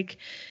was like,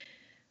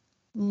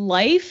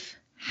 life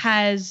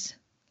has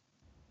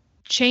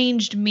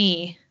changed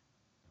me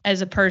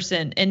as a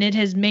person, and it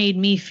has made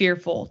me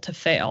fearful to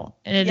fail.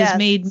 And it has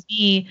made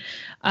me,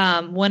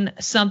 when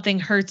something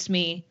hurts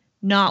me,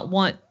 not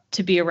want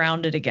to be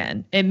around it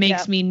again. It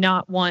makes me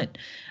not want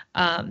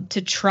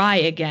to try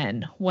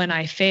again when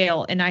I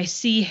fail. And I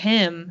see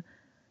him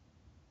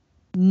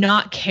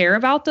not care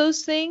about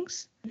those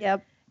things.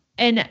 Yep.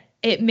 And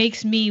it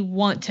makes me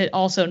want to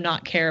also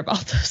not care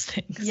about those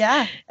things.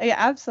 Yeah,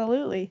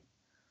 absolutely.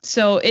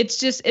 So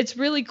it's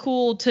really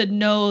cool to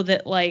know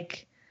that,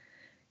 like,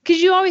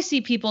 because you always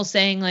see people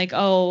saying like,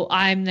 oh,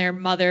 I'm their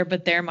mother,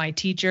 but they're my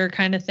teacher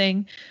kind of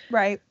thing.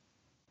 Right.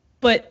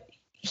 But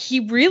he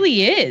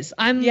really is.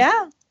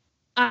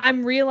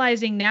 I'm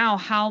realizing now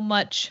how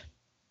much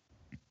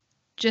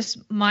just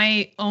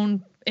my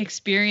own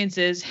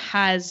experiences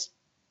has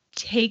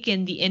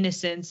taken the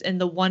innocence and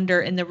the wonder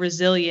and the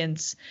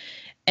resilience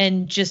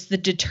and just the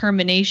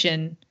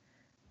determination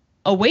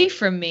away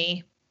from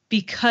me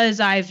because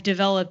I've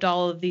developed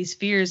all of these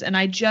fears. And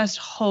I just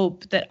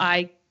hope that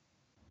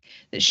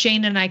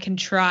Shane and I can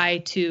try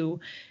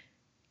to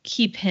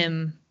keep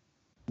him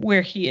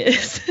where he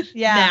is.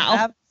 Yeah,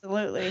 now.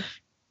 Absolutely.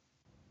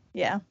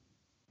 Yeah.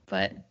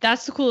 But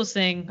that's the coolest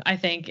thing, I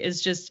think,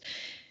 is just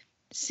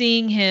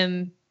seeing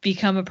him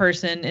become a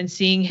person and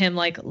seeing him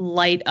like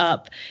light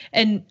up.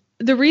 And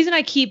the reason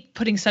I keep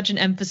putting such an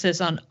emphasis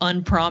on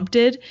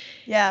unprompted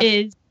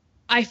is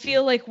I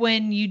feel like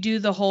when you do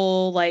the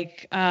whole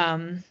like,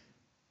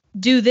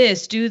 do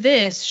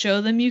this,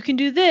 show them you can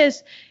do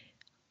this.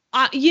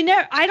 I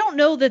don't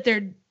know that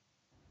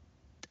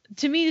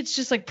to me, it's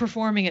just like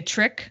performing a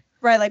trick.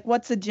 Right. Like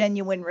what's a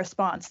genuine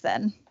response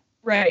then?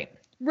 Right.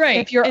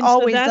 If you're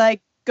always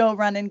like, go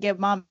run and give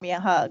mommy a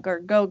hug or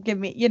go give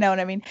me, you know what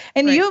I mean?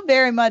 And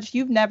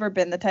you've never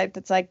been the type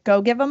that's like,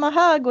 go give him a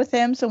hug with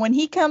him. So when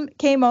he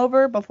came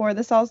over before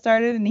this all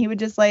started and he would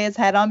just lay his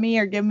head on me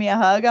or give me a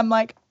hug, I'm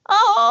like,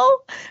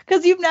 oh,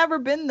 because you've never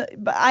been,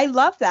 but I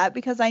love that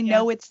because I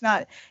know it's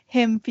not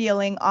him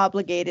feeling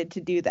obligated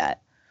to do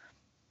that.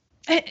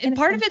 And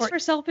part of it's for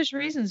selfish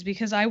reasons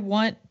because I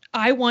want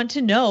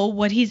to know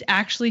what he's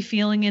actually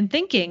feeling and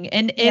thinking.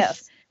 And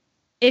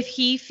if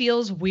he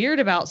feels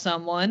weird about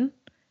someone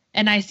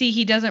and I see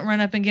he doesn't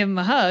run up and give him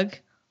a hug,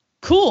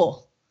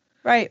 cool.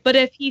 Right. But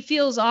if he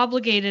feels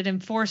obligated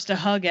and forced to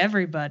hug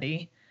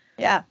everybody,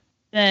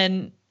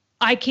 then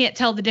I can't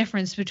tell the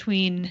difference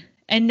between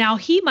And now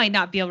he might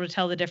not be able to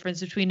tell the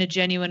difference between a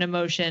genuine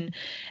emotion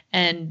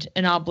and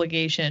an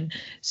obligation.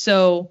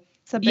 So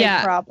it's a big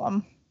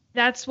problem.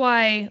 That's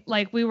why,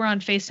 like, we were on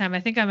FaceTime. I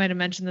think I might have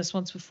mentioned this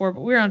once before,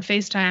 but we were on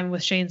FaceTime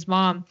with Shane's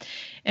mom,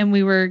 and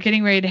we were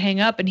getting ready to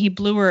hang up, and he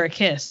blew her a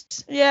kiss.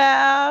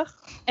 Yeah.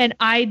 And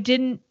I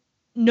didn't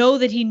know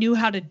that he knew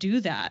how to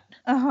do that.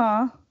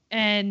 Uh-huh.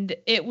 And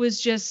it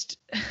was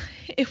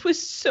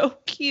so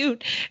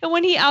cute. And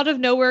when he out of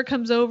nowhere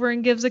comes over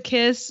and gives a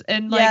kiss,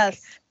 and like,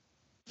 yes.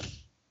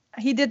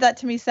 He did that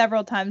to me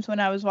several times when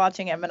I was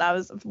watching him,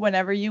 and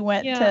whenever you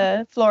went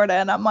to Florida,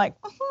 and I'm like,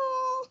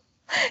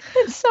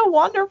 it's so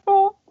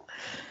wonderful.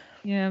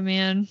 Yeah,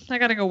 man. I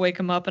gotta go wake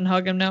him up and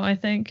hug him now, I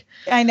think.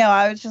 I know.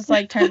 I was just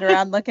like turned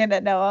around looking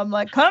at Noah. I'm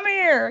like, come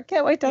here.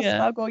 Can't wait to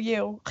snuggle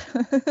you.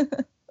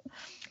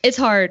 It's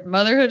hard.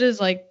 Motherhood is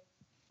like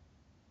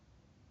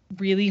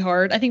really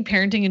hard. I think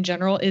parenting in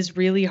general is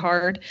really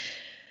hard.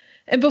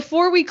 And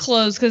before we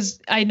close,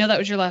 because I know that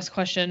was your last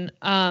question,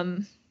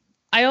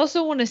 I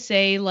also want to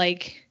say,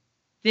 like,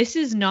 this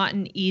is not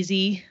an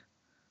easy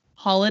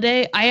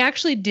holiday. I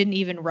actually didn't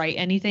even write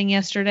anything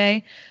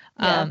yesterday.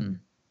 Yeah.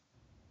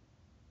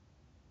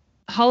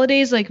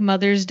 Holidays like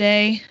Mother's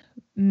Day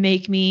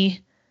make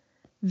me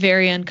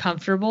very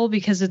uncomfortable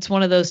because it's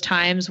one of those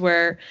times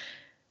where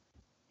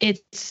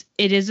it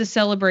is a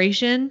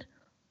celebration,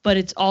 but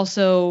it's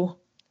also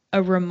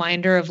a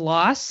reminder of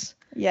loss.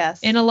 Yes.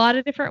 In a lot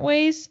of different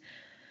ways.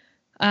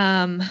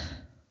 And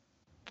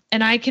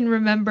I can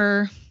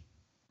remember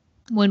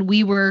when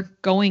we were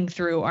going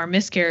through our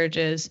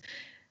miscarriages,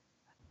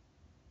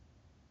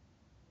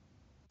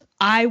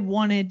 I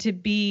wanted to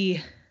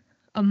be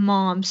a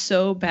mom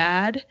so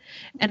bad,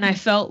 and I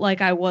felt like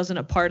I wasn't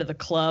a part of the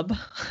club.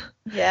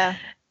 Yeah.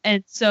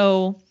 And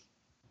so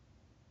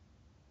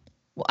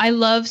I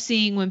love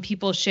seeing when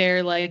people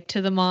share, like,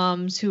 to the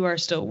moms who are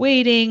still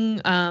waiting,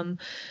 to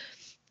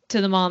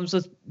the moms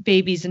with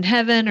babies in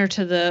heaven, or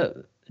to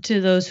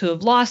those who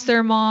have lost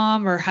their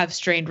mom or have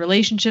strained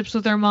relationships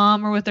with their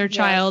mom or with their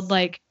child.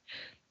 Like,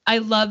 I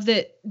love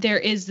that there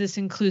is this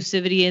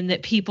inclusivity and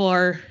that people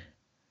are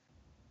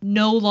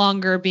no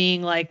longer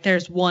being like,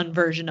 there's one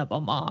version of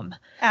a mom.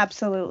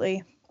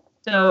 Absolutely.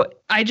 So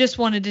I just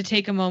wanted to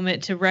take a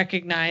moment to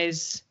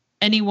recognize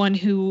anyone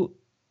who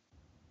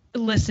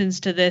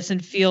listens to this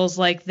and feels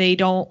like they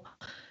don't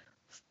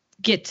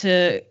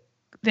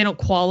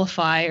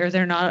qualify, or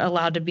they're not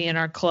allowed to be in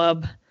our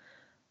club.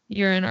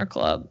 You're in our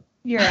club.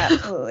 You're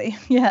absolutely.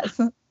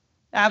 Yes,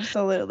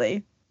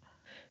 absolutely.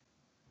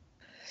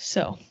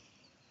 So.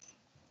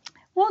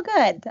 Well,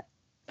 good.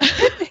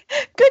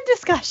 Good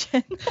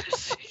discussion.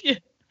 Yeah.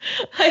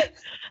 I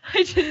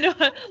didn't know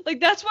how, like,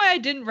 that's why I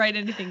didn't write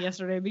anything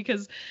yesterday,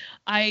 because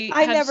I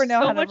never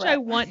know so how much to write. I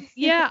want.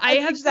 Yeah, I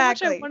have so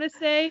much I want to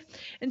say,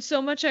 and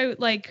so much I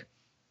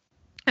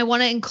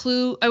want to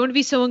include. I want to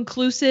be so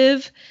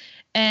inclusive,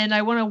 and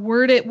I want to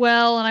word it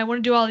well, and I want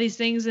to do all these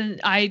things, and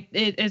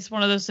it's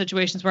one of those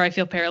situations where I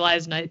feel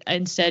paralyzed, and I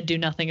instead do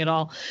nothing at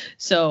all.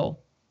 So.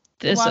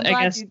 I'm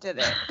glad you did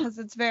it, because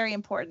it's very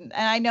important.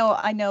 And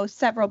I know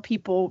several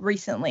people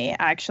recently,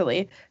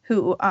 actually,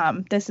 who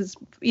this is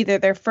either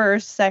their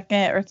first,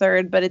 second, or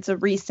third, but it's a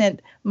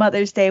recent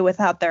Mother's Day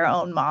without their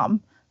own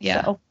mom.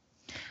 Yeah. So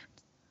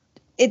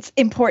it's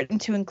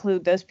important to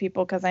include those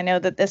people, because I know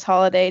that this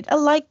holiday,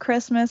 like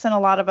Christmas and a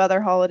lot of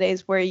other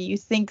holidays where you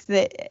think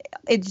that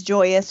it's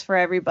joyous for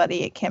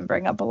everybody, it can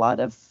bring up a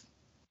lot of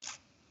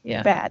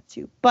bad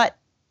too. But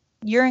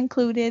you're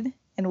included,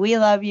 and we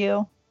love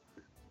you.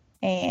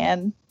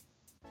 And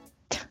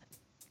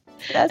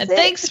that's it.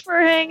 Thanks for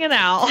hanging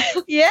out.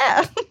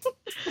 Yeah.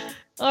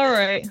 All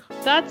right.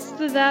 That's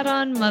that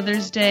on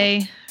Mother's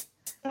Day.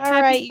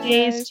 Happy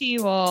days to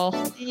you all.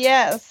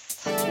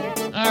 Yes.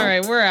 All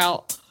right. We're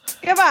out.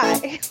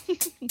 Goodbye.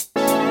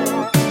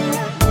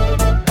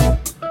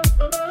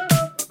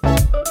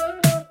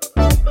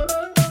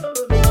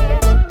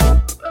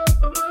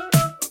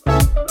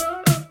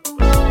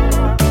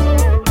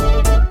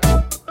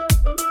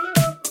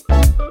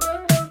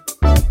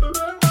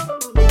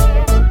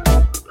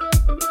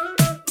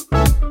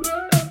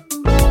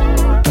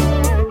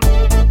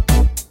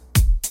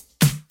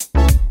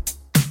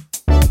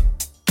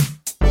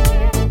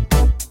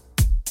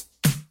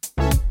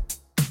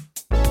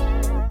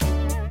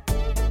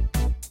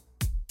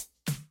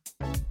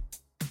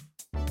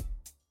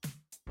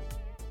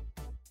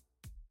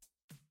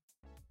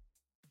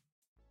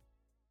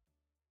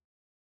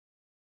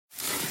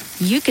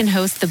 You can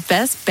host the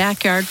best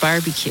backyard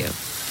barbecue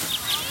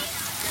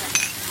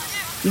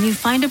when you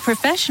find a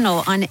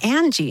professional on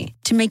Angie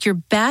to make your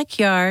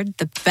backyard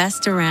the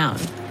best around.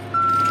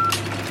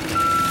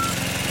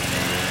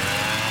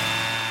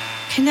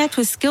 Connect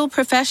with skilled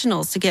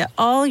professionals to get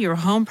all your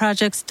home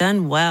projects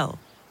done well.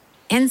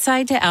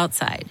 Inside to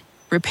outside,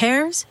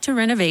 repairs to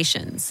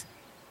renovations.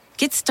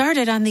 Get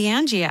started on the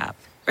Angie app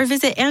or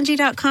visit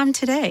Angie.com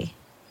today.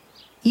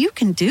 You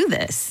can do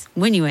this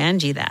when you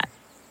Angie that.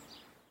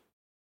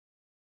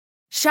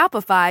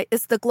 Shopify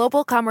is the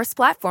global commerce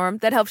platform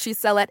that helps you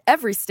sell at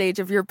every stage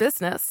of your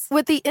business.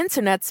 With the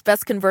internet's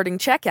best converting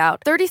checkout,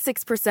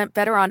 36%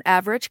 better on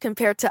average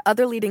compared to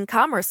other leading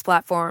commerce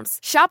platforms,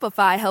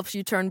 Shopify helps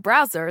you turn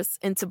browsers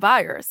into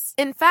buyers.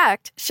 In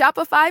fact,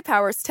 Shopify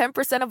powers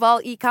 10% of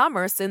all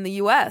e-commerce in the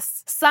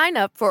U.S. Sign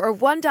up for a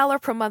 $1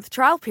 per month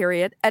trial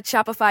period at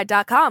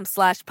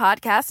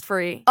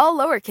shopify.com/podcastfree. All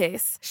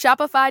lowercase,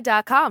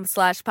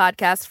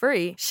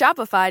 shopify.com/podcastfree,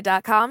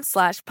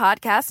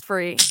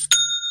 shopify.com/podcastfree.